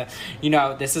for me to, you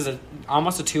know, this is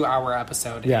almost a 2-hour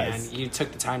episode. Yes. And you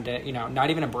took the time to, you know, not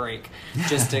even a break,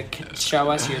 just to show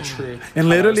us your truth. And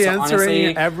literally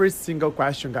answering every single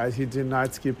question, guys. He did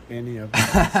not skip any of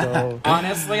them. So.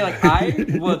 Honestly, like, I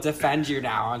will defend you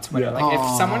now on Twitter. Like,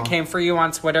 if someone came for you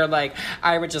on Twitter, like,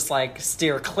 I would just, like,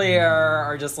 steer clear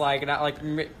or just like not like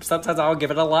sometimes I'll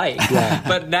give it a like,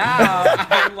 but now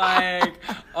I'm like,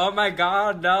 oh my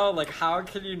god, no, like how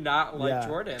can you not like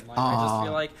Jordan? Like I just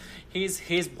feel like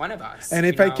he's one of us. And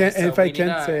if I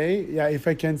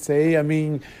can say, I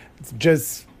mean,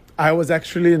 just I was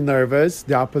actually nervous.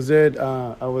 The opposite,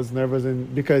 I was nervous,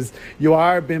 because you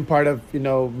are being part of, you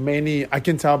know, many. I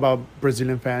can tell about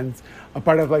Brazilian fans. A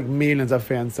part of like millions of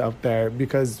fans out there,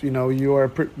 because, you know, you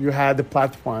had the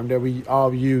platform that we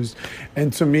all used.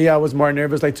 And to me, I was more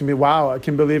nervous. Like, to me, wow, I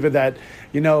can believe it that,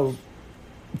 you know,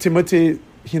 Timothy,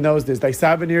 he knows this. Like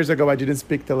 7 years ago, I didn't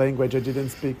speak the language. I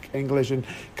didn't speak English. And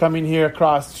coming here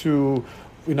across to,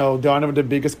 you know, one of the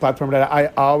biggest platform that I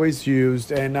always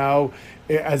used. And now,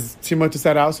 as Timothy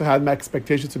said, I also had my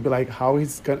expectations to be like, how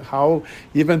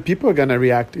even people are going to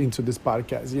react into this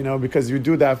podcast, you know, because you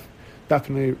do that.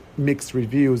 Definitely mixed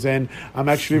reviews, and I'm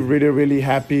actually really, really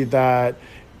happy that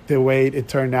the way it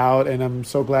turned out, and I'm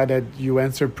so glad that you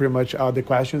answered pretty much all the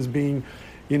questions, being,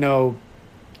 you know,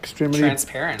 extremely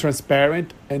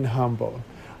transparent and humble.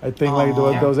 I think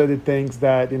those are the things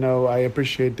that, you know, I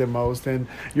appreciate the most. And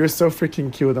you're so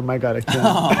freaking cute. Oh my god, I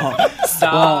can't.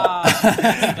 Stop.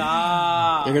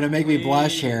 You're gonna make me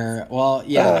blush here. Well,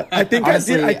 yeah. I think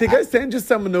honestly, I think I sent you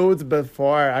some notes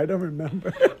before. I don't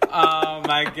remember. Oh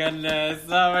my goodness.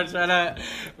 No,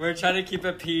 we're trying to keep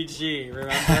it PG,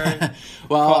 remember?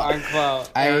 Well, quote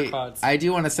unquote. Air quotes. I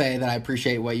do want to say that I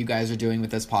appreciate what you guys are doing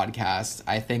with this podcast.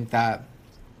 I think that,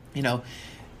 you know,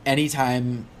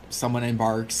 anytime someone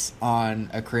embarks on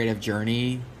a creative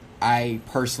journey, I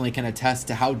personally can attest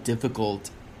to how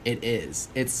difficult it is.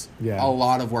 It's a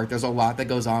lot of work. There's a lot that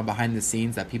goes on behind the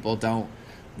scenes that people don't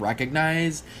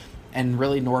recognize, and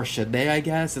really nor should they, I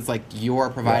guess. It's like you're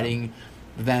providing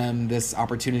them this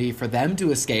opportunity for them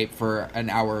to escape for an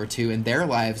hour or two in their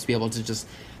lives, to be able to just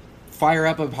fire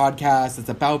up a podcast that's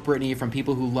about Britney from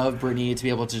people who love Britney, to be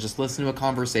able to just listen to a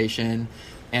conversation.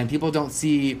 And people don't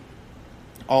see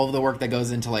all of the work that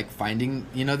goes into like finding,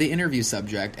 you know, the interview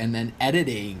subject, and then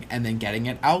editing, and then getting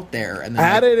it out there, and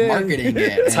then like, marketing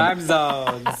it. And, time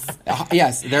zones.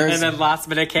 Yes, there's and then last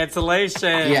minute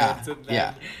cancellation. Yeah,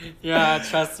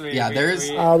 trust me. Yeah,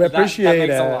 we appreciate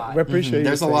it. We appreciate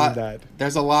there's a lot.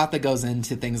 There's a lot that goes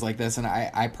into things like this, and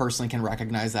I personally can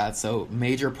recognize that. So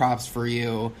major props for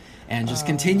you. And just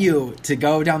continue to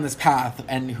go down this path,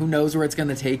 and who knows where it's going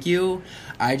to take you.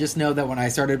 I just know that when I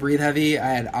started Breathe Heavy, I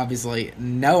had obviously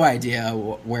no idea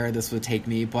where this would take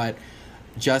me, but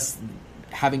just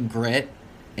having grit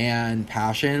and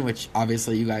passion, which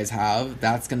obviously you guys have,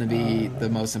 that's going to be the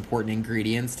most important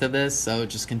ingredients to this. So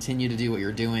just continue to do what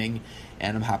you're doing,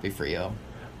 and I'm happy for you.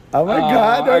 Oh my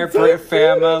God, our so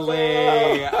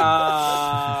family.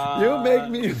 You make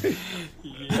me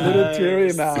a little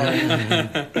teary now.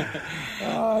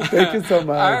 Thank you so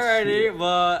much. Alrighty,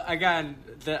 well, again,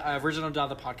 the original Down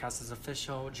the Podcast is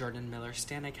official Jordan Miller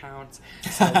Stan account,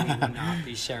 so we will not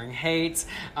be sharing hate.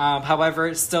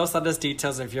 However, still send us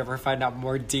details if you ever find out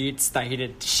more deets that he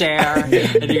didn't share,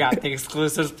 and you got the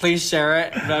exclusives. Please share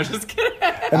it. No, just kidding.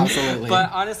 Absolutely.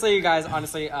 But honestly, you guys,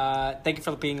 thank you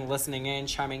for listening in,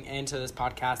 chiming into this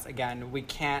podcast. Again,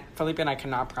 Felipe and I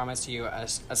cannot promise you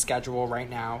a schedule right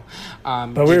now.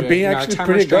 But we're being actually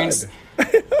pretty good.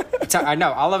 I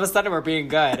know, all of a sudden we're being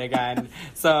good again.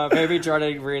 So maybe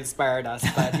Jordan re-inspired us.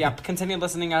 But yeah, continue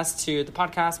listening us to the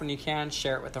podcast when you can.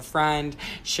 Share it with a friend.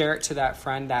 Share it to that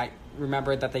friend that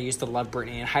remembered that they used to love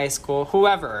Britney in high school,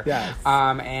 whoever. Yes.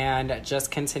 And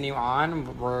just continue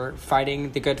on. We're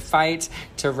fighting the good fight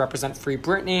to represent Free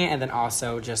Britney, and then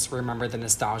also just remember the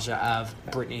nostalgia of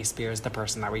Britney Spears, the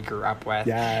person that we grew up with.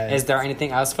 Yes. Is there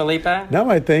anything else, Felipe? No,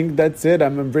 I think that's it.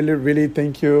 I'm really, really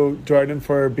thank you, Jordan,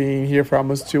 for being here for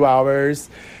almost 2 hours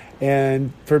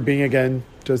and for being, again,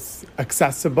 just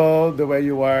accessible the way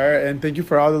you are. And thank you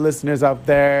for all the listeners out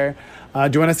there. Do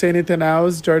you want to say anything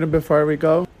else, Jordan, before we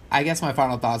go? I guess my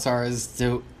final thoughts are is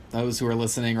to those who are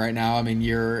listening right now. I mean,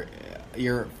 you're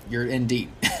in deep,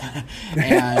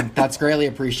 and that's greatly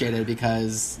appreciated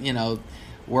because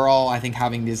we're all, I think,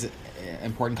 having these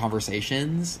important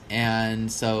conversations,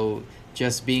 and so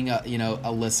just being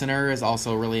a listener is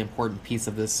also a really important piece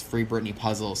of this Free Britney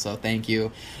puzzle. So thank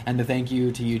you, and thank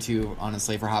you to you two,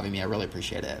 honestly, for having me. I really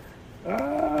appreciate it.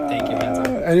 Thank you,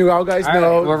 Vincent. And you all guys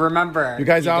know. Right, well, remember. You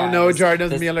guys all know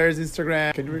Jordan Miller's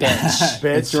Instagram. Can you Bitch.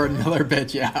 It's Jordan Miller,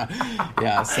 bitch.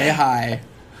 Yeah. Say hi.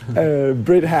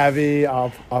 Brit Heavy,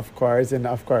 of course, and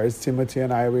of course Timothy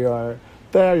and I, we are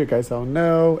there. You guys all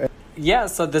know. Yeah,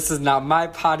 so this is not my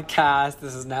podcast.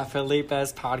 This is not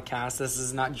Felipe's podcast. This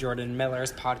is not Jordan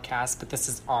Miller's podcast, but this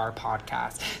is our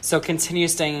podcast. So continue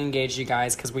staying engaged, you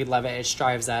guys, because we love it. It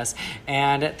drives us.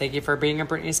 And thank you for being a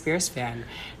Britney Spears fan.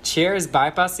 Cheers.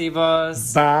 Bye,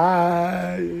 pasivos.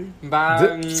 Bye. Bye.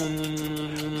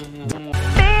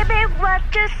 Baby, what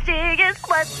you see is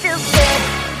what you get.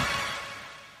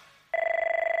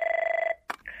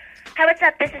 Hi, what's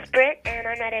up? This is Britt, and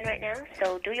I'm not in right now,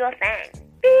 so do your thing.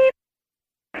 Beep.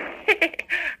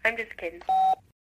 I'm just kidding.